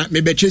emra so na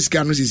me be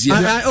chesika no sisi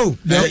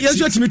yes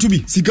you timi to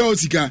be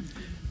sika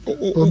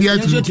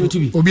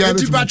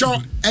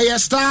Tipacho a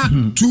star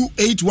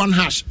 281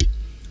 hash.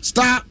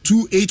 Star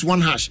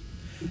 281 hash.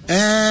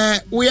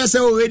 We are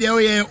so ready.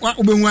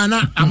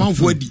 Ubunwana amount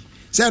for D.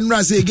 Send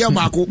Ra say girl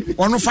bako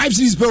on 5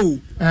 series po.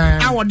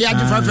 Our day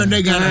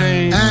 500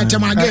 Ghana.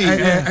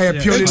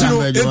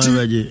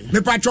 Tamagay.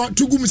 Me patro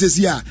 2 gum says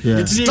here.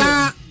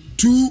 Star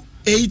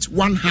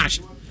 281 hash.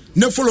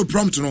 No follow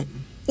prompt no.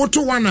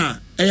 Auto 1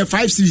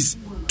 5 series,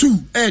 2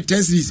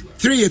 10 series,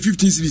 3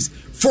 15 series,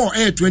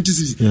 4 20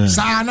 series.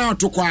 Sa na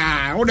to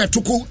kwa o de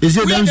toko. Is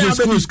it them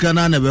schools can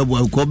na be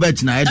ko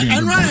bet na heading.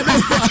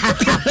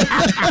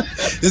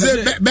 Is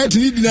it bet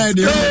need na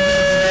heading.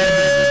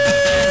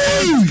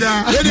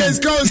 It is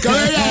goes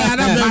career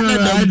na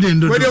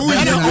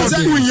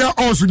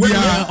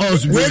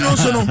we no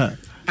so no.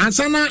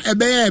 Ansana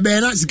ebe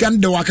na scan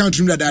the account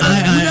room that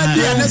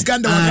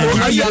scan the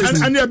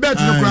account and you bet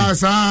no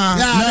class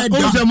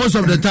most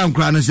of the time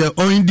crown say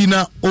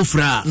oindina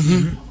ofra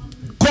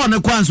corner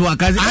Kwanso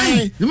akazi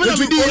you me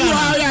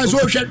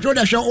so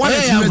show what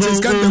is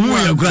scan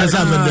the class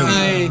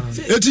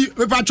eti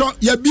me patro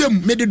ya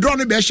biem me the draw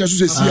no be hye so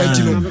see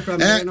enti no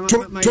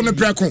to me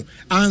preko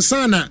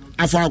ansana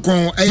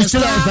afakon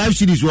 5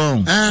 series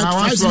won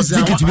 5 series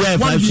ticket be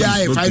 5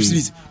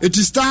 series it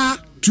is star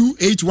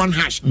 281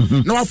 hash.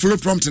 No one follow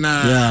prompt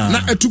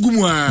na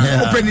etugumu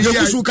open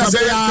here so ka say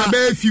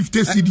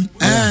 50 CD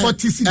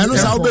 40 CD and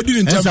so obedi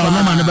in terms of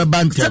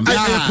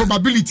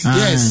probability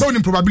yes so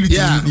in probability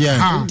yes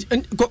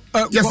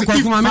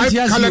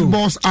colored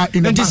balls are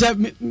in the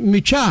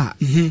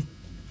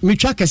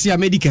Micha kesi a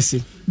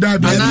medikesi.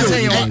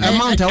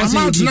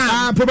 Amount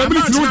na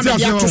probability no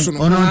just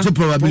on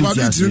probability.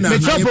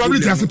 Micha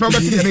probability as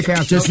probability make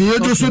ya. Just you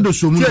do so do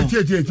so mu.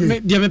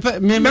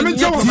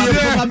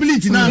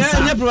 Probability na.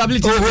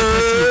 Probability.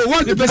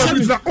 What the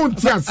probability na on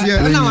tias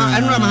here. Na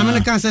ma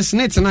kan say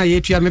snake na ye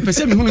tua me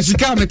pese me hunu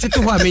sika me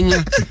tete ho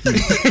amenya.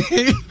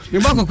 Me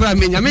ba kokora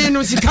amenya. Me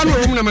no sika no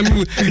mu na ma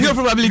mu. No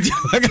probability.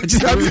 I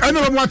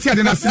know what tia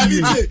de na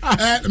see.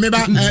 Me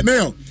ba me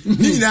yo.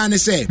 Ni na ne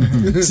say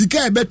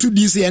sika to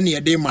this and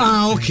the day man.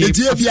 Okay. It's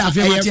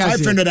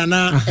 500 and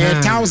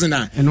 1,000.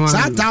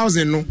 Sa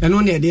 1,000 no. And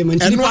only a day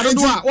man. And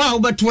wow,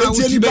 but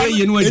 20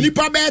 billion. Any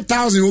probably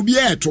 1,000 will be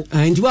at.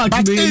 And what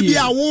maybe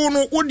I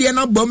won't would you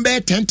not bomb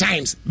 10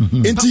 times.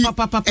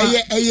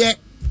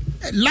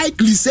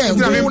 Likely say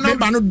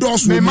no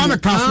doors me man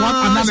class 1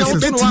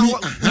 analysis.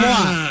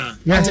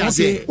 Yes,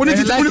 only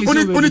to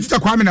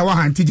Kwame na wa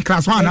anti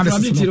class 1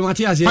 analysis. And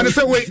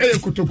say we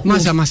kutoku.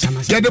 Masa.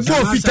 Yeah, the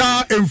ball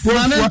fita in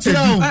front.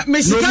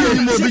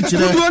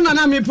 Pudu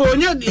na me po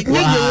nye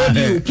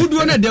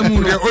pudu na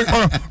demu no.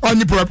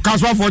 Only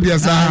class 1 for the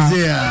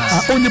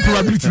only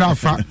probability na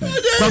fa.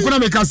 But kuna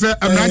make say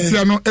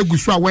amrantia no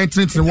egusu a went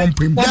into one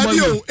prim.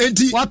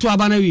 What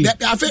abana wi.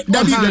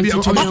 Dabi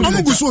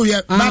omugusu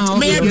here but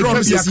me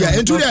drums here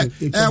into the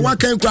one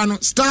can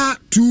crown star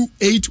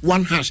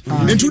 281 hash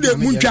into the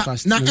muncha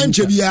na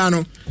enche bia no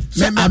me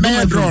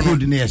draw no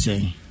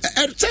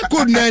take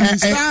code na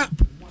star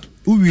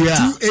we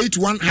are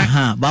 281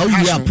 but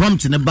we are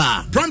prompt in the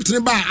bar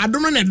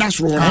adom na dash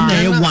roll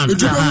and one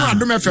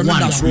adom fm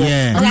dash roll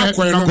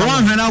go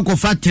on na go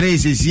fat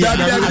traces here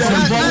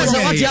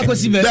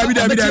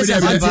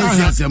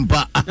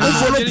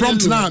follow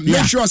prompt now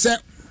make sure say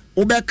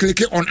obe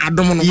click on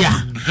Adom no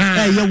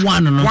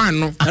one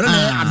no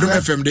Adom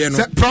FM there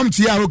no prompt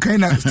here okay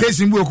na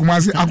station bu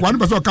Kumasi akwa no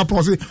person ka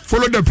pause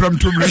follow the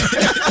prompt to me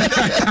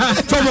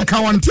so mo ka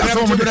want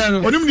so mo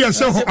onim dia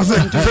say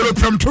follow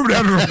prompt to me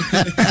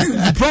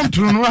prompt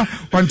no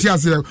want ya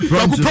say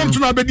prompt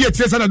no be dia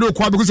tese na do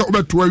kwa because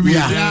obe to awi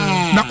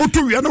na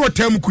oto wi na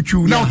wotam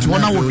kuchu na oto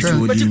na wotam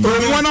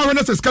one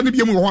na say scan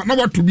bi mu na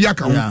woto bi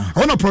aka ho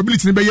na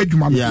probability ne be ya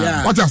dwuma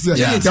what I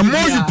say the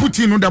more you put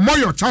in the more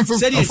your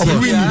chances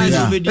of winning.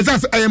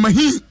 That's I am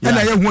he and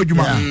I am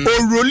Wajuma.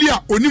 O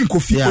Rolia, Onim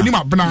Kofi, Onim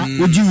Abna,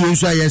 Oji,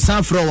 so I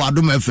saw from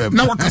Adom FM.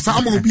 Now,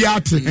 Kasam will be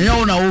at it.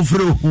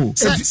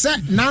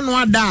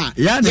 Nano da,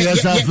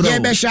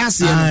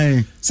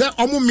 say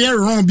Omo mere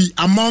rombi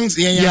amongst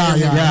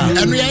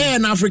and we are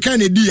an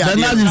African idea.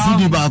 African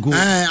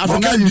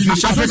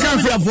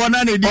for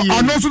none idea.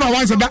 I know soon I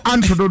want that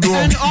answer to do.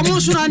 And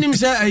almost soon him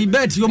say, I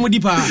bet you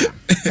Modipa.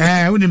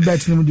 Wouldn't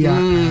bet him.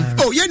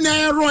 Oh, you're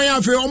near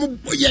Royal for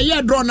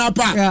yeah, drawn up.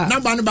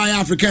 Number by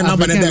African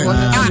number there.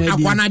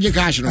 Aquanaji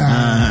cash.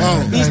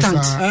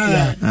 Instant.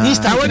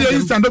 When you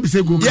instant, don't be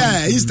say good.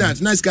 Yeah,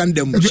 instant. Nice can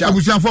them. I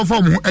was for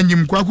form and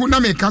you na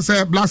make us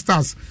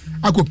blasters.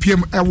 I could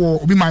PM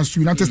be my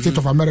United States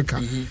of America.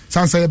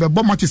 Sansa be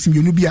bomb matches in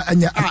Unibia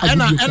and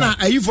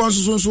are you for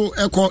so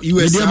echo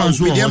US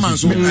almost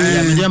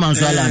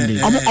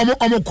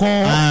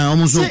call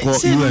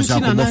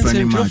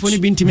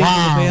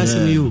US.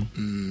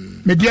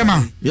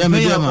 Mediama. Yeah,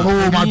 Mediama.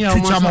 Oh, my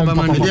teacher,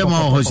 Mediama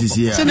or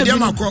Hosisia.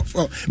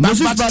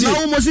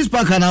 Moses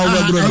Parker now.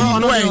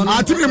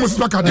 I think Moses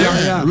Parker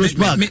there.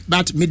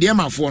 But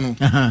Mediama for no.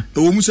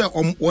 Umusa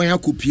oya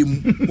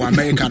kupim wa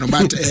America no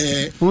but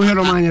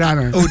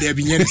oh there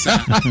be yen sir.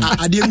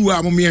 Ademu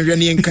a mo me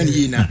hwene yen kan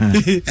yi na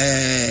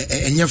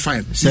enye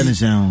fine.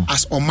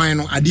 As o man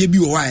no ade bi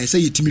wo wa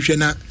say yetimi hwe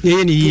na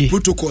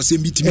protocol say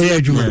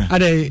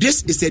bitimi.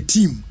 This is a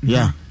team.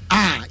 Yeah.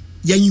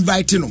 You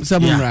invite no say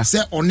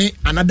on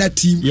another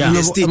team in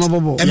the state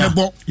emebo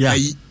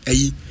ayi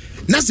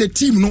na say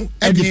team no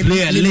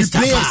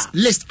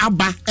list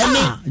aba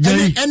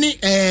any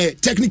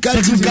technical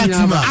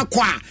team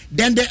akwa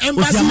then the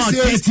embassy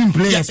says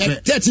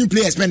 13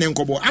 players pen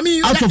enkobo. I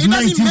mean out of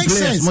 19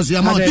 players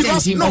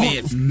because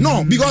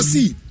because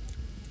see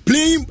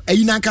playing a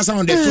Inankasa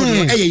on the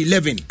field,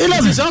 11.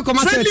 So come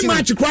friendly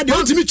match, crowd. You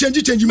want me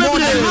change more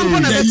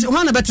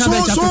than so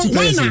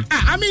why not?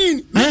 I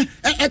mean,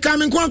 a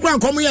coming come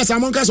here,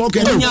 someone can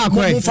okay. That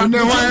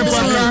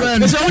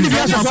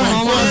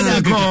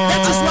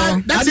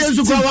is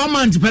why 1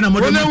 month depend on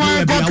what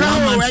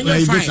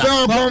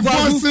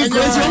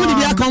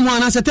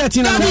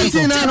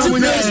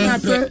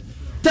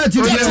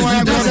 13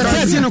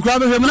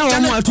 crowd him now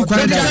want to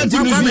quite even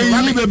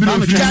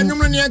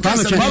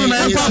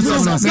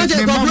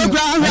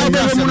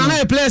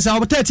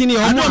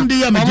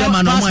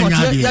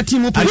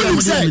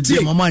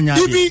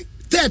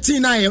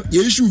 13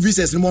 you issue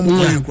visas no more no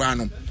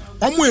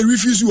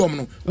refuse you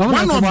no.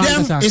 One of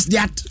them is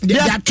their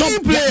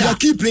top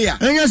key player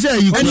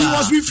and he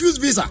was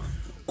refused visa.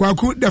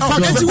 Kwaku the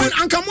fact that when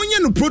ankamunye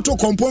no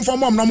protocol for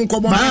mom no ko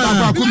bon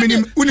kwaku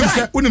minim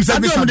unim say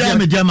visa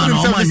Jama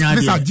no omanya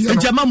de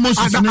Jama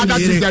Moses no a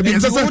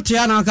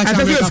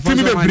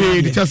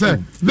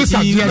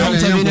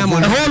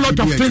whole lot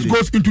of things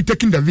goes into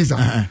taking the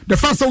visa. The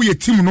first so we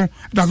team no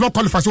does not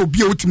qualify so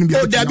be a team.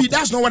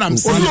 That's not what I'm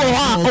saying.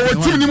 Our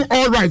team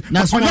all right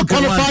but not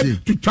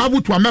qualified to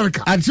travel to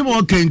America. And some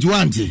okay into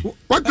auntie.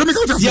 What let me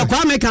go to you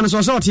kwa American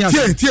so sort here.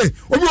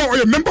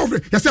 Obi member of you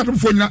say atom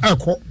phone na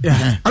eko.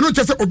 I don't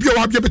just obi o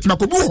wa bia betima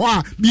ko bu ho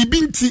a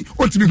bibi nti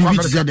otimi kwa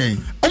America.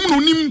 Omo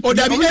nim o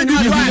da bi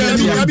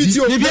ti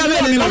o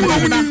criminal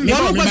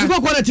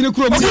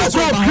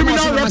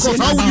records.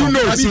 How would you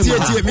know?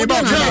 Me ba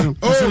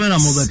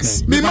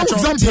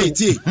example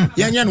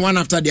yenye one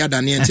after the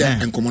other near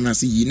and common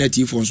see yi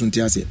native for so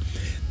ntia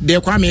de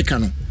kwa America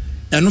no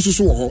eno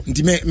so wo ho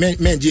nti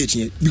me je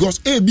echi because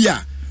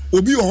bia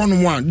obi wo ho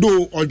no one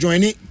do or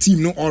join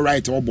team no all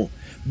right obo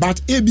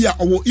but bia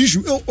owo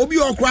issue obi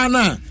okra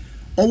na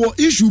owo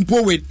issue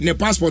po with ne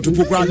passport to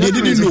program they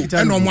didn't know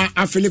and no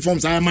affiliate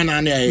forms I man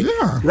na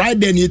right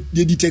then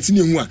they detect ni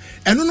hu a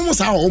eno no mo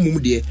sa ho mum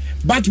de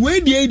but we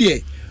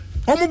de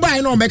omo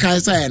bai na o make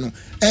say no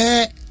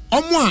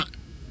omo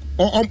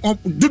a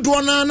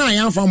dodo na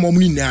yan fa mom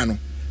ni na no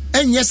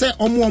enye se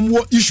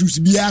omo issues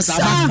bia sa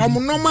ba omo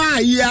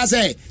normal ya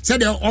say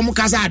de omo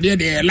kasa ade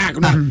de lack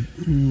no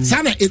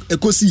sana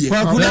ekosi ye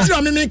let's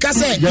me ka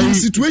say in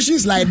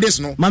situations like this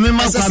no mama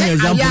ma kwa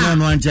example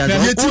no antia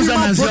unsa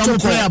na say omo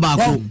player ba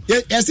ko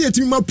yes say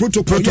team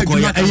protocol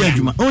ya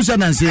adwuma unsa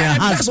na say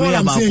has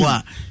player ba ko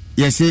a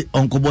yes say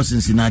onkobo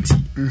Cincinnati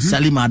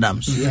Salim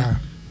Adams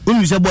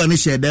unu se boy ni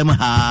share dem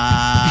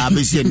ha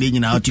be see dey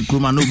nyina oti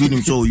kroma no bi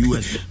nim so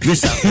US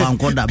visa wan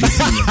koda be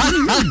see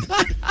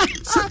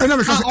and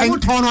because I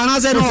turn on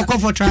as no go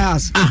for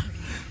trials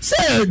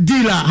say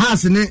dealer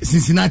has in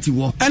Cincinnati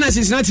wo and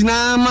Cincinnati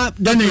na ma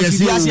then yes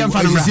say we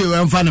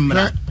fan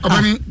mra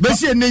be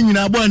see dey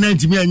nyina boy na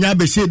ntimi anya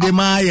be see dey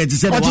ma ye ti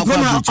say obi ko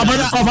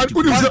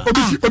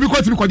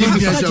timi ko dey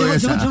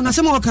na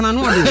say mo kana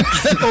no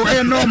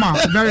oh normal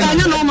very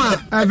normal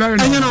very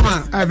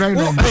normal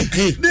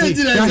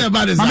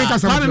mama ka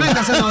say no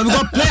we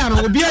got player no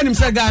obi anim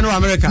say guy no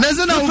America na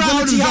say na we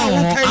go do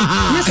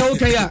yes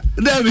okay ya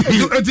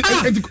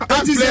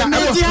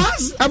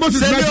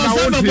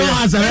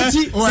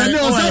Send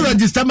us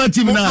register my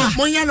team now.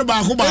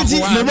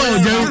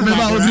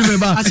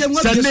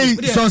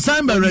 So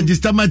sign by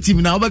register my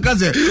team now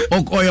because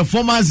or your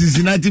former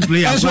Cincinnati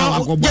player. Yes,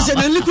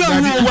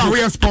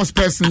 we are sports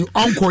person.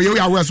 Uncle, you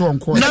are so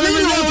uncle. Master,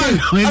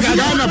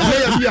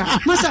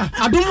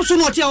 I don't know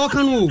what you are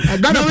working with.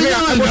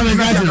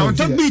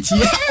 Don't beat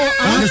you.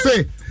 I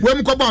say.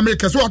 When come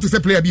America, so what to say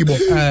player Bibo?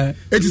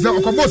 It is the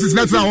Ocobos is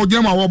natural or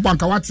Gemma or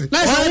Banka. What's it?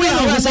 Nice, we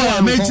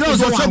are make sure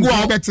so go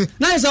out.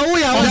 Nice,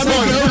 we are what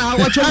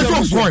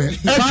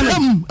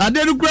I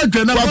didn't grant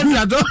before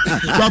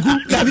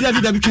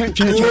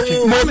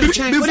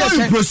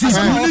you proceed,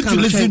 you need to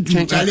listen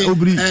to hello,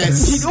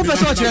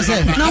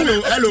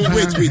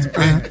 wait.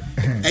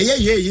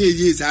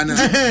 Yes, Anna.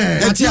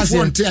 Said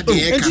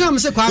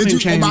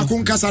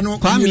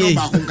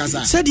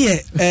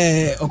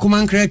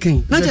Okuman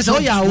cracking. Not just all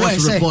your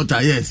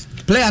reporter, yes.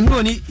 Player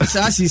no ni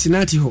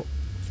Cincinnati ho.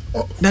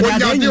 Na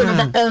da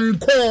on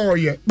call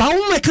ye. Ba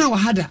wo meka wa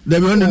hada.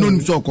 Dem no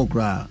so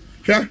kokra.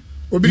 Hwe.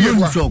 obi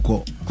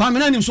yeko Kwame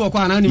na nim so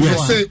kwa na nim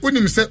so say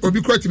unim say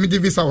obi kura timi di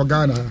visa wa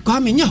Ghana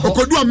Kwame nya ho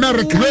okodu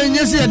America we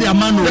nya say de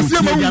amano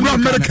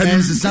America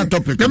is a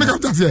topic let me come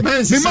to say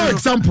me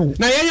example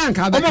na ye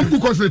yanka ba omo ku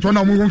consulate on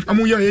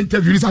amu ye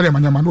interview sa de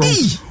manyama no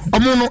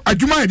omo no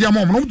adwuma ye de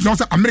amu no tuna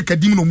say America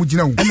dim no mu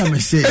gina wo na me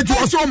say etu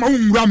oso omo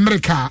nwura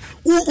America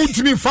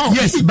utimi fa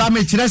yes ba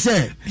me kire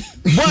say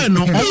boy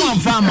no omo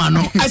amfa ama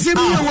no ase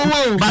bi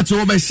wo but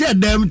we be share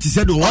them to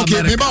say do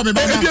okay me ba me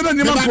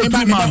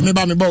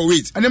ba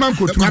wait ane man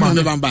ko tu ma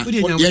me ba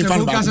ye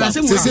fan ba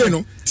se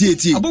no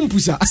tie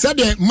abompusa say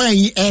de man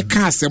yi e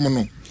ka asem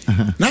no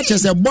na che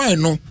say boy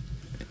no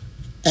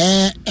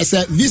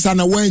ese visa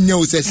na wanya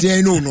o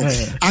sese no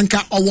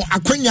anka owo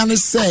akwanya ne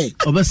say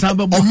obesa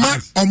be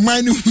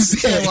oma ni hu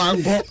say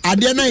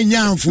ade na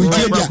nya amfu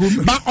tie bia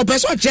ba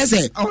opeso che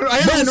say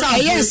boy no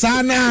aye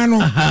sa na no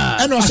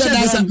e no say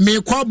that me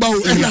kwa ba o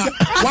na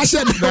wa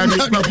say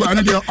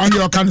on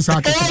your cancer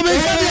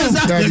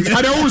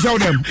I don't use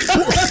them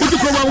who to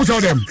go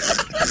use them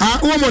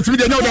who mo to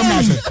be know them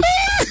now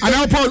and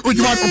I Paul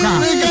Ujuma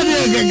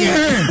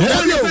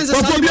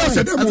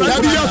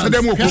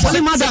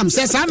okay madam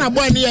says ana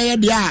boy ni ye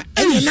dia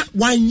ene na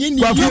wanye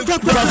ni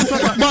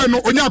boy no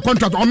onya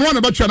contract on one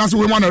about na so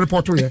we want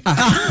report here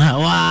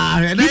wow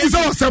this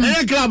is some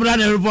club run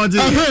report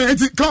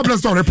it's club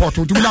let's report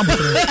to me number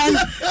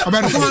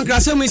about come on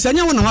krase mo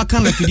isanya wona waka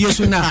na fidie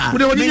so na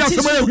we dey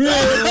asema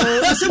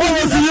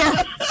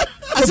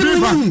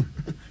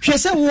hwɛ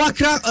sɛ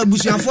wakra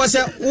abusuafoɔ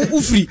sɛ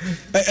wofiri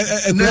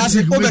kurase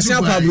wobɛsea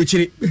kɔ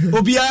aburokyire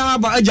obiara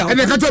ba agya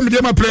ɛne ka tɔ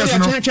medeɛ ma players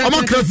no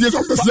ɔma kra fie sɛ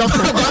ɔbɛsia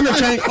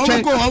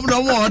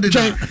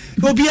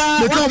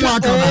obiara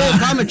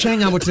twɛn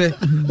nyabotrɛ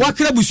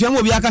wakra abusua ma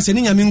obiara ka sɛ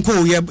ne nyame nkɔ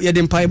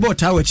yɛde mpaebɔ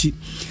taa wakyi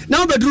na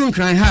wobɛduru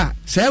nkran ha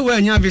sɛ ɛwɔ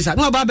anya visa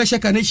na waba bɛhyɛ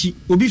ka no akyi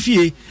obi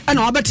fie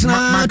ɛna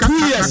wabɛtena 2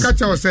 years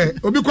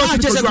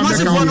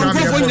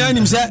nkurɔfoɔ nyinaa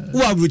nim sɛ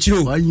wowɔ aburokyire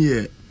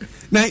o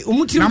na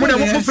umutiri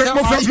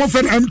mo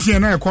fe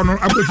MTN na ekono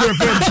abotire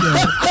fe MTN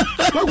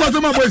wa kwa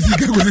sema boy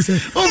sika go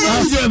se o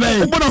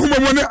bona humo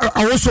mo ne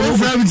awoso o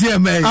fe MTN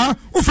me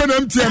o fe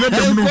MTN na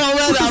dem no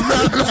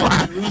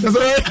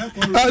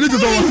ali to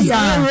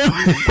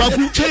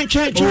kwaku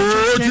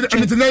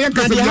MTN yan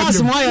ka se ya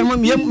has mo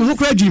ya mo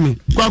kura dream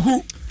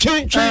kwaku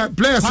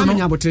players no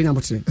nyabotre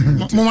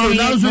mo ma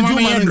na so ju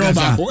ma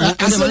droba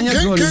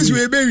case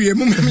we be wie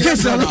mo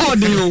yes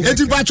no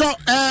eti pacho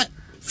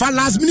for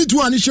last minute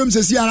one shom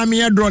se si ara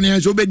me draw ne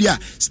so be dia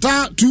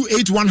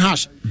 *281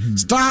 hash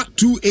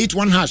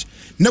 *281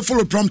 na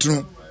follow prompt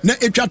no na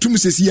etwa tum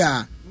se si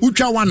a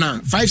utwa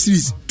 1 5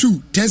 series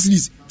 2 10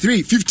 series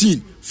 3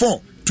 15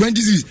 4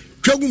 20 series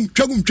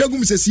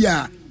twagum se si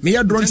a me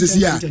draw se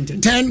si a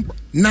 10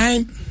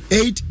 9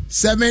 8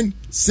 7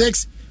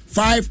 6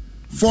 5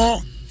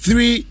 4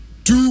 3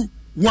 2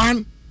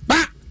 1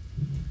 ba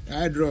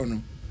I draw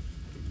no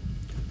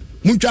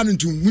muncha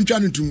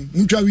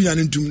wina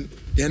ntum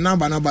the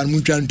number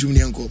muntwa ntum ne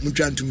enko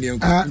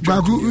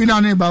baku wina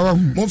ne ba wa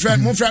mo fra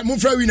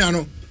wina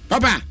no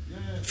papa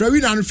fra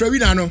wina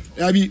no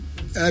ya bi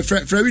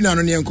fra wina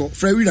no ne enko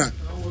fra wina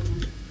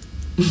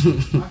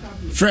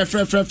fra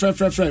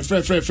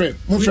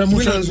mo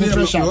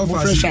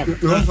fra sharp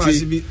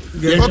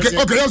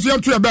okay yes you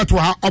to bet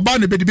wa oba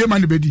ne bedi be ma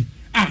ne bedi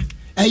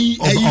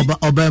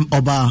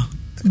oba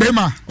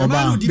bema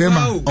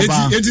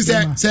eti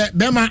se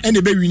bema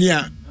ene be wini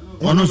a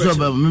ono so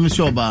ba me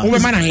so oba wo be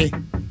ma na he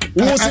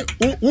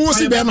wo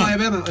si bema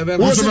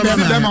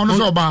ono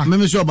so oba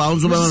me so oba ono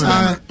so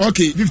ba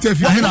okay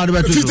 50 ahe na de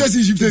beto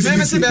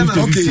 50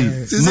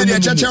 okay se dia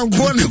chacha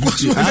ngo ne ko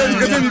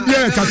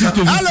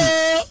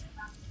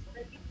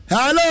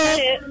hello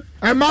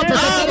Emma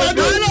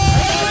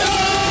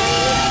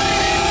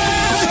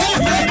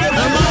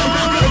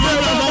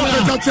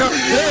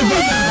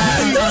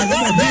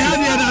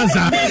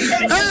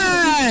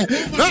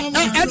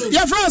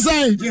your friend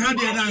say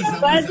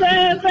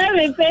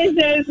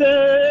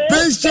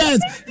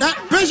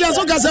patience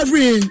so can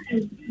free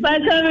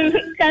but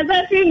can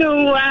no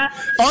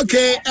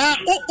okay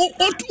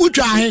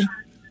utwa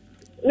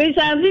we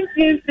shall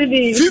 15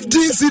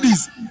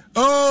 cities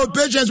oh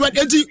patience what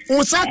enti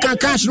on sa kan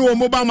cash no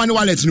mobile money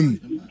wallet no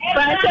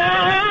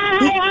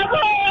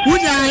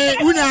Una.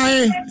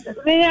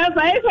 We have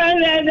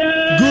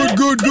 500.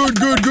 Good.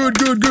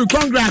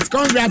 Congrats,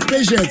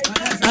 patience.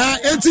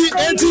 80.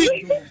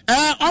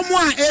 Omo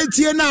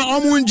 80 na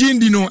omo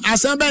njindi no.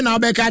 Asembe na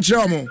obeka kire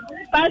omo.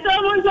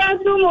 Paso mo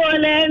so mo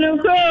le no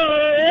ko.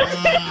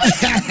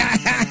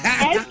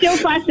 Escape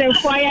fashion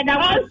for ya da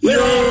was.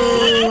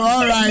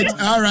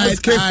 All right.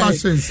 Escape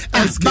fashions.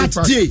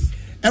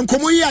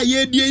 Enkomo yi a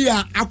yedie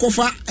ya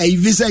akofa a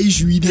visa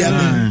issue idi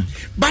am.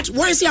 But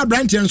why say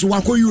Abrantian so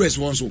wako US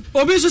won so?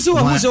 Obi so se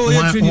wo so we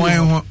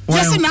training.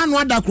 Yes na no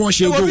ada cross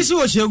shego. Obi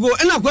so shego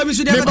e na kwa bi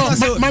so dey better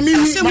say. Mami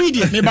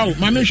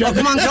shego.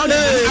 I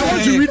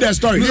want to read the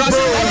story.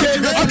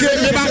 Okay,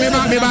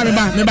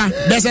 me ba.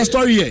 There's a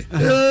story here.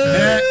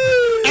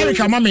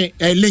 America mame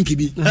link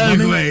bi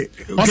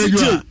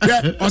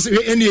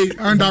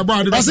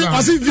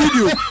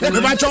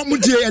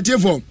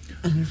video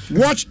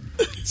watch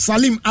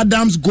Salim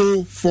Adams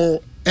go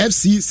for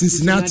FC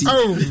Cincinnati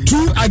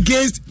 2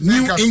 against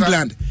New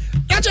England.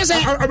 That's just say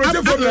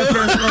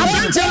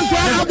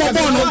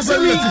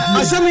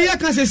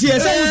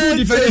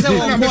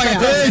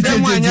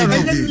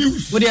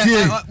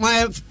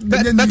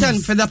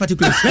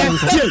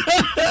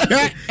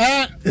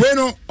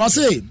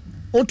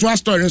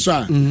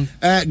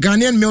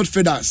Ghanaian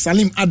midfielder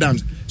Salim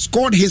Adams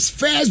scored his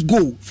first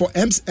goal for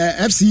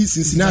FC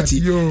Cincinnati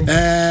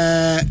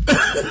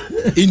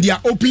in their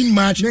opening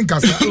match.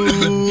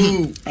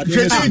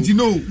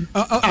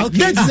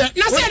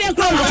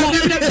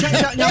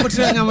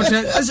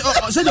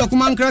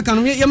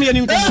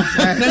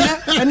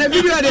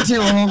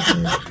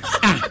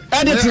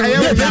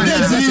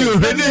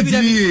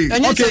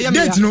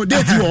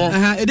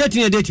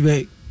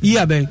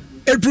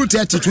 April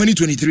 30,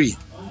 2023.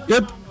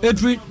 April.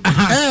 April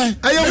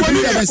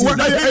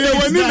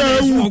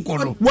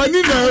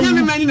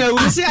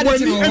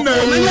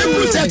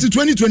 30,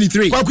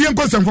 2023.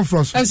 So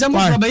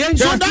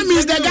that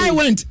means the guy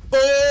went.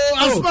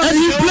 And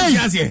he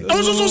played.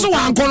 Also,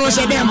 one corner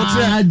said them.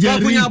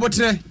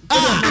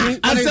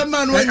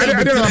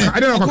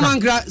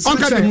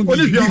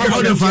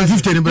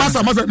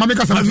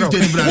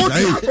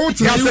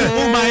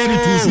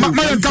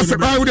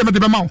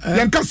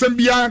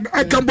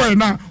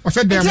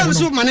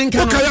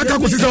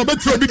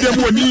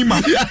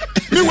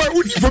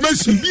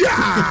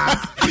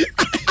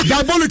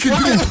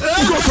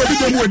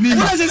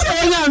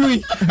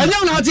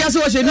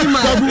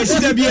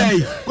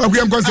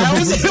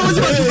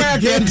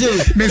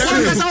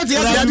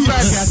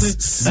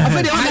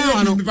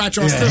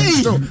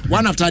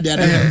 One after the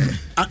other.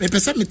 A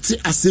person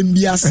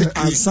assembly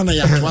ansana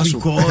ya twaso.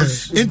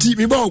 Enti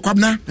me ba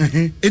kwabna.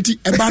 Enti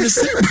eba ne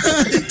se.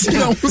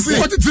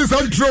 What it is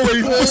I'm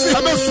throwing.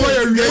 I'm not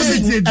swearing.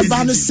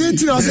 Eba ne se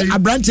ti na say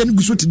abrante ne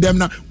guso to them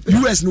na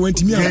US no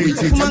went me away.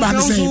 Eba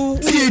ne say.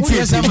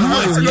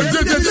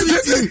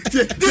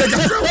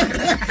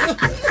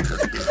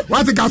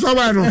 What the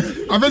cassava no?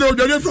 I been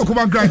o for come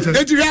and grant.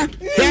 Enti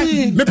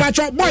me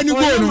patcho boy ni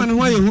go no.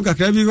 Because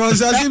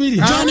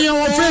Johnny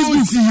on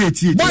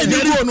Facebook boy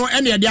ni go no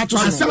ene dey ato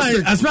so.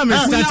 As my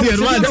start here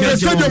one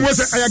stadium was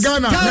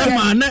Ghana.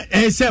 Man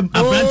SM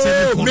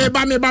abrante me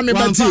ba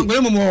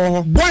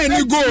boy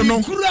ni go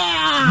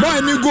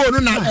no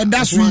na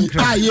eda so yi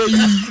aye yi e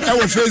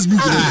wo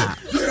Facebook.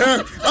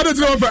 I don't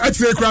know for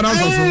X-ray crowd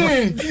also.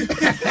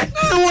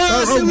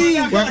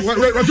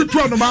 What you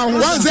try no ma ho.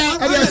 What's that?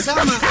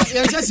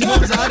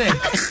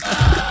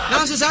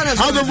 Now so sad as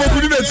how the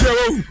vote did say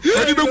oh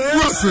e be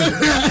cross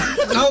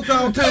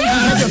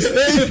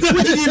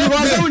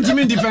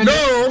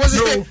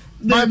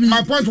no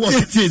my point was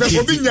you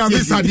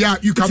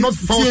cannot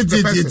force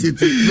the person.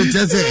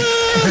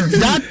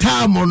 That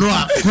time or no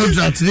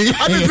contract I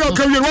didn't know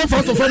can you one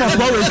first of all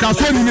can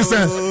so ni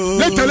say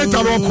later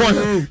on call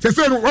they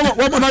say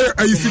what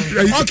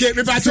okay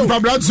me patch me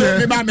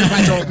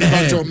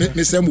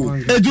semo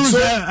so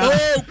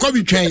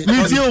come train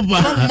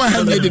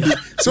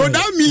so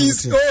that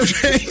means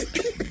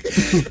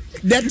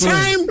the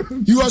time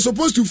you are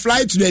supposed to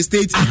fly to the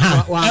States,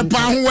 and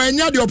when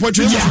you have the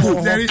opportunity to go,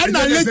 and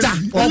then later,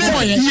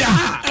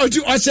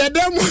 I said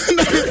them.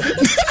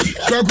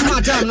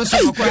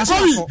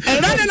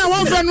 And then I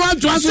want to want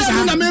to answer.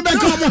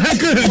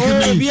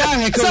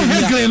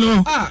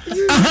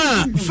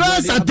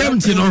 First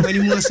attempt, you know.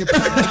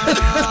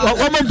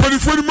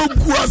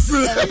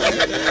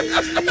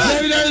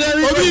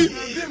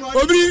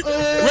 Obi,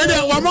 when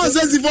one more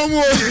says if me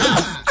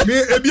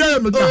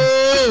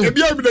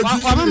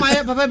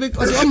papa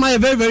because on my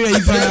very very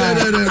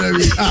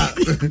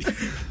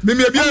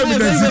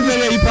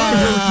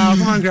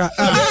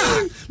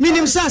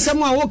minim sa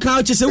asem a wo kan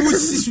o chese wo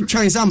sisu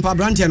twan sam pa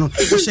brante no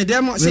hye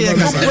dem say e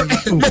ka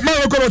ma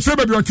wo ko se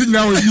be o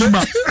tinya o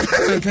yima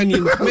kan ni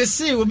me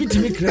say obi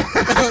timi kra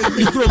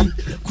ikrom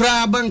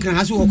kra bank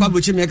ha so wo kwa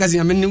bochi me ka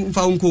sin me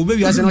fa unko be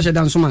wi ase no hye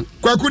dan so man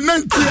kwaku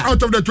 19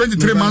 out of the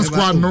 23 man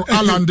squad no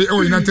Ireland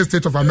or United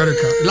States of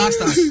America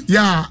blasters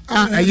yeah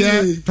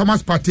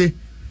Thomas Partey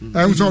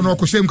so no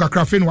ko same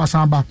kakra fe no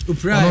asamba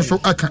no so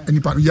aka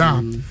nipa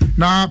yeah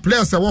na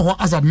players wo ho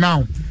as of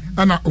now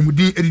ana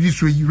omudin edidi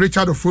so yi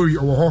Richard Ofori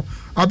owo ho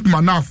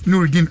Abdulmanaf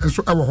Nuruddin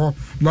enso ewo ho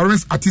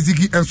Lawrence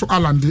Atizigi enso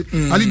Alande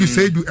Ali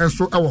Bisaidu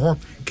enso ewo ho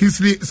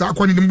Kingsley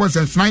Sakwani Dimbo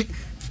Senai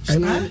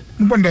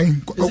mbonda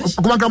ko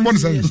kan bon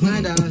sen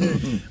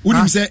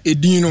udim se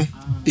edin no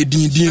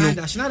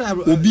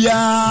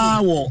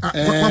obia wo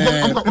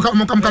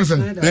kam kan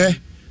sen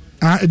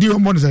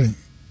edin bon sen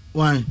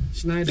why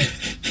Schneider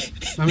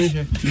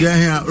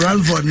yeah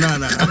Ralford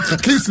nana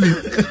Kingsley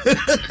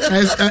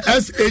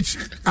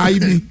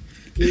SHIB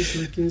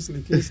Kingsley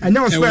I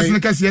know space na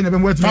kasi na be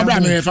mo Fabra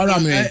me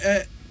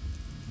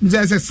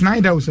There's a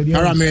Snyder also.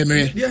 Yeah,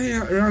 Kingsley.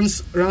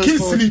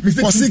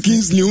 Mr.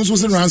 Kingsley also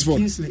say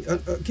Ransford.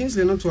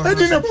 Kingsley not to. I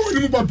didn't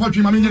know about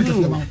Patrick.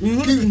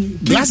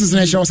 Glasses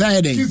na show say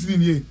heading.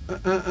 Kingsley.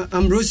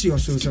 Ambrosio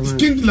so someone.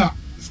 Skindler.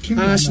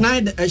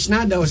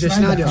 Schneider was a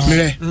Schneider.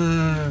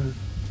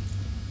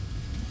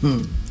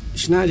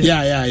 Schneider.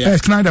 Yeah.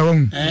 Schneider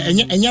one.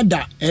 Enya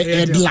da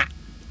Edla.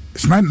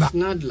 Schneider.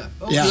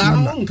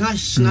 Yeah.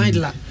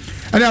 Schneider.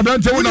 And I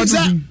don't tell you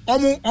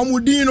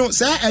Omudino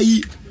say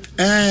ayi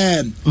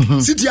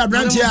City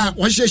Abrantia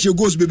what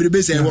goes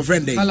baby say your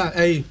friend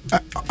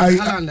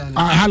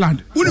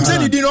Haaland. Wouldn't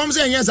say the I'm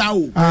saying yes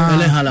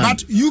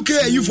but UK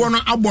you for no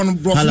abon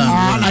bro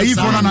I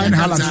for no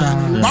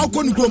Haaland ba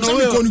kon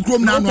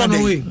krom na no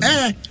no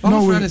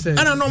and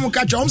I know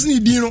catch I'm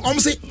saying dino I'm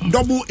say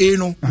double A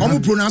no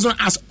I'm pronounce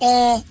as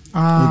all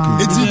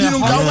it's dino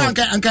ka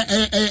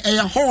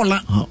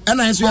Holland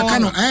and I so you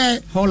can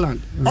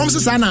Holland I'm say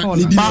sana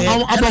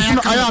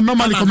I am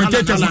normally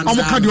commentators I'm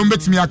can you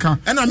bet me aka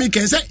and I mean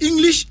can say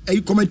English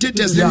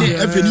commentators dey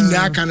FNI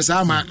na kan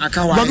sa ma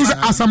aka wa because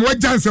asamwa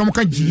janse I'm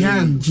can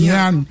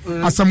Gian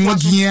asamwa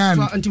Gian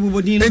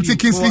enti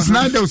Kingsley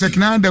Snyder was a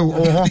Canada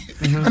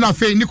and I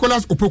say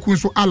Nicholas Opoku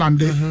so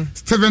Alande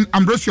Steven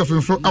Ambrosius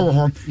so awo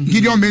ho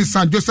Gideon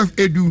Mensah Joseph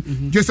Edu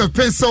Joseph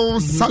Pencil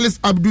Salis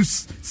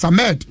Abdus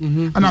Samed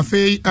and I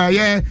say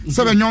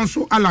Seven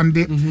Nyonso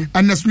Alande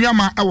and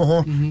Nesmiama awo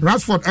ho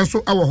Rashford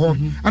also awo ho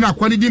and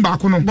akwani din ba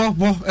ko no bo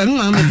enu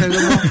na me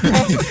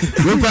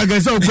we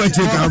progress o kwa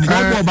cheka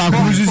bo ba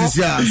ko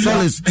sisi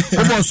Solis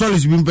bo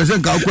Solis bi mpese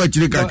ka kwa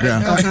chire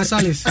kakra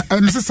Solis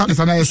Mrs. Solis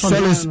and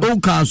Solis o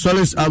ka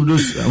Solis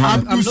Abdus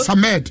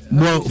Samed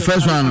bo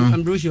first one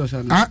Ambrosius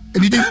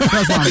did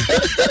first one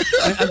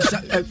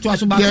to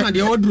aso ba na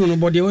de odru no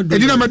bo de odru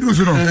did na medu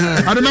so no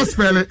I don't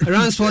spell it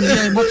Ransford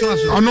there but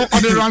aso no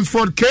the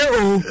Ransford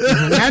KONITSDO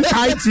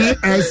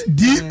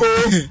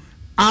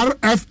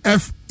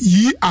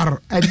RFFER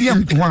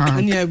Adiam kwa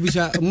Anya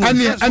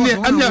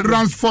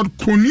Ransford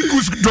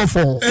Konigus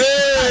Dofo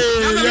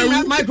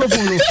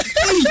microphone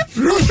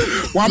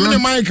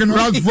one mic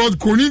Ransford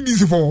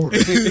Konigus for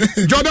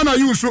Jordan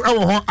Ayusu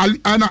ewo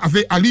ana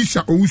afi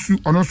Alicia Owusu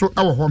ono so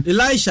ewo ho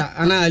Elisha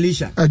ana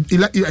Alicia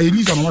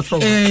Elisa no what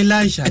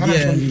Elisha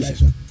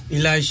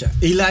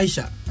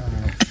Elisha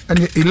and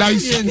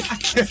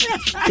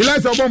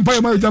Eliza bon pay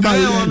my jaba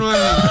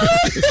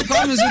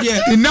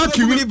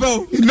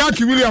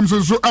Inaki Williams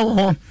so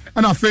awo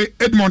and I say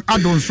Edmond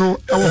Adom so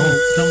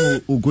awo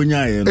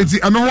Ogonya ye enti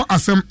ano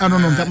asem ano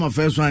no come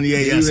first one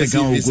here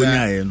second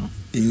Ogonya ye no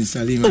in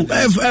Salima if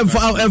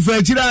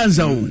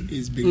Chiranza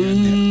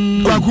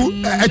Kwaku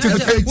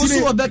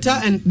it's better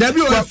and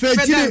better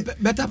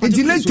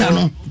later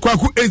no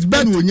Kwaku it's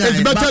better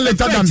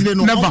later than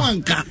never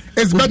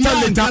it's better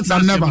later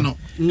than never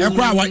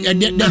ekwa wa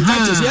the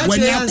hatches when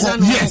you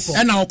yes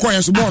and our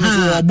coins born so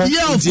obo but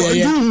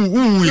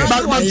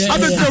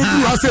abete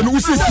do I say no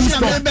see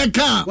stop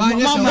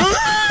mama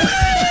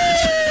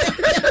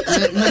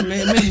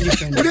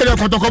we dey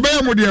kotoko be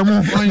mu dey mu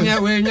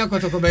we nya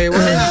kotoko be we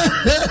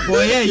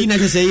yi na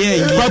say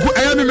ye Kwaku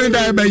aya me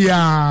da be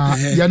ya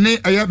ne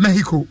aya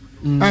Mexico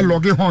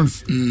logging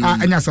horns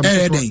anya some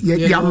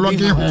ya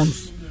logging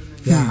horns.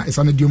 Yeah, it's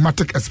an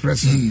idiomatic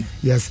expression.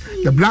 Yes,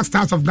 the Black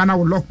Stars of Ghana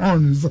will lock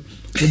horns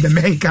with the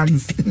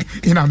Mexicans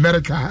in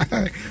America.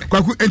 I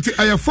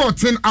have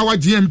 14-hour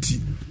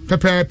GMT.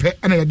 Pepe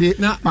and a day.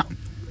 Now,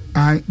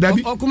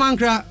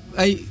 Okumankra,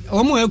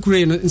 omo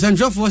Ukraine.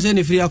 Nsanjofo for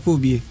any free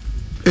akobi.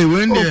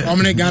 When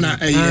the Ghana,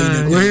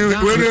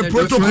 when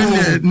protocol,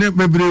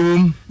 never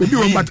bring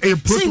but a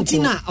protocol.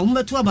 Sentina,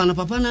 Umbetua Bana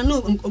Papa,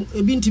 no,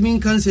 Bintimin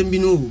cancer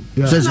bino.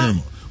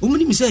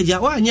 Umuni miseja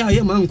wa nya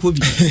ye man ko bi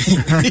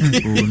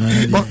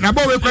na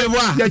bo we kwa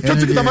ya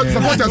chotu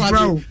supporters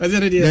bro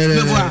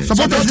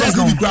supporters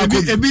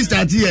e bi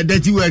start here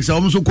dirty works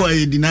o so ko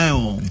e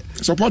deny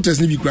supporters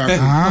ni bi kwa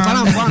papa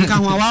na kwa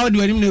kan wa de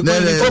wani ne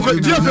ko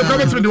GFA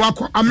government de wa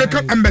ko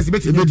American embassy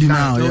bet be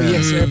deny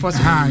yes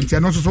possible nti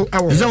no so e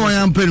wo se won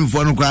ya mpeni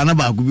fo no kwa na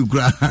ba ko bi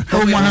kura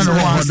o mo na no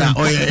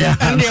o ya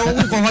ande o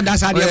ko hoda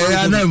sa de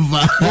ya na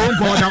mfa o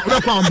ko hoda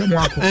o ko on mo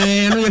ako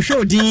no ye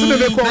show din so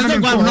be ko no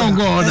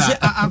go hoda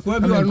akwa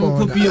bi ono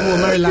kopi mo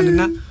Maryland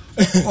na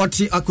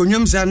oti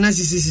akonyam sa na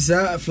sisi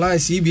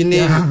flies bi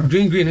ne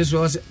green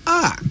so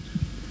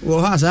wo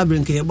ha sa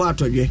bring ke bo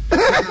atodwe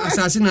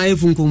asase na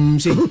efunkum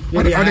se o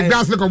de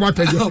gas le ko bo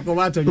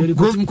atodwe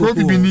ko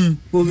bi ni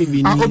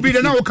obi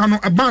de na wo kanu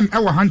a ban e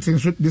wo hunting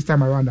so this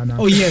time around now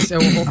oh yes e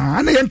wo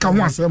ana yen kan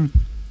ho asem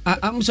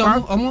I'm so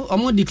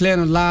I'm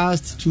declaring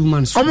last 2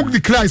 months. I'm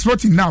declare it's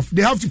not enough.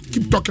 They have to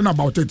keep talking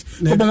about it.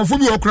 But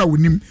homophobia okra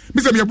with him.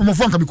 Me say me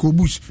homophobia can be ko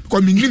bush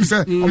because me him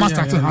say I'm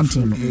starting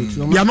hunting.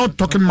 They are not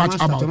talking much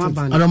about it.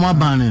 Adom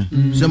ban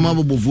say ma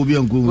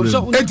homophobia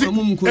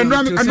nko. And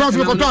once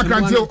we go talk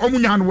until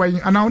omunya no way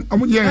and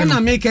omunya.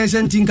 Na make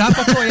something ka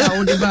papa ya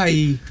o de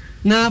bai.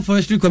 Na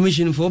forestry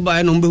commission for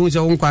buy no be hu say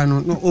won kwan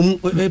no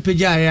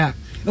pejia ya.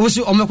 wo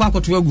si omekwa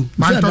akoto agu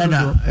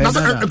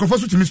na ko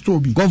fosu timi store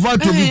bi ko fa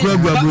to bi ko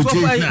agu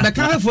abroche be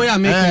ka fo ya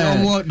make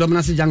omo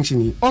dominance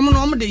junction omo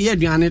no omo de ye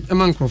aduane e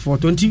man crofo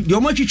to nti de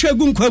omo twetwa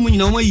agu nkwa mu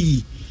nyina omo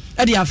yi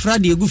e de afra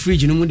de agu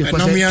fridge no mu de ko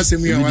se na mu ya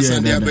semu ya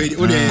wasan de abai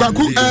o de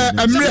kwaku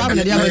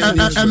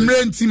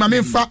emre nti ma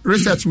me fa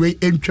research we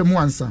entwam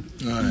ansa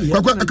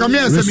kwaku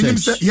kamia se minim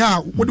se ya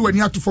wo de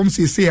wani ato form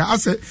se ya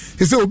ase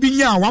se obi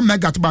nya 1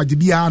 mega to ba de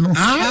bia no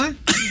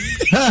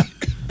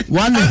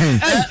one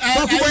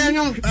kwaku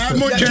boyanyo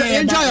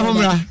enjoy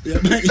homra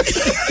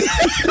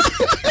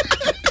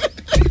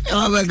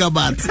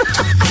megabat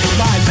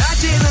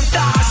낮에는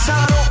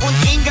따사로운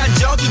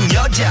인간적인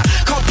여자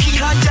커피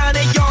한 잔에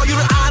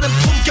여유를 아는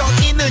품격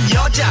있는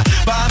여자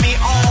밤이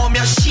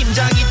오면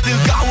심장이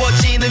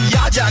뜨거워지는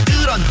여자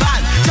그런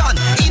반전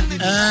있는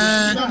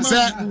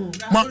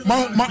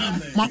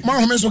ma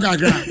home so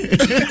gagra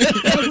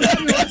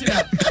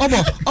obo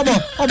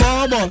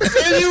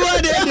say you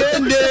are the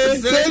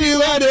say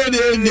you are the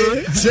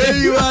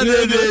say you are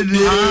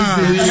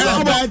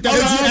the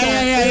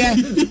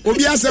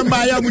obi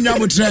asamba ya munya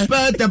mutre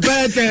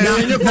pete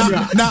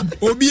na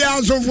obi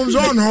anso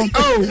funzo no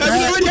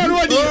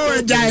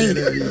jai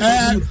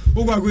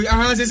ogwagu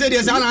aha se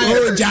dey say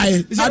na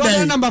jai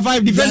ada number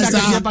 5 defender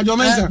ke pa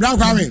jomensa bra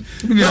kwame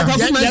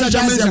ya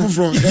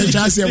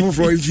chance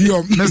for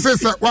view na say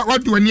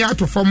what do any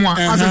out from one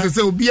as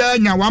say obi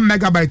anya 1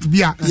 megabyte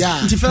bia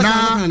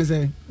na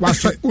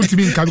was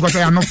ultimate nka because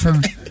I am not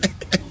from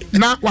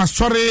na was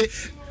sorry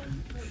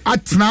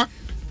atna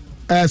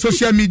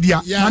social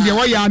media na de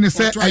wa ya ne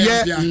se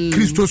eye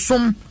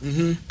Christosom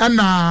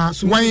na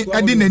wan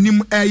edi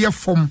nanim eye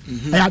form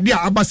aya de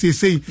aba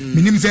sesei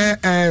minim se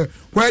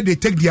where they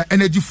take their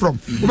energy from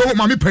obo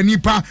mama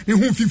panipa ne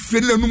hu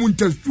fifire na num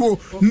ntasuo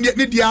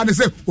ne dia ne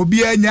se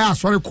obi anya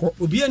asore ko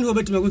obi anya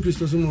obetima go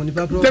Christosom ni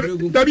pa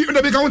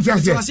dabi ka won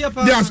tiase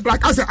yes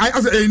like as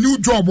a new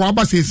job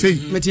aba sesei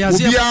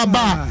obi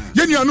aba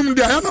ye ni anum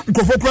de ya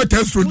nkofo kro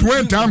test to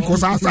 20 am ko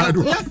sa side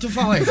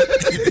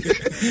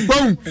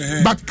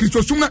but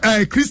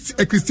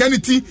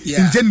Christianity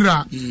in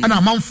general and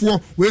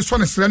amanfo we so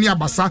ne sere ne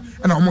abasa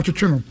na omo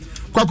twetwe no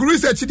kwaku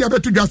research dia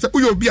betu dwa se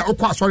uyo bi a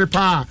okwa asore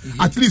pa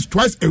at least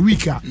twice a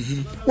week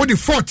with the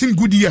 14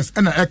 good years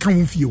and I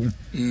can fie ho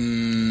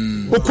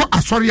okwa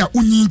asore a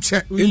unyi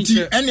che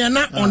enti ene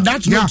na on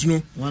that note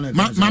no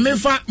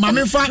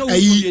mamefa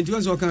ayi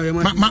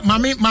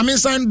mame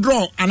sign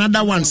draw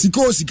another one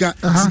sika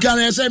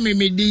na say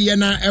me di ye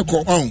na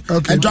eko on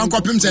e don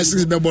kopim say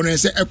 6 bebo no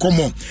say eko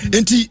mo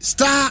enti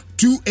star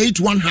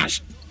 281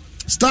 hash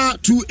star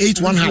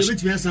 281 hash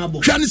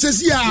twan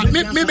says ya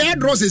me be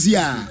draw says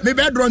ya me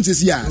be draw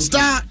says ya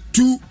star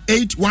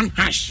 281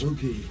 hash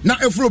na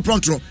efro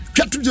prompt no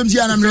twatu dem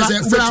ya na me say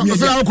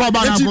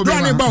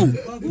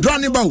draw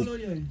ne bow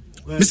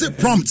me say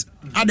prompt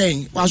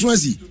aden was one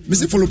see me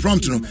say follow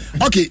prompt no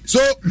okay so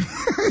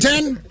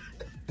 10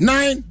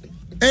 9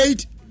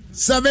 8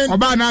 7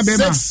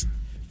 6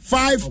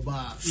 5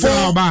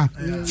 4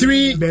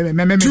 3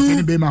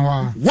 2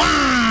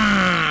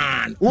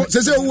 1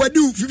 say we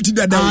do 50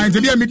 dada and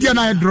be media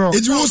na draw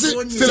it was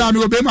still am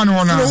be man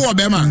ho na wo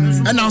be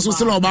man and now so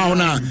still oba ho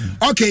na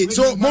okay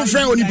so mon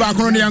friend onipa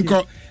kono ne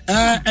yanko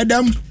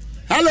Adam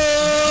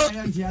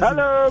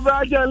hello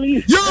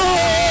Bajali yo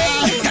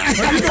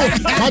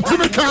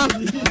Matimika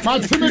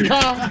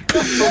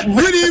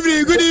good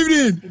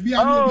evening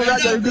oh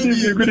Bajali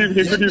good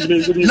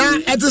evening na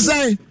et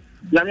say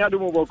Yami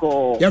Adom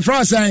boko your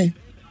friend say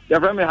your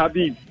friend me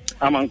Habib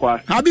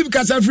Amankwa Habib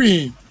kasa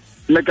free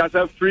me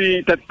kasa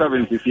free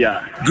 37 this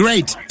year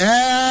great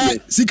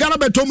sikana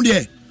betom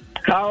de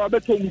kawa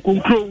betom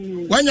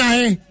kunkron wanya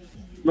he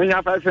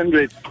menya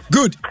 500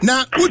 good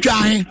na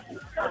utwa he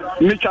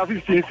me cha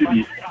 15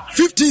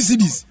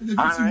 cedis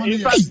in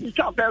fact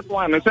cha first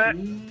one say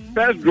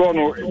first draw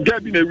no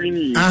get be na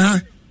winning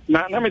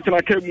na me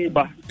tena kemu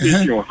ba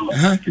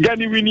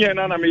gani winning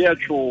na me ya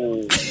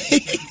cho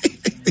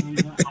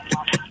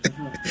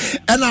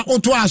ana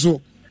oto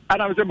aso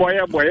ana me say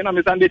boy na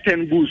me sande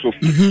 10 bulls so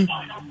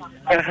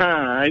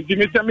ndi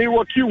me say me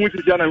wo ki wu ti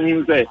na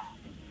hu say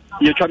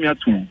ye twa me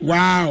atum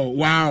wow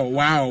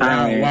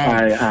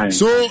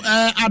so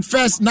at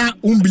first na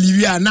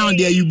unbelieve now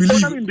there you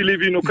believe na me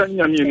believe no kan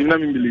nya me na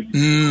me believe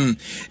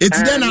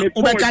eti den na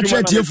obeka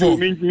che tie for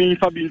me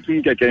fa bi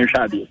ntun keke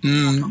nhwade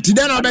ti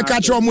den na obeka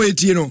che omo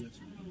etie no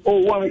oh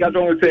one guy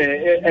don't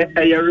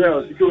say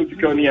real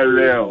security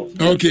real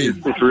okay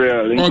it's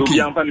real okay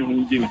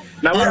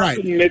now all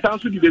right me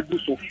tansu di be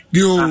so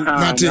you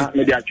Mate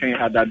me dey train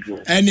had that draw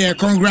and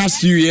congrats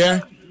to you yeah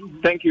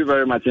thank you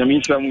very much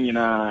yami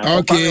samuina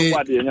okay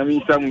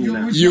yami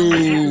samuina you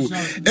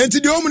enti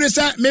di omu ne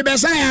sa me be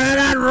sa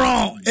ya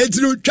raw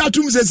enti no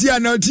twatum sesi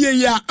na tie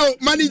ya oh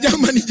manager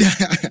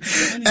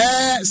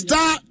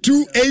star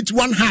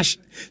 281 hash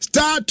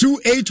star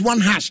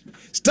 281 hash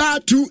star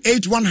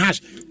 281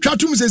 hash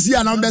twatum sesi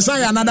na be sa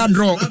ya another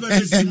draw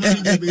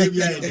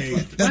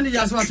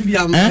manager so to be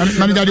am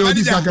manager dey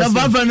odi saka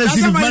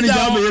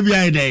manager be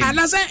behind there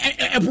ana say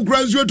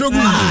epukura nsuo togu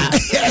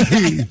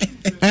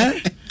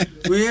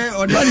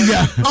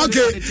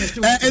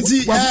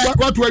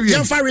what were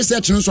you for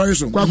research no sorry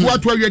so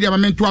what were you the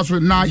amount to us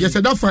now yes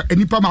that for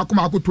enipa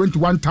mako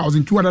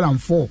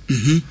 21,204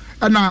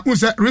 and now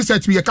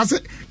research we can say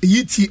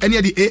ET any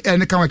of the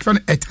AN can like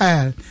a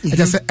tile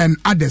just and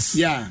others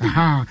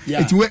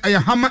it were a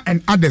hammer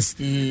and others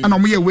and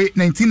on we away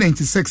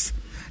 1996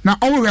 now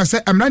all we say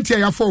I'm not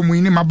here for mu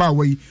in my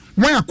way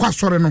when I quite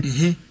sorry no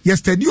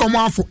yesterday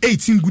for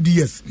 18 good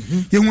years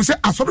you will say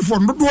I sorry for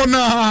no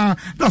na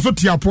that's what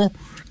tiapo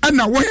and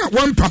now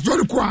one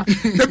pastor kwa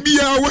the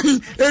bia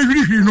when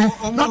every no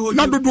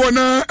na do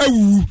na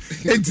awu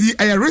enti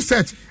a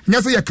research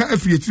nya say you can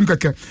affiliate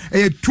keke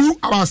 2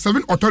 our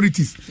 7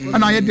 authorities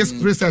and I this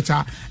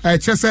researcher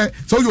just say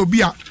so you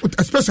be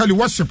especially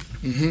worship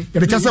you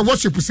just say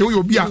worship say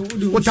you be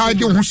what I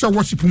do ho say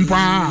worship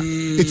mpa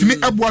it me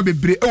eboa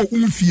bebre e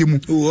umfie mu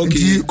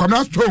enti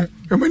kwamna strong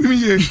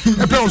emani ye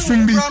epe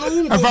osumbi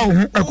ava ho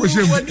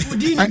akoshem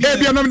e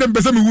bia no dem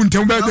pese me wu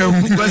ntem ba ka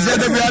hu pese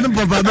de bia no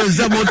papa be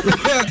ze mo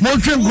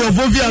twen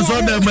grofo via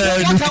so dem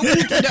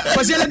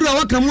pese le do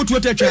waka mutu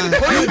otetwa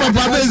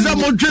papa be ze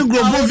mo twen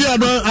grofo via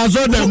no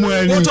aso dem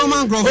what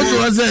man grofo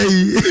to say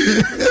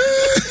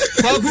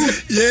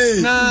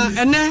na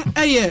ene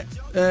eye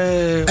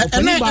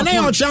ene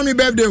your chami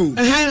birthday o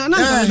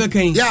na be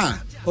kan yeah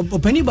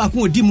opani ba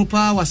ko odi mu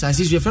pa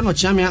wasase so friend no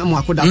chami am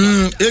akoda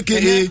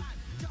aka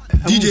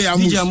DJ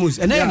Amus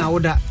and then now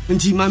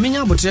nti ma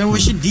menya botre wo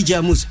shi DJ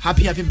Amus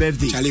happy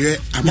birthday chale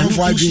am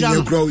for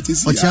agin grow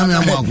this o chami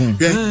am agun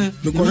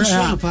because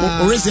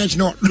o research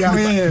no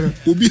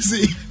obi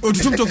say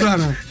otutum to kra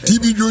na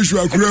TB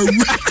Joshua kra wu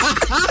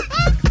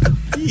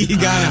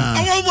igana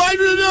am for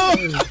agin no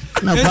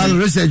na pan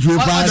research we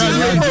pass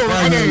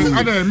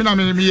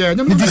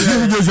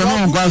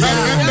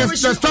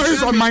the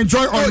stories on my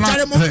joy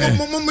online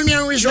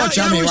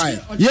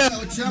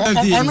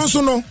ono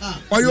so no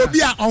oyo bi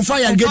a on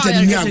fire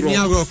gated ni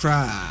agro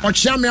o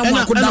chiame am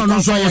akoda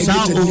no so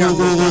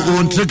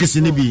on tricks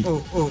ni bi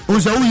o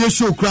say wo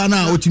show kra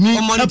na otimi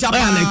like to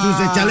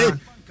say chale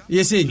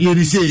you say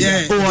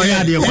oh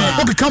yeah dey kwa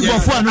o kan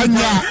bofo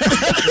anya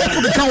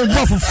o kan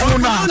bofo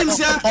phone na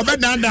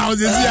obedanda o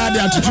say ya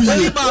dey atutu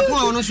yi ba ko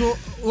ono so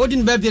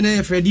odin birthday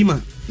na Freddy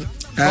man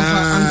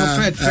Uncle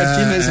Fred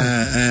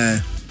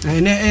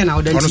na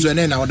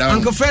odenti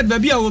Uncle Fred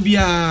baby a wo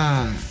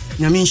bia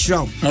nyame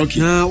nshraw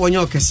na wonye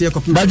okese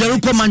kopim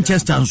bajaru ko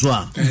Manchester nso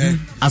a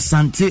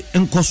asante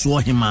nkoso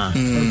hima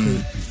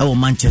e wo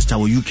Manchester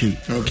wo UK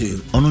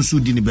ono nso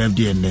di ni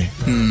birthday ende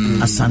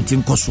asante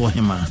nkoso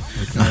hima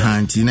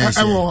ahanti na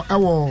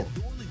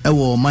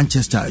ewo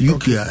Manchester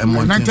UK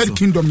United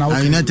Kingdom na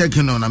United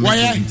Kingdom na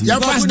ya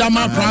fast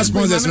dama press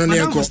sponsors no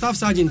ne staff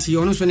sergeant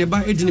yo no so ne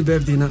ba edini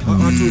birthday na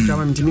atu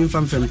kama mtimi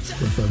mfam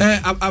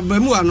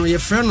abamu ano ye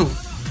frɛ no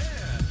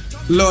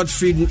Lord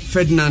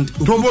Ferdinand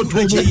Tobo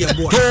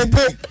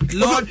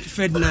Lord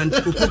Ferdinand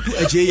Opoku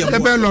Ajeya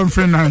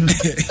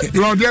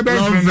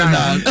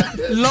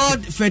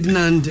Lord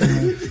Ferdinand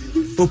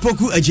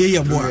Opoku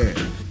Ajeya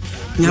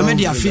nyame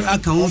de afi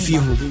aka ho fie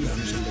ho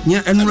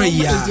nya enura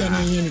ya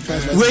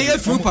we ye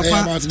fru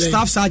papa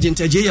staff sergeant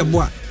Ajeya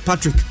Boa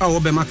Patrick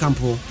Obema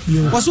Campo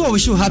was so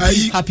wish you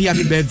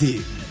happy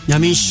birthday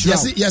nyame sure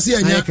yes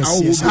enya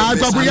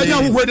kwa ya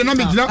ho de na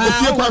me gina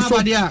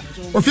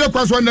ofie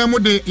kwaso na mu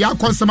de ya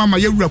konsema ma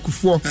yewura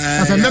kufo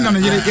asa nna na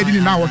yere edi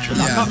ni na wotwe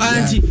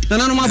anti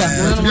nana no maba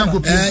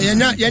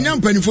yenya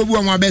mpanifo bi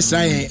wa mo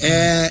abesa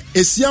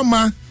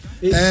esiama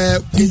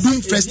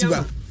kundum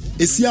festival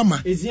Eziama.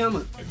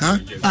 Huh?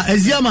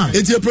 Eziama.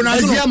 It's your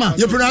pronunciation.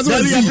 Your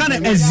pronunciation.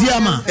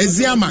 Eziama.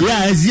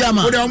 Yeah,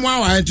 Eziama. What do you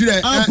want to do?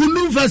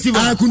 Kundum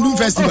Festival. Kundum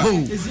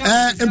Festival.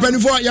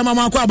 Empanifo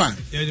Yamama Kwaba.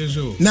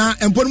 Na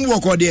emponu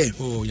woko de.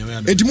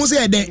 Etimu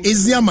say de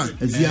Eziama.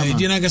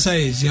 Edina kasa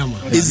Eziama.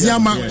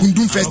 Eziama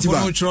Kundum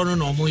Festival.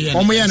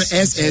 Omo ya no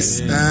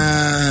SS.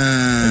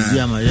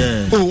 Eziama,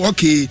 yeah. Oh,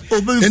 okay.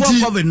 Oh, before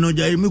COVID no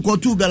jai me ko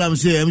 2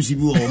 galamse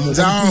MCB o mo.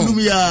 Kundum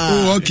ya.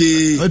 Oh,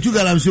 okay. 2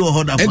 galamse o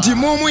hoda.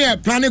 Etimu mo ya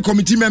planning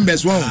committee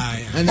members one.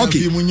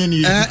 Okay.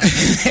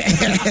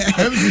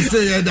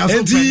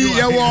 Enti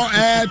yawo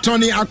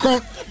Tony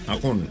Akon.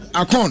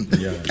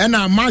 And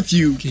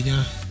Matthew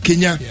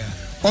Kenya.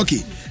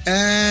 Okay.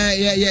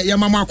 Ya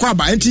mama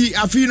kwaba. Enti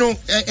afino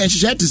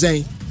ehye te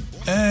say.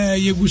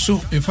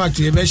 Yeguso. In fact,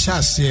 you be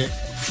share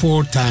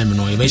full time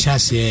no. You be share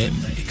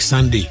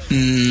Sunday.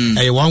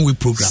 A 1 week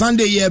program.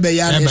 Sunday ye be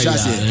ya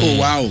oh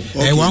wow.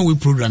 A 1 week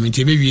program.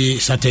 Enti be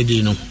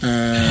Saturday no.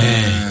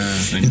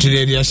 Into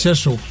the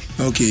accessor.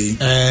 Okay.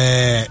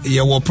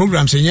 Your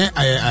programs in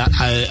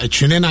a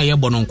trainer na ye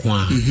bono nko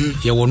a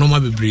ye wo no ma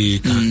bebre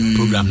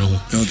program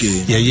no.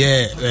 Okay.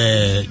 Ye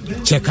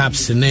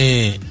checkups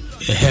ne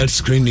health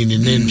screening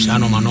in names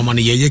anoma no man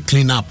ye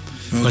clean up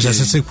because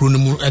asese kru no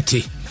mu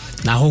ete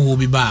na ho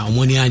bi ba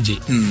omoni age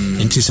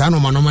enti sa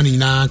anoma no man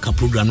nyina ka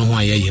program no ho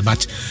aye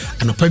but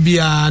anopa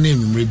bia na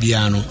emre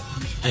bia no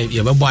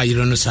ye bebo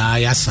ayiro no sa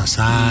ya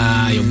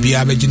sasa yo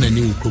bia be gina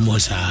ni ukromo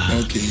sa.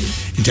 Okay.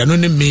 Enti no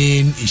ne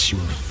main issue.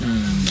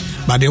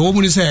 But the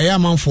woman say I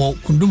am for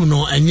kundum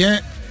no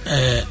enye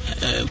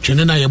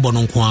twene na yɛbɔ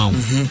no nko a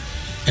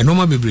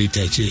ɛnɔma bebree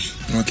ta akyire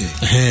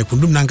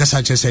kundum na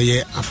nkasa kyerɛ sɛ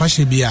yɛ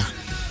afahyɛ bi a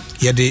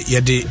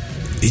yɛde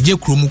ɛgye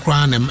kurom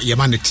koraa na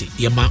yɛma ne te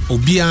yɛma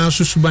obiara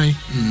susuban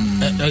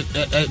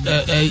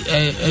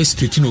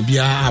straight na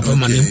obiara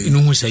abama ne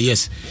ho sɛ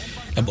yes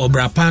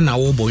ɔbra pa na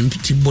wɔbɔ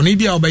nti bɔne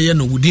bi a wɔbɛyɛ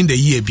no within the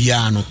year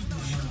biara no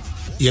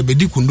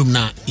yɛbɛdi kundum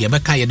na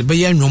yɛbɛka yɛde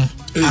bɛyɛ nnwom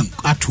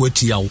ato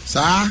atia wo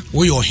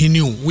woyɛ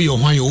ɔhene o woyɛ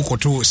ɔhwan yɛ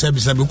wokɔto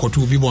sɛbisɛbi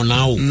wokɔto obi bɔ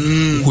naa o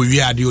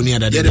wokɔwie adeɛ o ne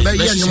adade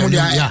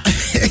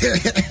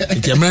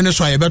nti mmerɛ no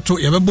so a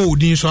yɛbɛbɔ wo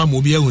din so ama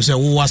obi ahu sɛ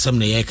wowɔ asɛm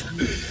na yɛka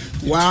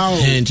wow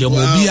nti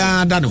ɔma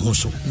obiara da ne ho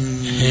so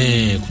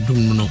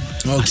kundum no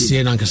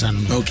aseɛ no ankasa no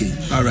okay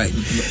all right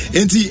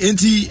enti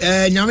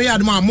nyame yɛ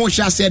adom a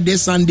mohyɛ sɛ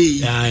this Sunday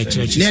ne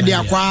de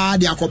akwa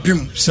de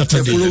akɔpem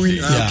Saturday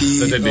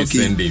Saturday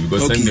Sunday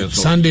because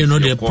Sunday no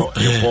de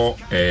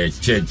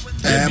church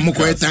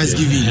mokɔyɛ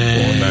Thanksgiving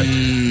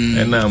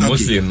ɛna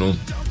Muslim no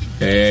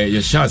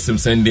yɛhyɛ asɛm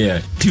Sunday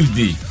a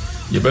Tuesday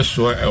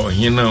yɛbɛsoa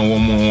ɔhena a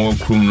wɔn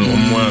kurom no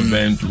wɔn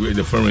abɛn to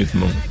the foreign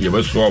no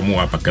yɛbɛsoa wɔn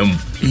apaka mu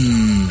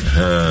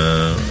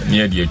ne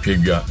yɛde atwa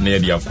dwa ne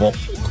yɛde akɔ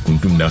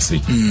kuntum dase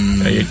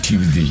ɛyɛ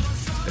Tuesday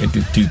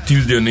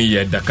Tuesday no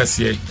yɛ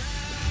dakaseɛ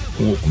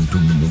wɔ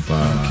kuntum mu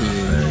paa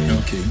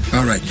okay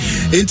all right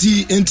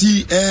enti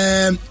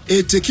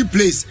it take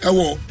place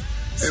ɛwɔ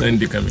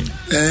Sunday coming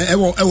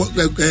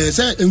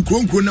say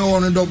nkronkro na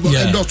won do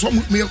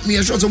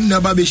me sure some na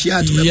ba be share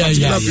at a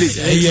particular place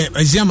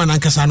eziama na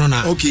nkasa no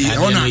na okay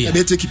ona e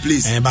take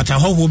place but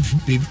how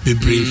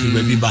bebre fi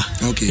ba bi ba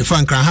if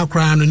ankra ha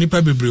kra no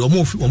nipa bebre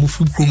omo fi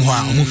krom ho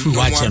a omo fi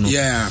wa che no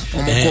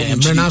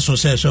me na so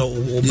say so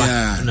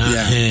oba na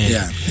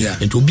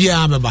ento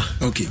bia beba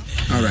okay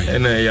all right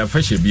and ya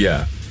fashe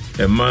bia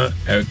Emma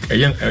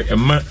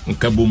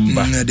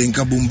nkabumba de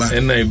nkabumba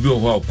ena ebi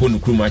ho akonu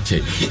krum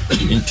ache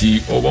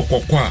nti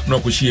obokokwa na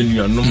okohie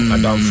nuanom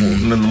adamfo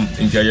nanom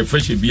nti aye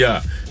fashe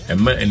bia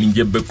emma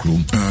enije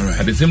bekrum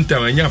at the same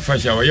time anya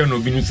fashe aye no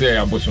bi nu say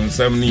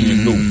abosonsam ni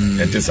no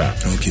entesa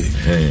okay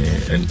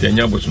enti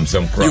anya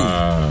abosonsam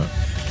kra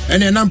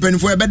ene na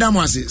mpanifo ebeda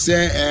mo ase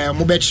se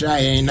mo be kira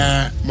yen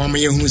na mo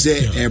ye hu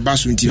se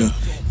baso nti no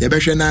ye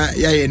behwe na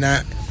yaye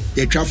na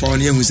yɛtwa fa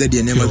ɔne ehu sɛ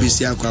deɛ nɛma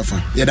bɛsi akwafa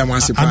yɛda mo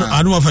ase paa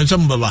ado afa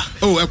nsɛm baba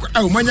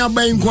manya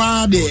ban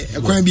kwa de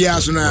ɛkwan biara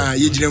so na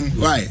yɛgyina mu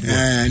wai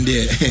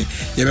ndeɛ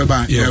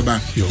yɛbɛba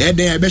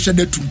yɛdɛn yɛbɛhyɛ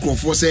da tum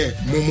nkurɔfoɔ sɛ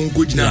mo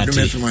nkɔgyina adom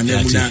afim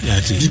anɛ mu na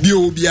bibia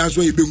wɔ biara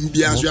so yɛbɛhu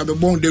biara so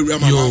yɛbɛbɔn dawura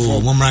ma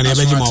mafoɔ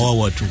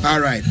all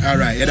right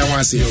yɛda mo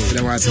ase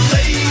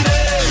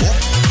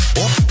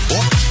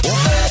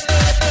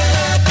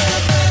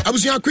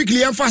Abusia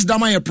quickly and fast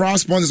dama your proud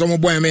sponsors on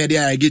boy me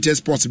there get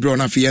sports bro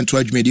na fi ento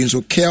adwumedi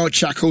so Kel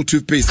Charcoal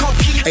toothpaste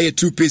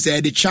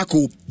toothpaste the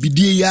charcoal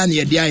bidie ya na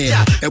ye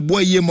e boy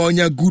ye ma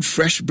onya good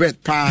fresh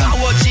breath pa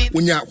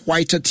onya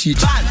whiter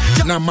teeth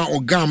na ma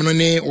organ no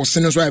ne o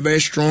sene so very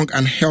strong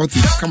and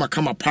healthy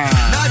kama pa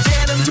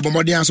the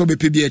bomodian so be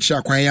pbi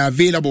cha kwan ya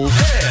available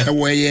e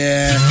wo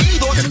ye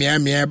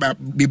me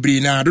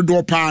bibri na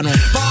dodo pa no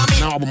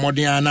na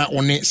bomodian na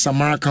one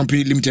Samara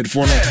Company Limited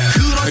for no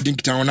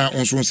Edink town na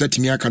on so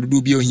setimi aka do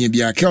bi ohia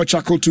bia Kel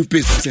Charcoal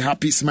toothpaste say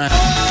happy smile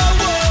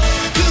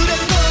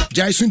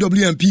Jason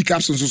WMP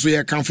capsules so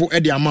ye kanfo e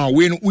de ama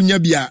we no unya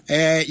bia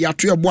ya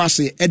to ebo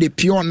ase e de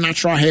pure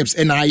natural herbs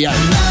e na aya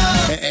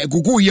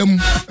gugu yam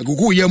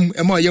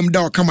e ma yam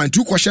da o kama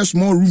ntu ko hye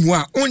small room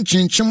a on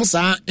chinchim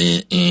sa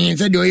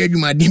se de o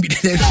yadwuma din bi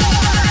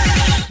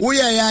o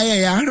ya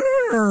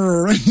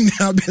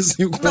na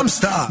besi ko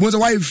mo so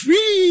why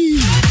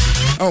free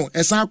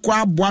esa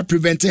kwa boa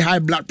prevent high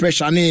blood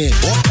pressure ne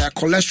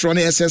cholesterol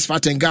ne excess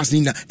fat and gas ni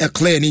na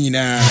clear ni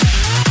na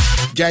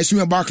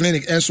Jason Bar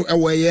Clinic enso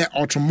ewe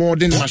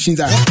ultramodern machines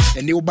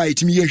and they will buy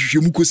it me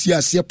hwehwemu kosi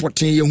ase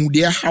poten ye hu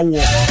de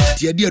hawo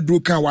de de aduro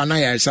kan wa na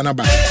ya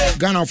sanaba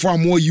Ghana for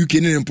more UK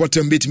ne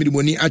important bit me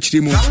money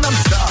actually mo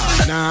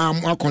na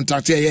mo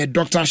contact ye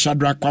Dr.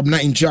 Shadrack Kwabna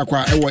Injia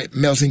kwa ewe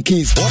Melson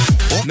Kings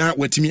na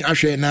wetimi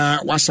ahwe na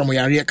wasamo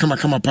yare kama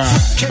pa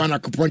bana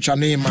kuponcha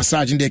ne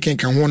massage de ken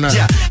kan ho na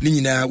ni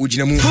nyina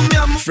wogina mu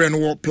friend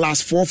wo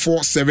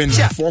 +447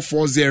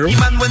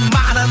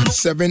 440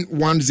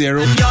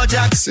 710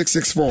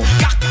 664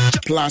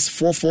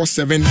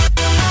 +447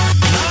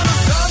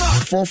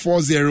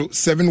 440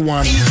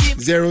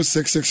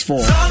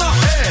 710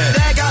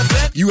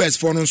 US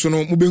for no so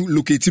no mube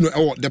located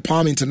no the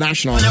Palm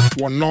International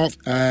one North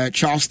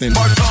Charleston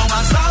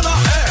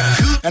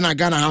and I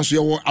Ghana house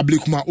yo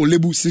Ablekuma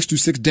Olebu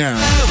 626 down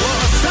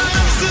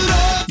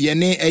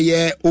yene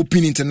eye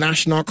Open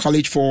International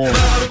College for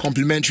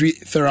Complementary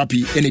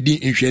Therapy ND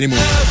in Hwenemu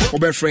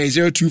obe free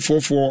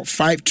 0244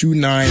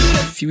 529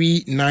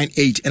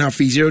 398 and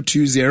afi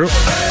 020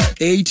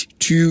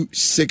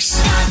 826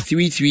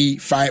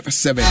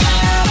 3357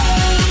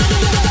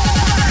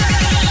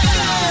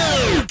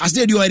 as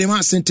they do a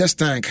Syntex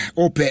tank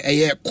open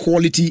a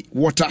quality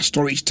water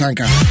storage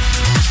tanker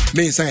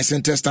main science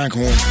Syntex tank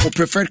home or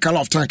preferred color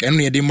of tank and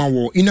near the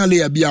mawo in a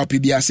layer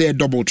BRPB say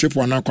double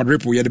triple and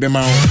quadruple yet be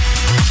ma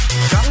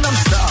Gangnam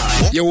Style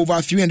You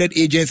over 300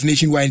 agents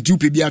nationwide and 2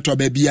 PBR to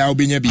baby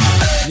Albania B.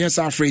 Yes,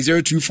 our phrase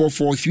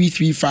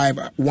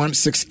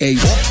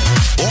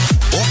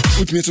 0244-335-168.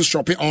 Put me to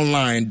shop it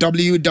online.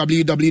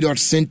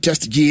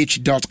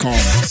 www.syntestgh.com.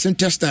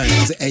 Syntest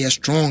is a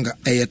strong,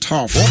 a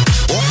tough.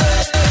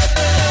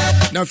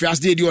 Now, if you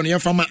ask the on your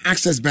from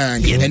Access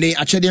Bank, and they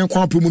actually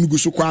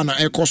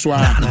Kwampumunugusukwana, a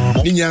Koswa,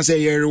 Ninian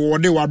say,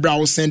 reward they were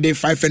brow send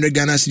 500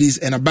 Ghana cedis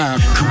and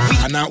above,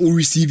 and now will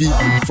receive it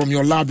from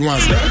your loved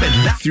ones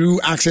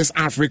through Access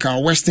Africa,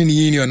 Western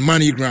Union,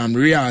 MoneyGram,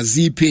 Ria,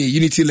 ZPay,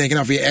 Unity Link,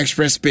 and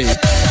Express Pay.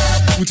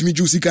 Put me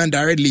juicy can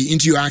directly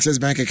into your Access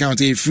Bank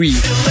account, free.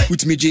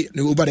 Put me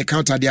over the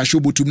counter, they are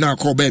showable to now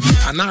call baby,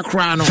 and now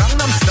cry no.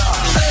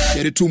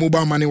 Yeah, the 2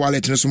 mobile money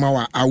wallet in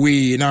Sumawa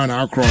away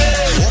now cry.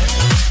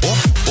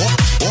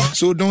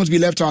 So don't be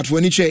left out for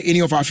any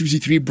of our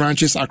 53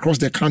 branches across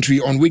the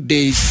country on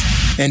weekdays,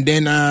 and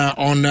then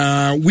on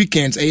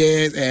weekends,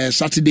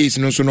 Saturdays,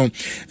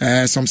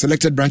 some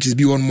selected branches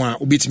be on more.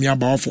 Ubit me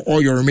about for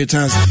all your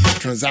remittance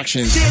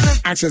transactions.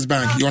 Access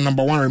Bank, your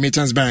number one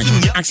remittance bank.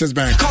 Access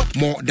Bank,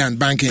 more than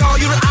banking.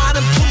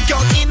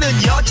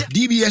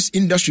 DBS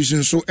Industries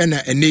and so and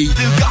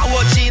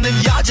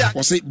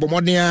was it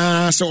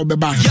Bomodia so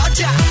beba.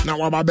 Now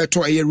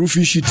Wababeto a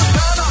roofing sheet.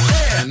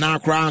 And now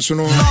crown so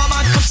no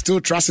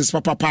still trust his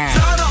papa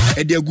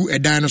a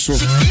dinosaur.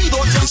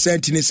 The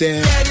sentence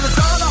say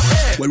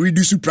we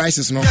reduce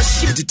prices no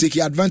to take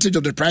advantage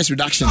of the price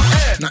reduction.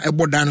 Now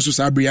about dinosaurs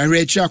abri and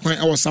reach I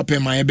was up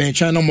in my bench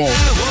China Mall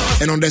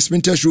and on the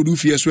Spinters Road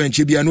Ofie so and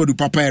Chibi no do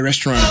papa a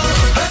restaurant.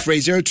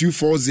 Phrase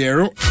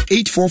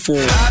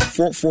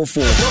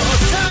 0240-844-444.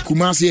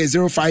 Kumasi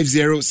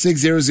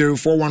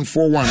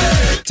 050-600-4141.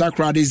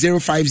 Takrade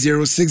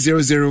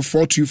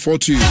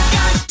 050-600-4242.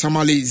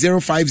 Tamale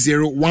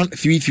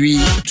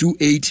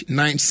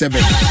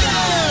 050-133-2897.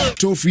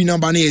 Toll free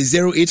number is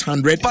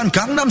 0800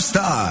 Gangnam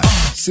Style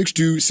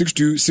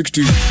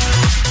 626262.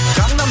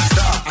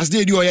 As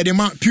they do the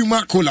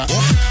Puma Cola.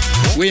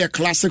 We a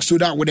classic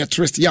soda with a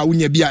twist. Yeah, when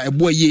you be a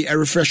boy, a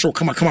refresher,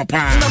 come on,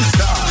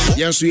 pa.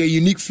 Yes, we a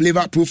unique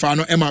flavor profile.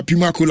 No, Emma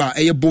Puma Cola,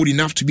 a bold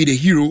enough to be the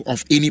hero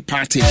of any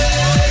party.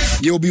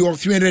 You'll be worth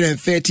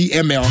 330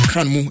 ml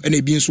canmu and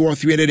a beans worth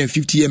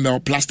 350 ml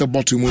plastic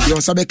bottle. You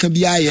also can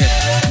be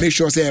make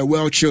sure say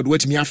well chilled.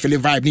 Wait me, I feel a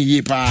vibe ni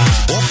ye pa.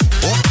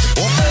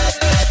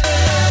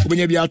 When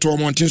you be out to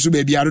Mountain, so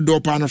baby, out of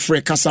door panel for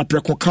Casa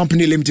Preco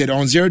Company Limited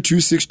on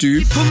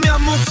 0262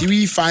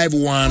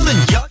 351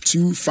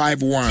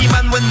 251.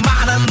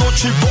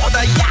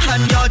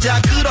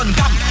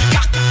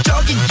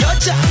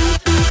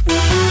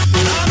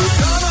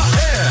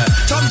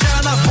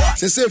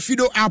 Say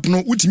Fido app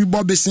no utimi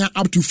bob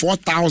up to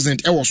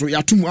 4,000 so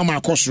ya tumu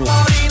ama kosro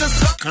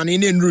kan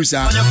in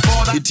rusa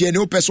etie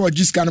no person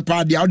giscan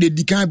pa dia de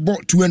dikan bo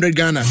 200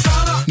 Ghana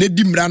na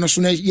dimra no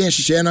so na ye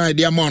hihye na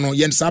dia ma no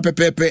ye nsa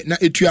pepepe na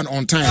etuan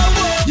on time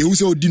ye hu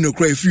say odi no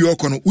kra free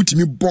okono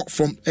utimi bo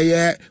from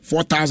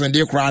 4,000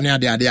 de kra na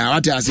dia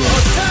what I say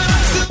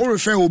o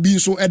refer obi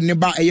so edne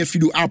ba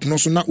Fido app no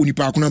so na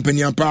onipa akono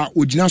mpaniam pa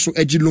ogina so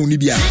agi loan ni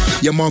bia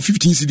ye ma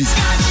 15 cedis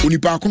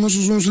onipa akono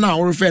so na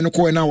o refer no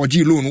ko na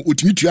ogi loan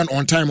utimi tuan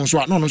on time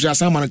so no so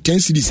asama no 10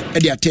 cedis e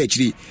dey attach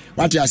ri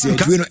what I say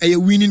we no a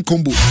winning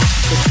combo.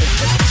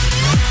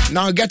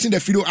 Now getting the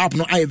Fido app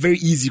no I very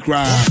easy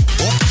cry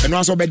and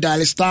also be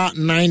dial star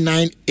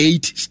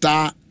 998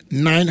 star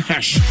 9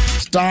 hash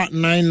star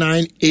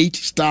 998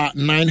 star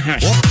 9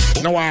 hash.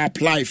 Now I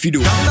apply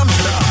Fido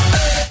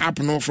app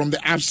no from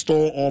the App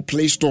Store or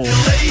Play Store.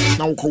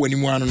 Now call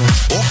anyone no.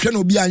 Can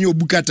obi anyo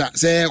bukata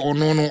say or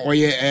no or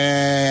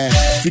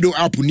Fido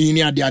app ni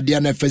ni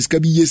ade na first ka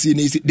bi yesi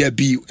na there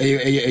be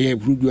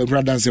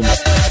rather than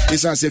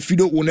this as a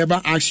Fido will never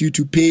ask you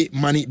to pay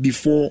money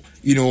before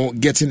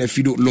getting a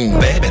Fido loan.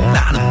 Baby,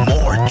 not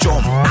more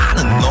jump, I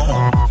don't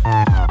know.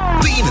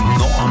 Being a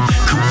norm,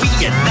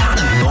 Korea not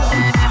a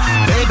norm.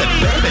 Baby,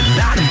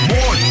 not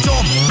more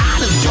jump, I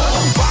don't know.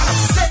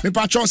 Me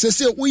patron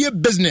say we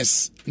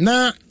business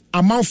na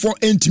amount for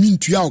entimi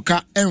ntua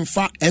oka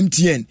emfa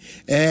MTN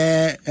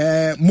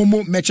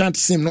Momo merchant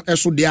sim no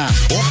eso dia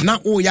na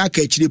o ya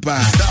ka chire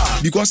pa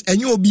because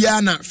enye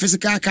obia na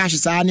physical cash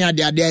sa ne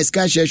ade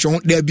sika share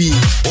there be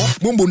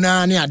bombo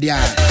na ne ade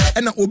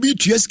a na obi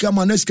tua sika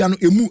ma na sika no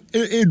emu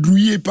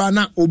eduye pa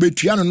na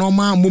obetua no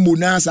normal momo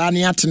na sa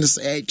ne atene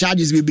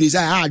charges be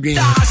brisa ha adwen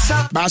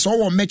ba so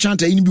wo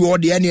merchant yin bi wo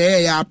de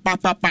ne ya pa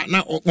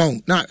na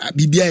na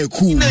bibia e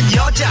cool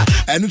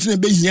enu tene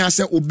be hia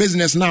se o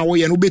business na wo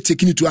ye no be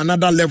taking it to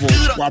another level.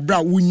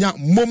 Wabra wunya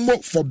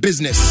Momo for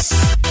business.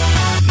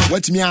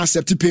 Let me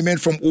accept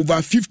payment from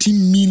over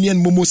 15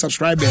 million Momo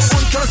subscribers.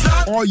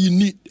 All you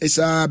need is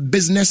a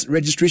business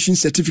registration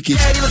certificate.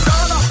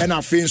 And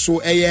I feel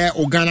so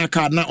Organa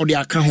card now or the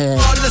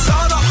account.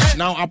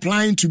 Now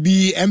applying to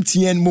be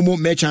MTN Momo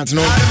merchant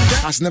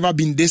has never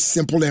been this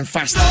simple and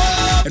fast.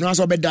 And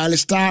also be dial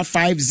star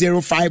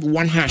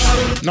 5051 hash.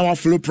 Now I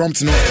follow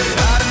prompt and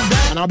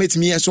I'll bet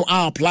me so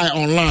I'll apply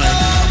online.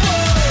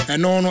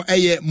 And no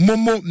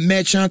Momo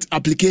merchant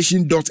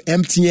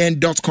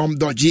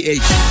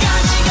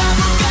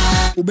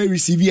application.mtn.com.gh. obe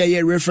receive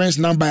a reference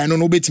number and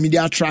no bet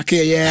media track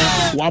your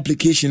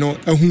application no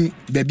ehu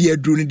baby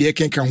adru ne de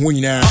kenka ho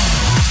nyina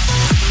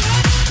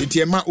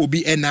etiema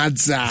obi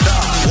enadza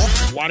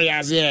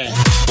warriors here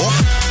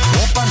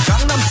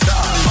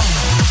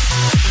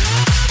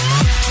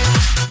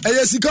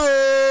Hey, Sika.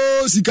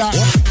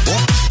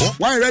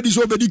 Why ready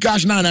so be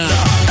cash nana?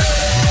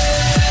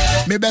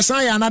 Maybe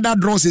sign another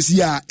draw says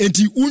here.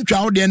 Enti uncha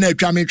out there na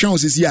twa me twa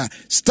says here.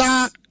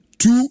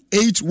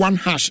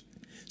 *281#.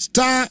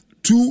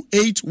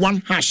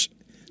 *281#.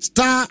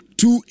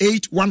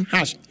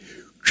 *281#.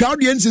 Twa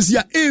the says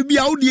here. Eh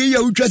bia out there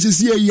ya utwa says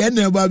here ye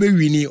na ba be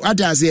wini.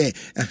 What I say?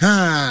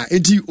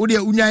 Enti o de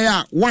unya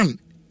ya 1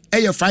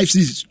 5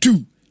 series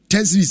 2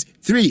 10 series,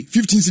 3,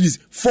 15 series,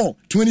 4,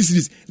 20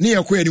 series.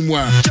 Near query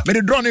more. But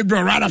the draw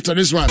right after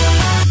this one.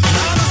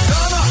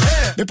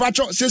 The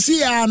patcho says,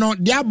 no,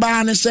 dear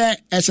ban say,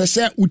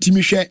 SSA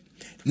Utimishe,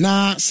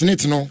 na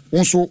Senate no,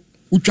 also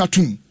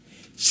Uchatum.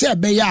 Say,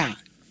 Beya,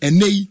 and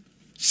nay,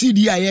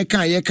 CDI,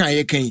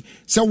 yekan.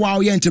 So, wow,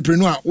 ye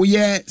entrepreneur, or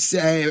ye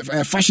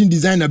fashion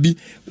designer be,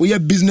 or ye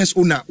business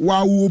owner,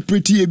 wow,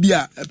 pretty be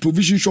a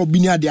provision shop be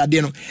near the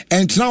Adeno.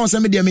 And now,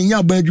 some of them in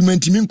your Benjamin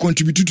Timin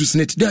contribute to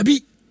Senate. There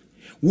be.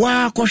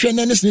 Wa kwhwe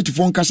ne Senate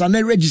phone kasa na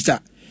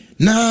register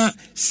na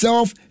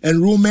self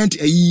enrollment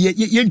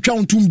ye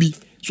ntwa ntumbi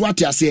so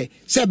atiase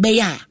se be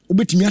ya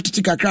obetimi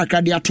atete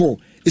kakra de ato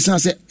esan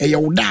se eye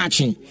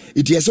wodaache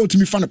iti se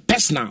otimi fa no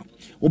personal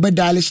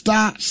obedial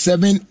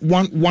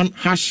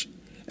 *711#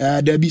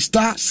 there be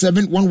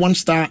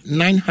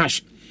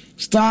 *711*9#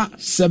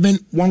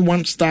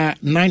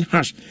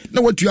 *711*9#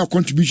 na what your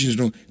contributions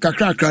no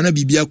kakra na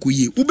bibia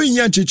koye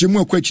ubenya chechemu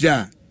akwachira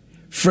a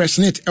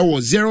Fresnet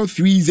ewo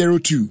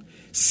 0302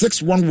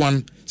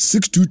 611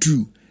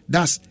 622.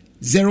 That's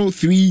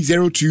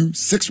 0302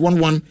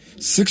 611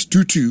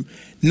 622.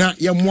 Na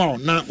yamwa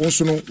na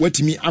also no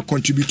wetimi a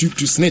contribute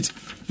to SNET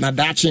na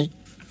dachi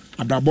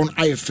abrabon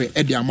IFA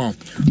edi amount.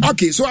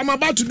 Okay, so I'm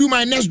about to do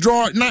my next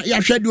draw. Na ya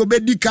share the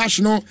obedi cash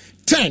no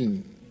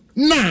 10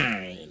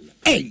 9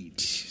 8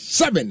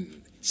 7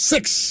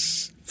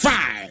 6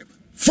 5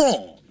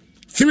 4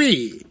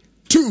 3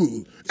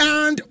 2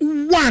 and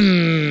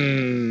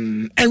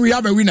 1, and we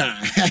have a winner.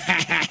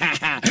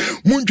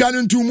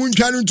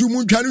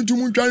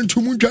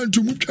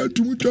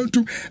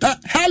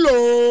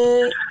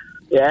 Hello.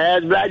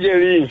 Yes,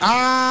 Bradley.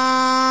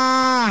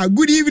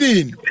 Good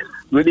evening.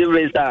 Good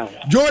evening, sir.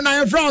 John, I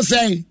am from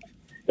say.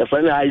 The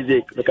friend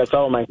Isaac, because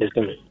I want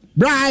Manchester.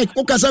 Bright,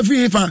 Okasa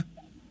Fifa.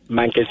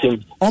 Manchester.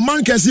 Oh,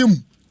 Manchester.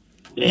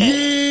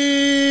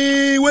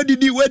 Yeah. Where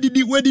did he? Me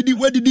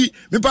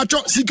patro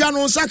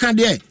Sikano Saka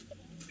there.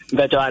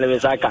 Better than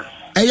Saka.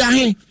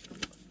 Hey,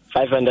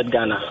 500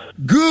 Ghana.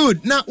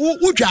 Good. Now,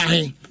 who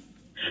try?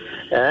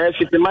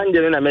 50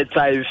 man, I made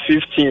try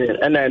 15,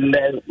 and then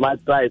my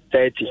try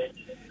 30.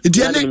 It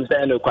is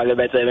no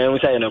quality. No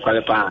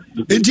qualify.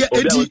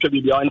 It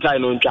be on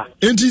time.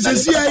 It is a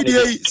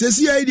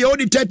CID. All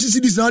the 30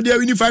 cities now they are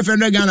winning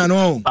 500 Ghana.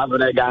 No.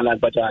 500 Ghana.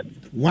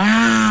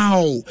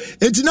 Wow.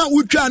 It's not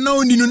what you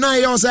know. You know,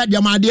 you said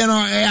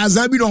Yamadiano as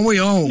I be on way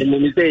home.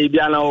 Say,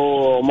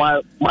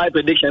 my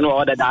prediction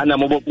or that I'm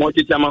more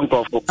to Chaman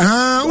Crawford.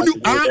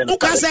 Who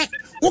can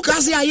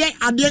say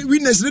I didn't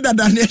witness that.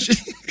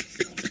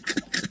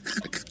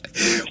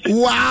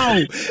 Wow.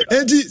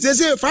 And they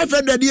say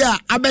 500 year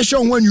I bet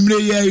show when you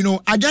you know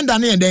agenda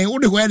near then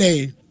what the way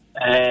they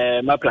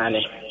my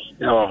planning.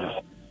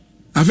 No.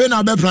 I feel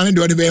now be planning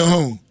do the be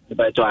home. And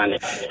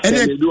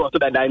then do also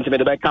that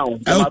intimate by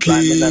count.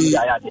 Okay.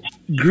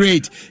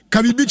 Great.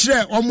 Can we be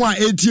sure omo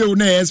ATO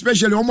na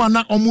especially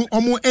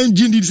omo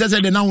engine did say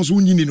the now so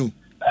engine no.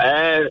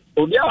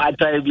 Obi a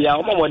try bia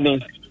omo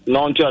money.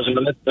 No,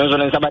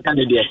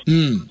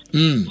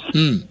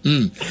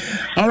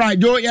 all right,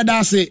 Joe, yeah,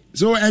 that's it.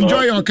 So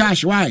enjoy your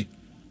cash. Why?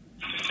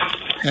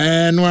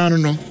 No, I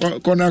don't know.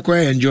 Kona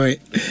enjoy.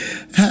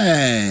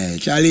 Hey,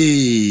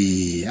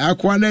 Charlie.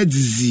 Akwana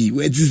dizzy.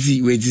 Where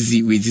dizzy.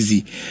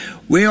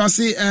 We all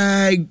say,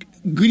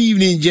 good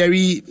evening,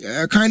 Jerry.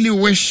 Kindly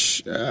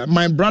wish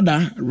my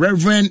brother,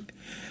 Reverend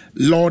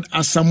Lord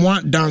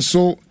Asamoah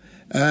Danso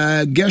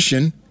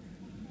Gershon.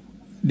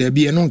 There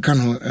be a no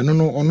there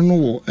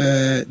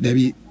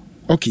be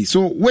okay.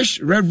 So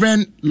wish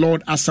Reverend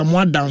Lord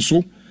Asamoah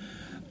Danso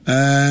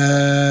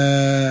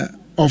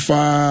of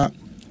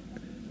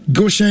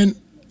Goshen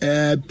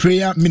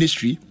Prayer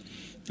Ministry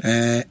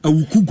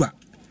Awukugwa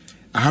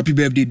a happy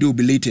birthday, do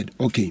belated.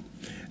 Okay.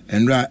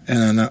 And I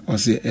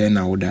say and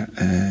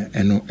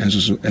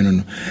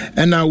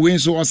now when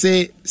so I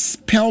say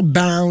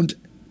spellbound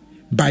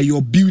by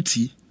your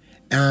beauty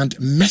and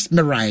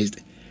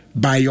mesmerized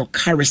by your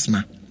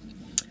charisma.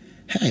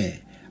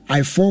 Hey,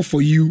 I fall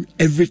for you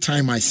every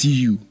time I see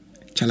you.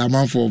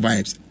 Chalaman for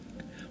vibes.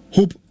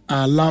 Hope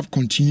our love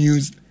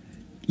continues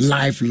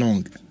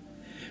lifelong.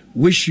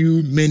 Wish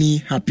you many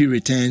happy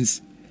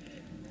returns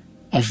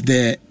of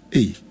the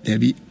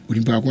Debbie.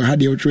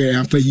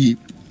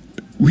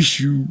 Wish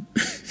you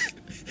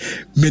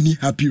many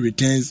happy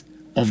returns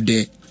of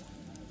the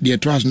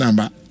 12th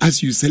number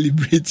as you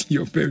celebrate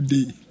your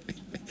birthday.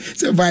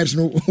 So vibes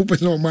no open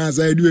no man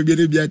say do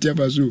be be at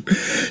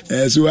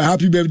so a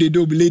happy birthday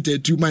do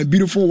belated to my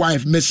beautiful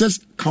wife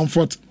Mrs.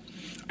 Comfort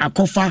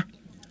Akofa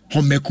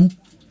Homeku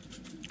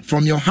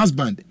from your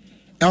husband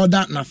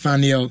Elder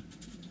Nathaniel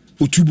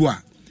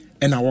Otubua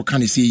and what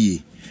can I say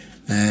ye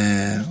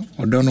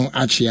odono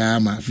achia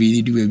ma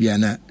fi do be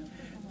ana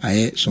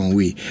aye some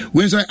way.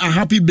 We say a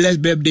happy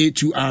blessed birthday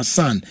to our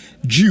son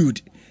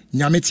Jude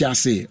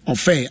Nyametiase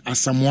Ofie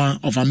Asamoah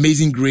of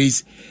Amazing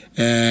Grace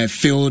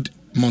Field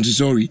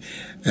Montessori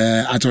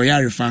at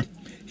Oyarifa.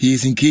 He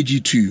is in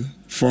KG2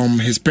 from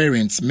his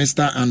parents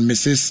Mr. and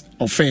Mrs.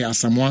 Ofie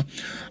Asamoah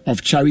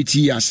of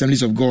Charity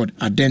Assemblies of God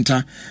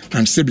Adenta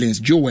and siblings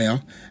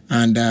Joel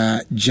and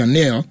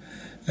Janelle.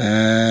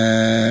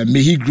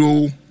 May he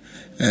grow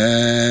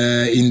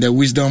in the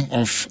wisdom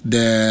of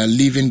the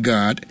living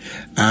God.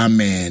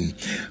 Amen.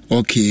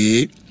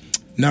 Okay.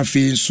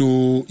 Nothing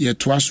so yet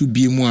twasu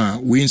be moi.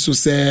 We so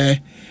say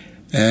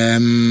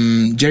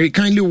Jerry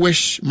kindly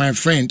wish my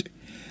friend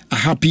a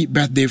happy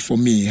birthday for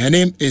me. Her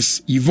name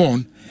is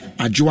Yvonne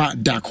Ajua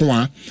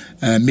Dakwa.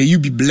 May you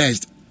be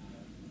blessed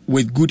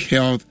with good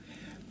health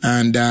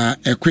and a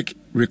quick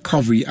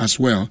recovery as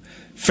well.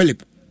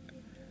 Philip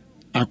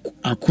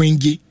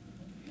Akwingi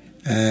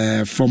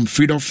from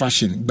Freedom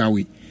Fashion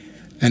Bawi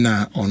and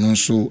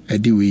also a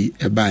diwi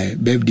a buy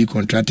birthday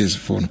contractors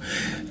for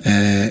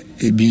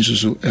being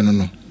so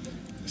no.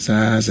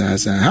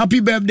 Happy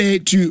birthday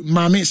to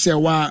Mami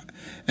Sewa.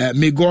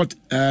 May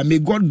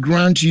God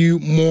grant you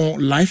more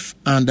life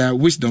and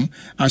wisdom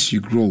as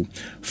you grow.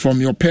 From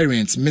your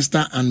parents,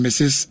 Mr. and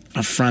Mrs.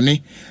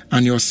 Afrani,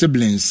 and your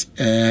siblings,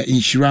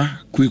 Inshira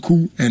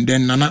Kweku, and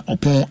then Nana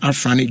Opon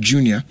Afrani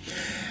Jr.,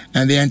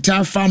 and the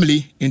entire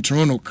family in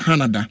Toronto,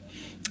 Canada,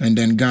 and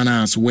then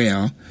Ghana as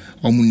well.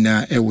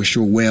 Omuna wish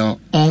you well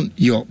on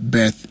your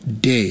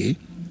birthday.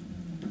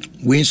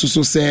 We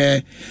also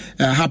say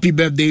happy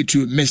birthday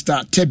to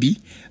Mr. Tebby,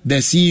 the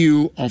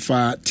CEO of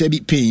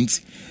Tebby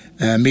Paints.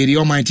 May the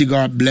Almighty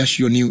God bless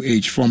your new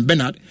age. From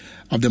Bernard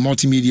of the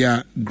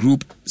Multimedia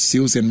Group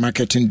Sales and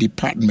Marketing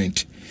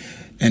Department.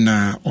 And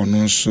on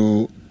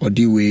also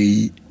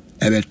Odiwe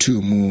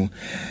Ebetumu.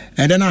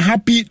 And then a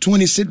happy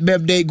 26th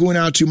birthday going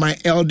out to my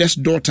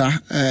eldest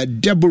daughter,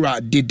 Deborah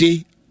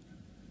Dede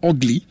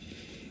Ugly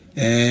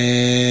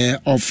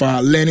of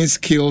Learning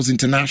Skills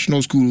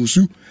International School.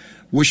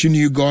 Wishing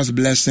you God's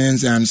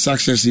blessings and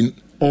success in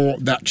all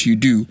that you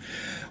do.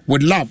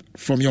 With love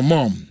from your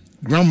mom,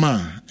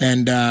 grandma,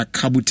 and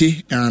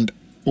Kabute and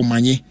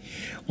Omanye.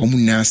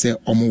 Omuna say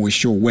Omo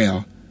wish you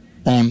well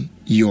on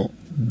your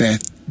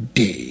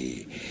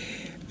birthday.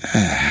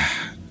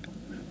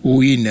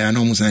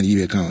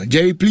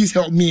 Jerry, please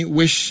help me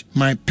wish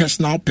my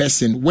personal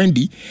person,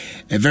 Wendy,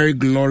 a very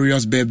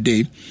glorious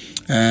birthday.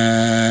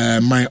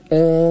 My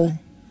all...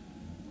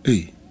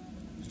 Hey.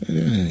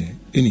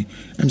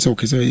 I'm so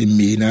okay.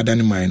 Me, not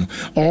mine.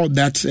 All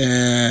that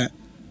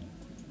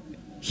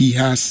he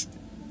has.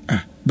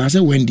 But I say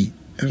Wendy.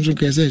 I'm so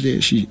okay.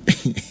 She.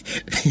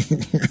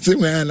 I say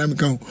well, I'm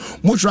going.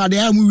 Much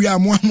rather we are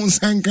more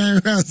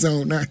sankan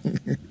so now.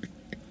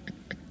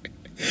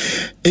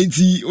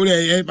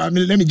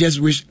 Let me just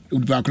wish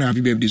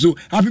happy birthday. So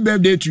happy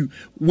birthday to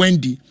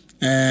Wendy.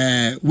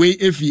 We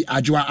Efi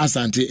Ajwa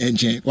Asante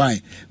Enchen.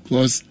 Why?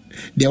 Because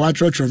they were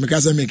church from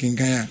because I'm making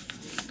kaya.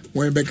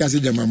 When Becca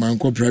said my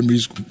uncle primary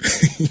school.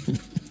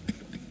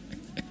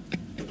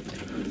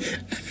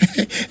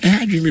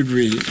 I dream it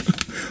really.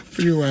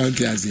 Pretty well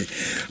to say.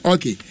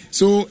 Okay,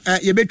 so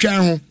you be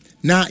trying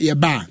now your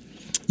bar.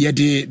 You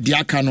de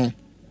diakano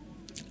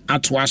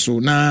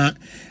atwaso na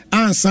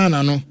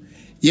ansana no.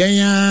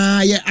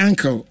 Yeah,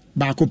 uncle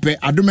Bakope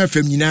Adom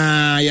FM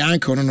nyina your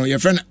uncle no your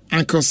friend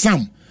Uncle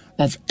Sam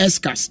of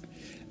Escas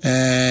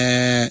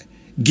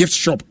gift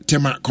shop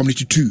Tema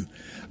Community 2.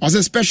 Also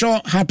a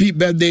special happy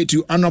birthday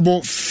to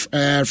Honorable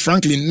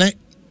Franklin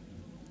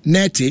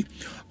Nete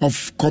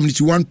of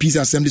Community 1 Peace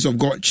Assemblies of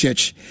God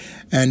Church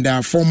and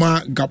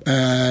former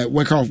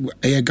worker of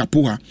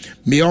Gapuha.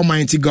 May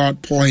Almighty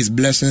God pour his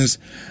blessings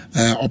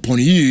upon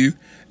you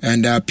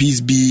and peace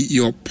be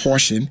your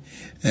portion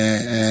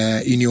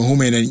in your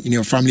home and in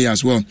your family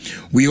as well.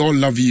 We all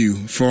love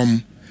you.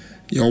 From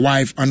your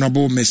wife,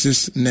 Honorable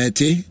Mrs.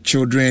 Nete,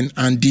 children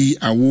Andy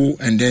Awo,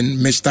 and then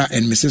Mr.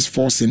 and Mrs.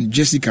 Forsen,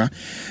 Jessica,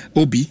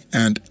 Obi,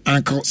 and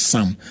Uncle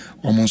Sam.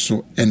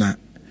 Omoso Ena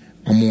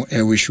Omo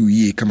Eweshu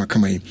Ye Kama.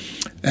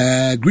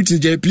 Greetings,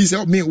 Jay. Please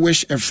help me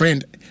wish a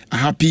friend a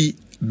happy,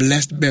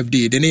 blessed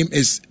birthday. The name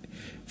is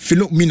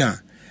Philomena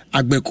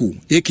Agbeku,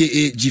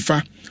 aka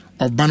Jifa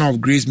of Banner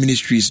of Grace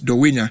Ministries,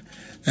 Dowenya,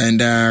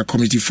 and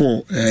Community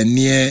 4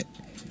 near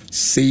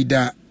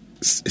Seida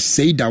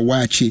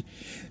Wachi.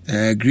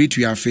 Great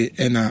we have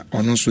and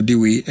also the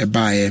way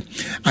by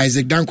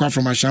Isaac Dankwa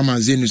from Ashama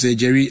Zenu say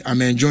Jerry,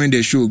 I'm enjoying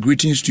the show.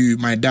 Greetings to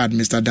my dad,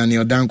 Mr.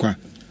 Daniel Dankwa.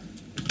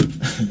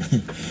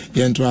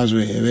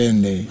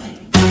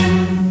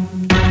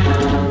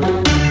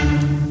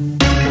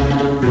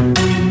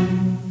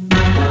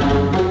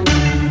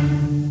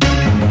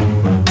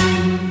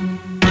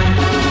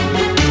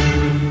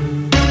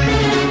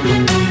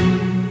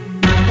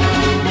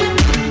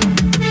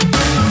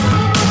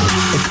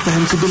 It's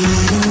time to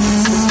believe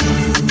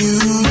in you.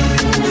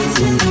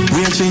 We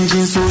are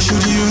changing, so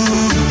should you.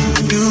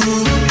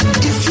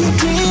 If you're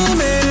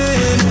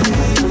dreaming,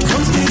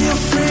 don't be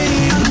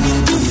afraid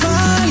to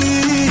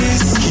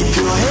valleys. Keep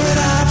your head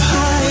up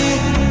high.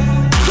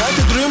 Got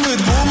to dream with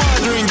Boomer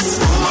Drinks.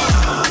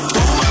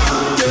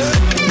 Yeah.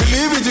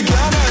 Believe it, you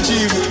can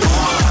achieve.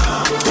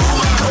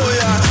 Oh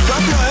yeah,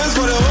 clap your hands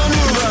for the whole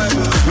new vibe.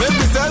 Make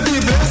me start the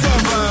best of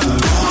fun.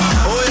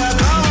 Oh yeah,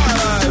 come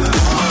alive.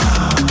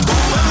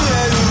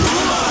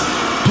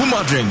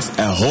 Boomer Drinks, a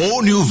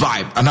whole new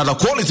vibe. Another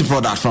quality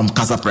product from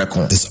Casa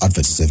Precon. This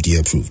advert is FDA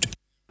approved.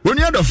 When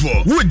you are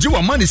for would you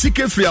a money seek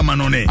free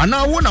amanone and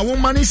now one a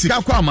woman seek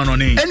aqua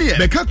manone any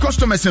beka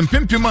customers and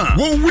pimpima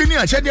won't win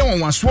a chedia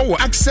one swallow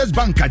access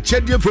bank a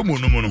chedia promo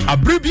no a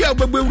bribia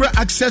babura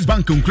access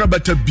bank and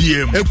crabata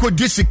BM eco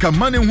disica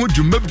money would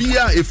you maybe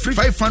a free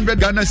 500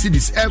 Ghana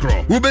cedis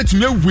euro who bet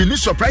me winning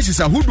surprises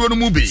a hood one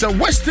movie so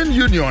Western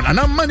Union and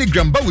a money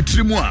gramba with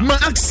trimwa ma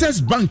access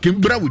bank in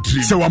bra with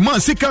trim so a man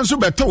seek cancel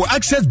beto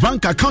access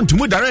bank account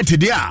mu direct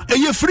there a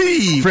you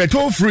free for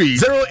toll free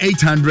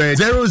 0800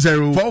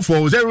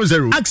 004400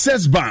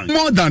 Access Bank,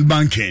 more than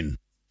banking.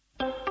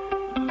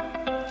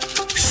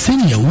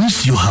 Senior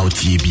wins you how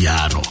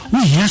TBR.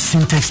 We hear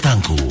Syntax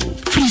Tanko.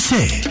 Free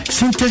say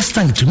Syntax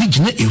Tank to me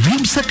jine a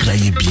rim sakra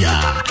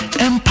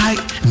yebia.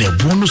 Empire ne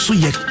bonus so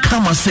ye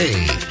kama say.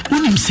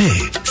 When him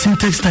say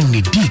Syntax Tank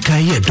ne di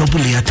kan ye double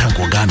layer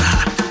tanko Ghana.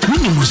 When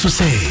him also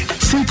say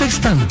Syntax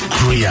Tank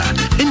Korea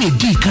any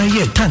di kan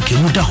ye tank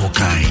muda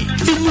hokai.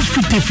 Emu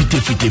fite.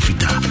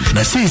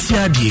 Na say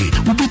adie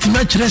we bit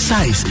natural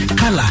size,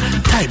 color,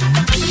 type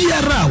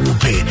biara wo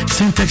pe.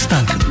 Syntax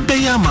Tank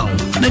beyama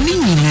na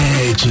nini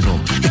ne chino.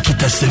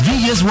 Ekita 7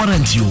 years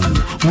warranty you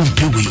won't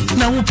pay we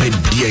now open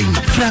dien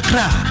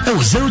frakra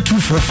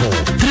 0244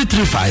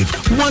 335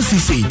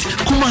 168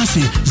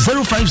 Kumasi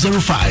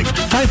 0505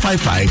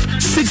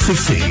 555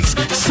 666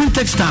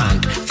 Syntax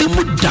Tank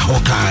emuda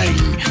hokai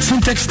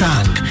Syntax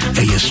Tank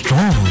a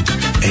strong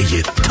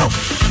a tough.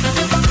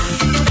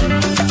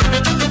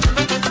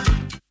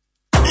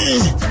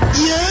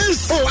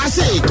 Yes. Oh, I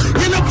say, you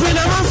know, when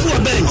I'm for a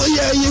bench. Oh,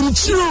 yeah, you're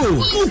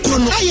true.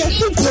 Mukono. Yes.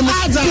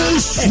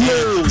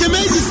 The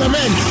maze is a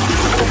man.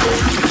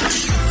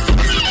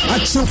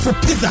 Action for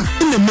pizza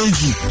in the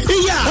maze.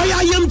 Yeah,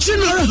 I am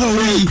general.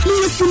 Hey,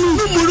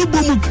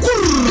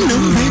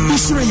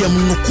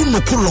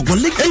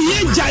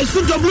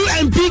 Jaisu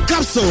WMP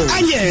capsule.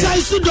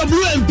 Jaisu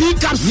WMP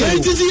capsule.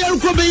 It is here.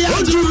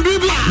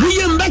 We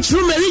am back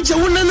from Maricha.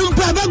 We are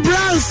Baba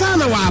Brown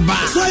Sanawaba.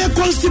 So I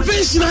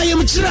constipation. I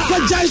am Chira.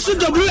 Jaisu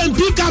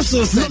WMP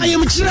capsules. I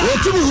am Chira.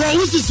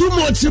 Who is so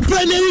much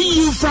pioneering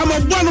you from a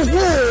one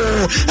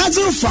hole. As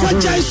a for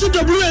Jaisu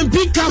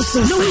WMP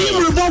capsules. No, we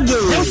are Bogo.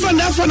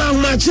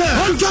 Macha.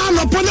 On time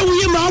upon the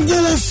way, I'll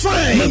go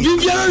fine. You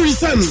get a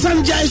reason.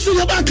 San Jaisu,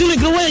 the back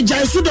click away,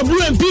 Jaisu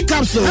WMP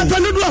capsule.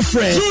 Happen to do a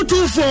friend.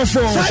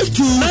 2244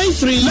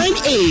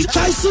 529398.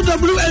 Jaisu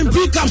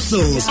WMP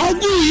capsules. I'll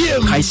do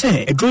him. I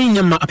say, a drawing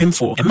yama up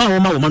for a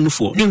mama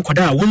manufo. Then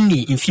Quada won't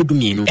in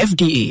Fibumino.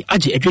 FDA,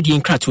 Aji, a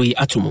dreading cratway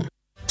atomo.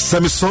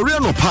 Semi-sorry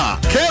no pa.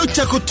 Kale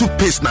Chaco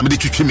toothpaste na me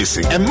de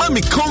missing. And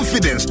mommy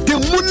confidence. The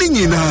morning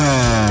in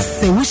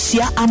Se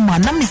wushia ama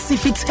na me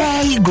sifit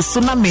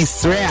gusuna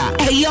mesrea.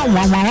 Eya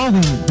wawa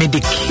me de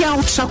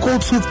Kale Chaco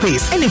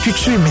toothpaste. Ene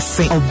twitwi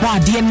missing. Oba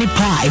de ni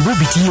pa e wo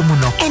bidi mu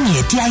no.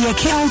 Ene de aye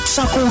Kale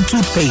Chaco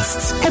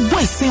toothpaste. E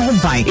boy se ho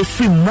bai. E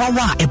free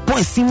mwawa e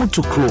boy se mu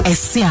tokro. E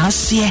se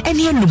ahye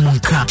ene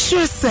enumunka.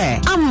 Sure say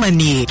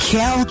amani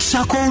Kale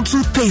Chaco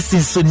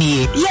toothpaste so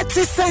ni.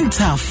 Yeti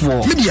center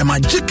for. Media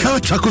magic Kale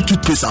Chaco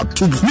toothpaste at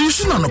tubu. Me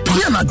shuna no pa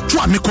na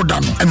dwa me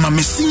kodano. E ma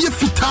me sinye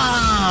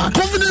fita.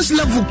 Confidence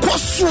level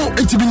kwaso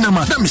etibi na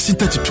ma. Na me si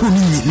 32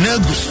 ni na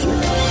guso.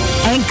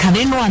 En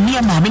kaneno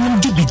ani ma me nim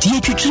di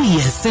bidie twitwi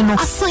yese no.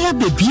 Asaya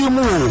bebie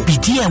mu o.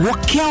 Bidie wo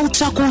Kale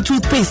Chaco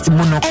toothpaste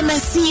mu no. E ma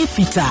sinye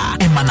fita.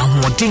 E ma na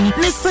hoden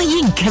ne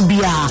sayi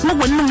nkabia. Na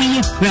wonu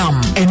me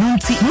ram.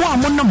 Enunti mo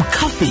amonom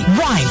coffee,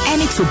 wine,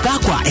 any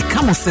tobacco e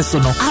kamo seso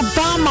no.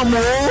 Abama mo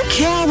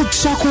Kale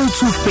Chaco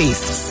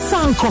toothpaste.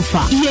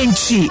 Sankofa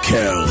yenchi.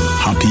 Kale,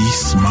 happy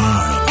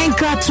smile. And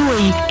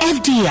Gratui,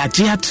 FDA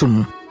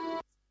Ajiatum.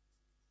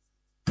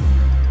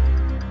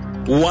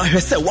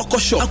 Wahese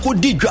wakosho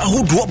akodi dwa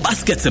hodo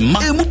basket ma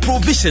emu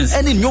provisions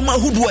ene nyoma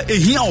hodo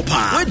ehia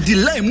opa we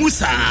delay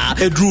musa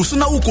edru so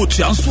na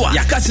ukotua nso a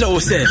yakachira wo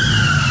se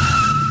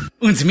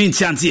untimi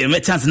nchanti e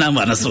mechant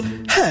number na so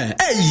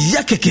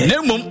ya keke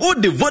na mom o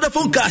de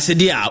Vodafone cash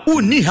dia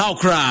uni how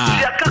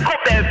cry yakako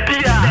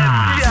bebia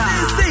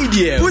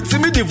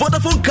untimi de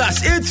Vodafone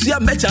cash etua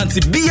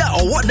mechant bia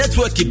or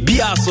network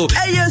bia so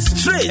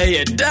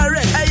straight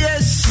direct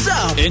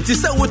sharp enti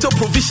say water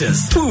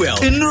provisions fuel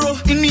inro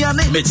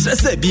iniane mechre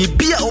say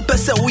bia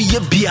opese wo ye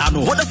bia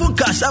no Vodafone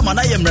cash ama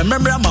na ye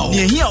remember ma o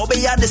hia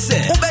obeya de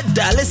say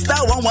obeda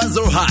star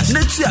 110 hash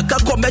netua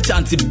kakọ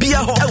mechant bia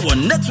ho e wo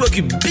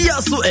network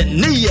bia so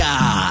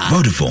enia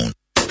Vodafone.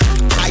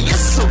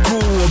 So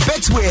cool,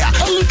 Betway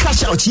early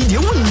cash out in the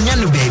one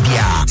baby.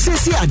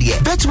 Say adie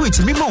Betway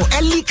to me more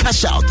early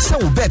cash out. So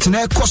bet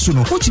na ekoso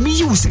no what me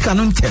use sika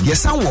no ntem.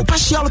 Yes an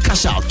partial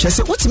cash out.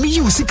 Chese what me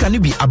use sika no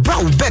bi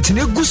abra bet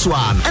na egu so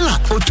an. Na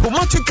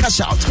automatic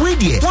cash out. We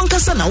die one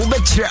kasa na wo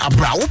bet kire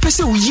abra wo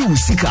pese wo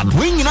use sika no.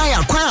 We nyina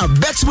ya kwa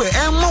Betway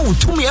e ma wo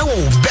tumi e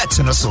wo bet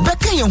no so.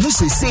 Beka ye hu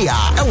say e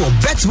wo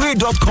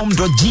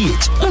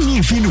betway.com.gh. Only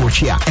if you know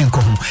here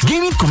enko hu.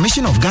 Gaming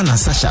Commission of Ghana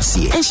Sasha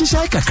see. En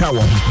shisha kakra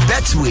wo.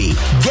 Betway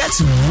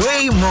gets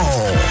way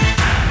more.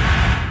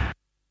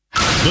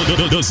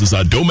 This is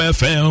Adom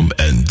FM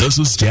and this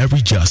is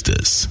Jerry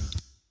Justice.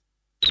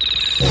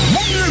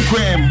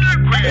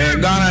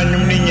 Ghana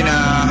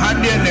Numina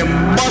had the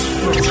boss.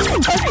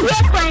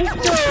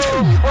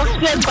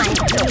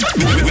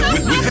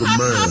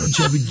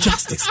 Jerry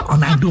Justice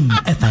on Adom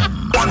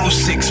FM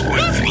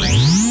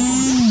 106.3.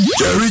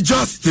 Jerry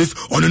Justice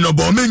on an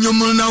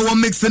abominable now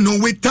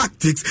mixing with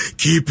tactics.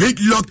 Keep it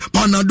locked,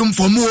 Panadum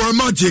for more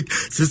magic.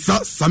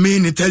 Sister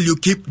Samini tell you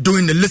keep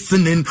doing the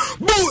listening.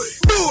 Boy.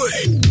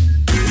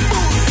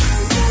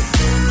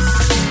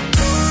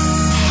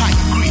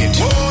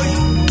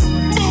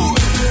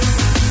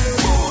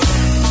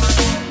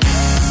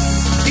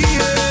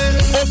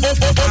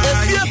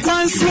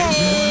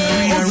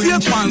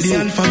 Ofie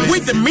Kwanso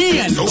with the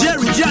man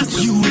Jerry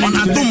Justice on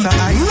Adom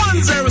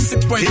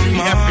 106.3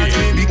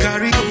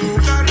 FM.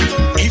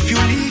 If you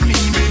leave me,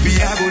 baby,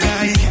 I go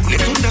die.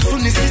 Let's the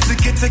sun is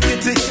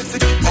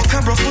or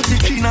cabra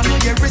 43, I know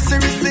you're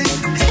racing.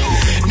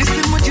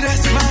 Listen, much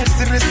less smile,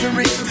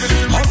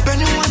 up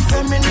anyone,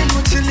 some in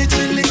chilly.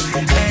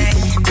 Hey,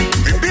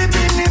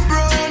 baby,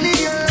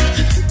 brownie,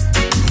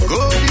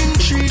 golden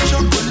tree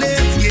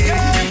chocolate,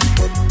 yeah.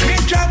 Me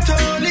drop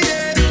totally,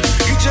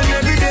 each and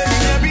every day,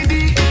 every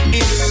day.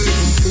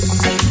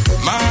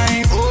 My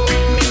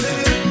own,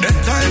 the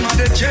time of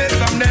the chase,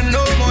 I'm there,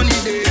 no money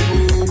there.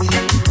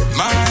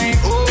 My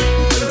own,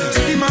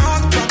 see my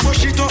heart back,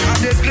 push it up, I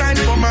dey grind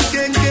for my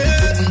gang.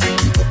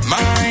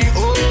 My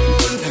own,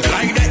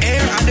 like the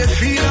air, I dey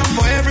feel am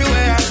for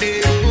everywhere I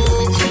dey.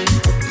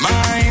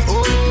 My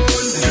own,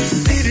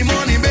 see the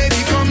money,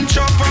 baby, come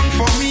chop am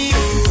for me.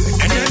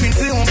 And then me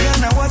say, oh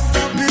Ghana, what's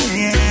up in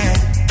here?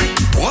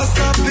 What's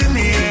up in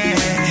here?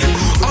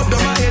 Up the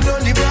way,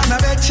 lonely brother,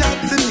 better chat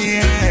to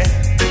me.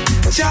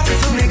 Chat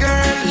to me,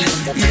 girl,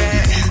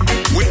 yeah.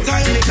 Wait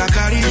time make a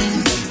carry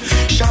you.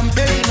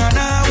 Champagne and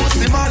I was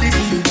the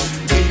Malibu.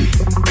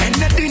 And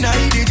the dinner I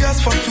eat it just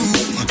for two.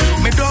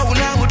 Me dog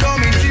now would do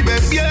me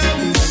baby.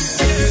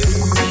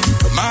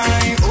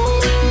 My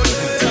own,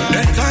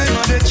 the time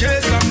of the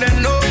chase and then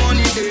no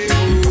money there.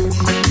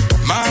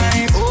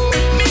 My own,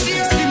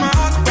 see my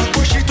heart back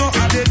push it up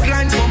at the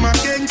grind for my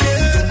gang.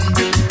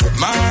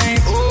 My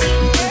own,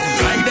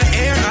 like the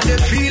air and the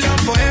feel am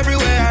for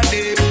everywhere I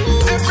live.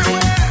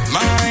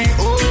 My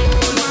own,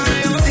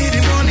 see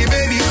the money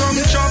baby come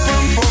chop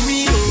on for me.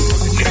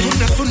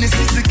 The sun is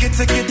get.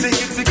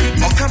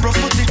 Oh cabra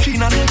 43,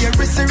 I know you're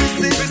racing.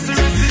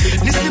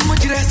 Listen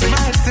much less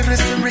smile,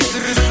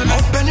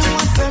 up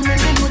anyone, some in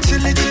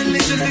chilly.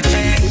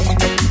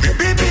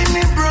 Baby,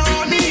 me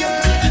brownie,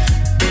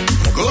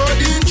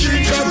 golden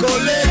tree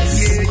chocolate,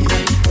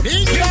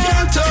 yeah.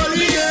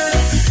 Totally,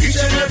 yeah. Each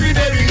and every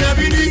day,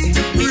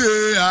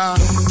 yeah.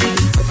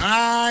 I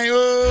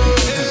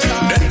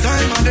that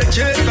time on the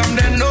chase, I'm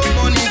there, no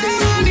money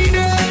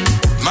there.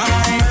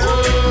 My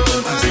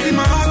own, see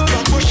my heart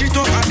push it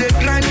up at the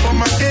grind for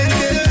my head.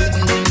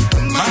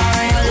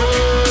 My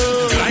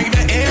own, like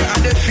the air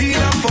and the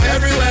feel am for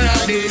everywhere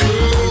I did.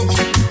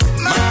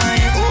 My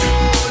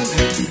own,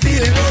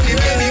 still lonely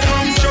baby,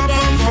 come chop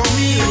on for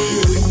me.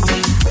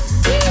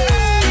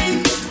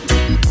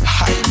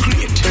 High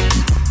grade,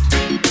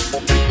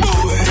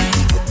 boy.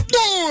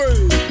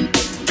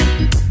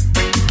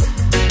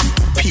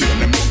 P on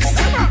the mix.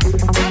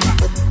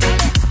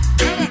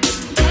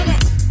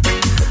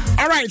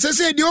 All right, so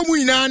say the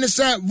Omuina is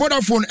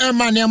Vodafone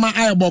Emma Nema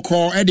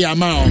Ayaboko Eddie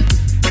Amao.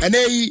 And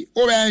they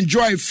will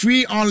enjoy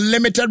free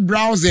unlimited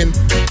browsing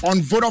on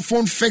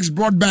Vodafone fixed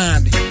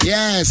broadband.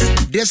 Yes,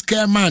 this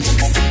care month.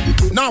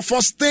 Now,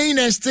 for staying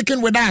and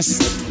sticking with us,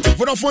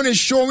 Vodafone is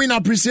showing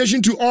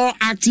appreciation to all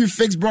active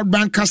fixed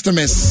broadband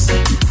customers.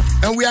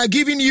 And we are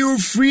giving you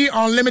free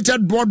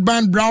unlimited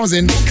broadband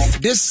browsing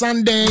this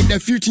Sunday, the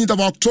 15th of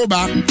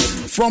October,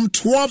 from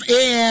 12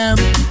 a.m.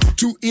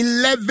 to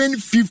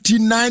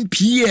 11:59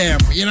 p.m.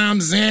 You know what I'm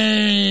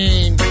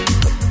saying?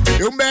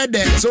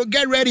 So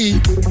get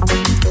ready.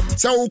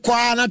 So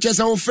not just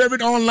our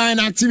favorite online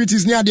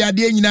activities near the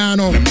idea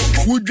now.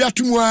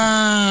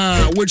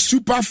 With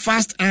super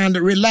fast and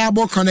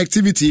reliable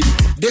connectivity.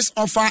 This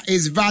offer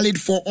is valid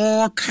for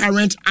all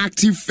current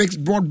active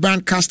fixed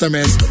broadband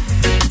customers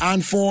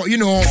and for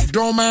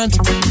dormant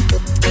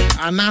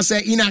and now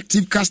say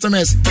inactive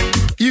customers.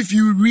 If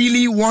you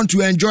really want to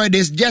enjoy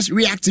this, just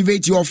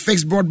reactivate your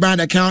fixed broadband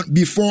account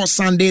before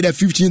Sunday, the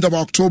 15th of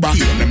October.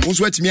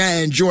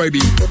 Enjoy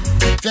me.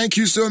 Thank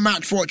you so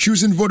much for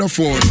choosing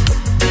Vodafone.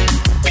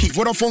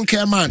 Vodafone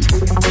Care Month.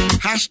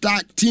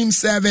 # team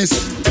service.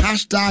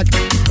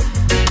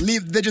 #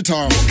 Leave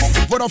Digital,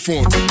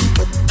 Vodafone,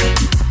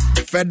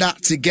 Feda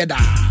together.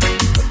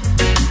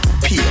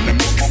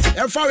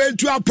 If I went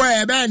to a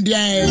prayer band,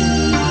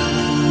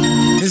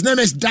 his name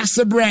is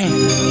Dasabre.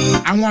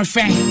 I want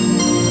fair.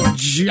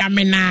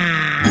 Jamina.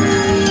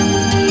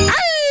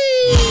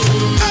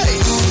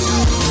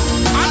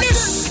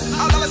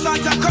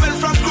 Coming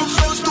from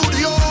Kwanso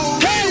Studio.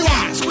 Hey,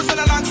 what? Squeezing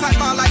alongside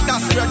man like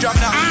Dasabre drum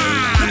now.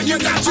 You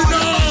got to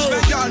know.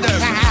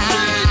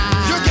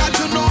 You got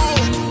to know.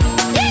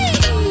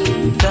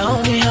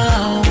 Tell me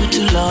how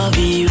to love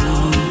you,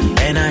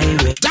 and I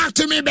will. Talk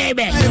to me,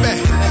 baby. I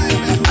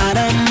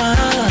don't mind.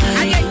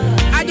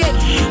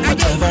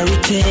 Whatever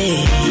it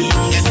takes.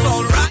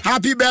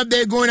 Happy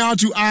birthday going out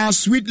to our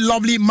sweet,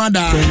 lovely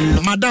mother,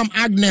 Madam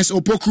Agnes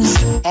Opoku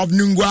of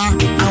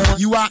Nungwa.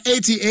 You are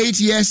 88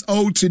 years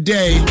old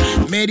today.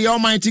 May the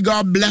Almighty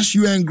God bless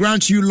you and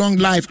grant you long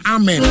life.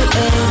 Amen.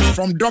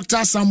 From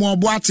Dr. Samuel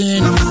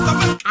Boatin,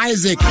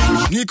 Isaac,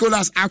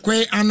 Nicholas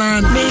Akwe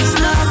Anan,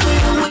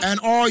 and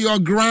all your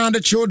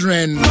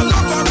grandchildren. You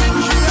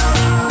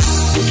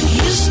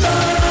stole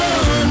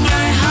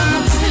my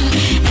heart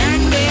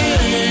and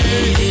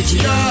made it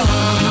yours.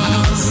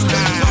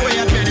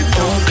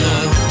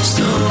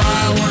 So I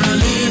wanna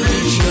live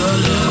with your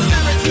love.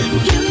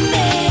 You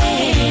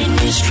made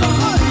me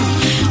strong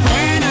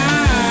when I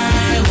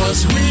was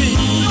weak.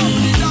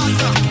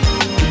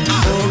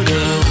 Oh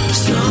girl,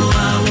 so I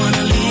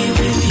wanna live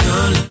with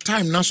your love.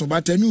 Time now, so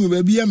but I knew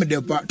baby I'm the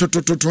to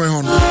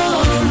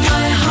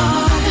my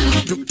heart.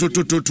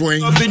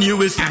 Loving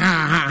you is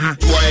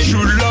why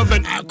you love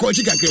it. Coach,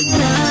 you can't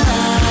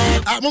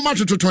Mama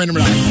to 20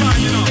 minutes.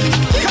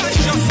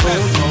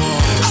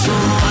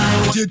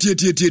 It's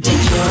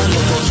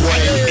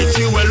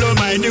you alone,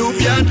 my new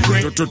piano.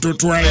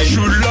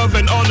 True love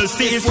and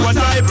honesty is what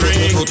I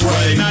bring.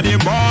 Now the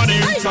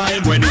morning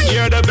time when you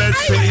hear the bell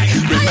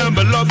sing.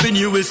 Remember, loving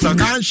you is a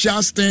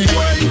conscious thing.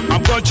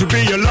 I'm going to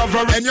be your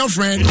lover and your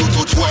friend.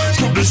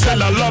 The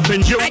seller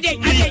loving you. I'm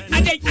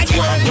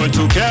going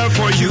to care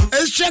for you.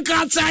 It's check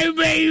out time,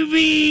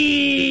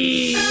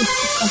 baby.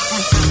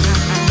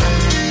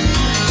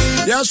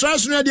 Yes,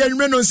 right now the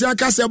enemy say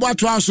akase bo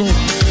atoaso.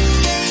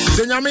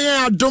 Senyame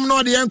Adom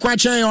no de enkwa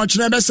chen o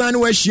kire besan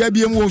we hia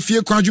biem wo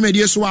fie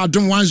kwadwumedie so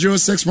Adom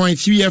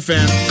 106.3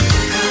 FM.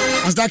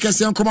 As that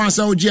kese nkoma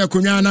asa oji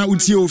akonwa na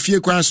utie ofie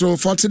Kwanso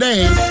for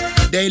today,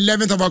 the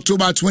 11th of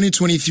October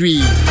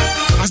 2023.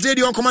 As they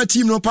the Okoma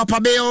team no Papa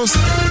Bales,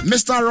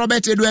 Mr.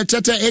 Robert Edward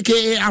Tete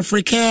aka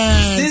African.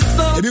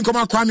 Ebi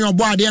nkoma kwame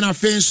obo ade na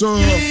fe so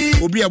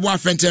obi ebo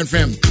afenten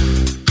fem.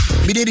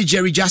 Bidedi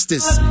Jerry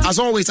Justice. As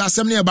always,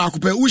 assembly about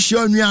Coupe,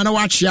 Ushio Nuana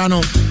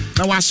Wachiano,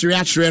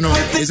 Nawasriatreno,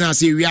 is not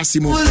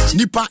Siriasimo,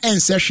 Nipa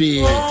and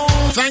Seshi.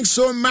 Thanks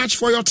so much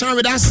for your time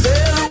with us,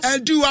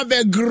 and do have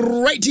a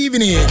great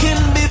evening.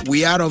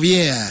 We out of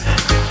here.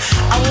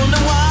 I wonder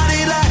why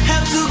did I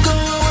have to go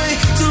away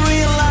to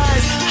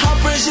realize how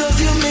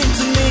precious you mean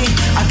to me.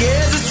 I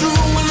guess it's true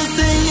when they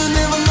say you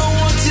never know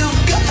what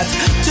you've got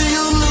till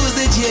you lose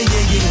it.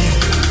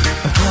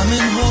 Yeah. I'm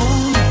coming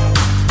home.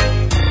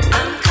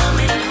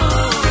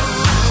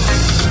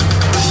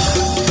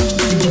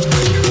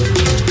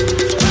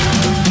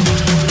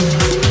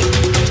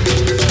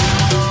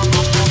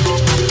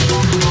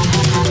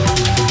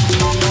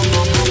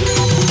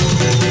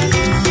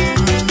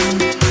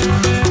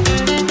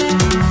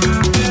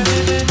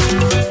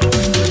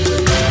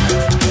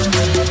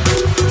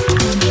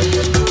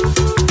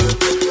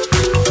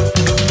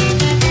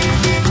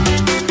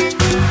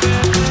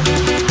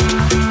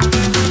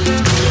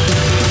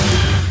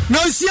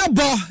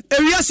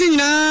 Ewiase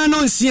nyina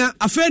no nsia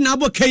afa na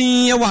abokan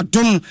ye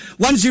wadom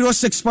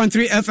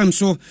 106.3 FM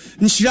so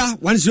nhyira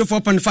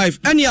 104.5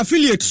 any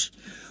affiliate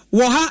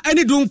wo ha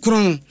any dum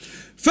kron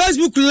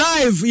Facebook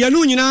live ya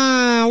no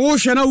nyina wo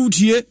hwe na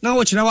wutie na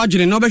wo kire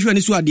wadwene na obehwe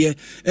ani so ade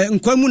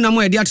nkwamu na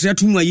mo ade atere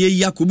to mu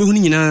ayeyi akobehu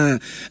nyina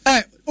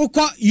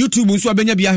ukwa YouTube nso abenya bia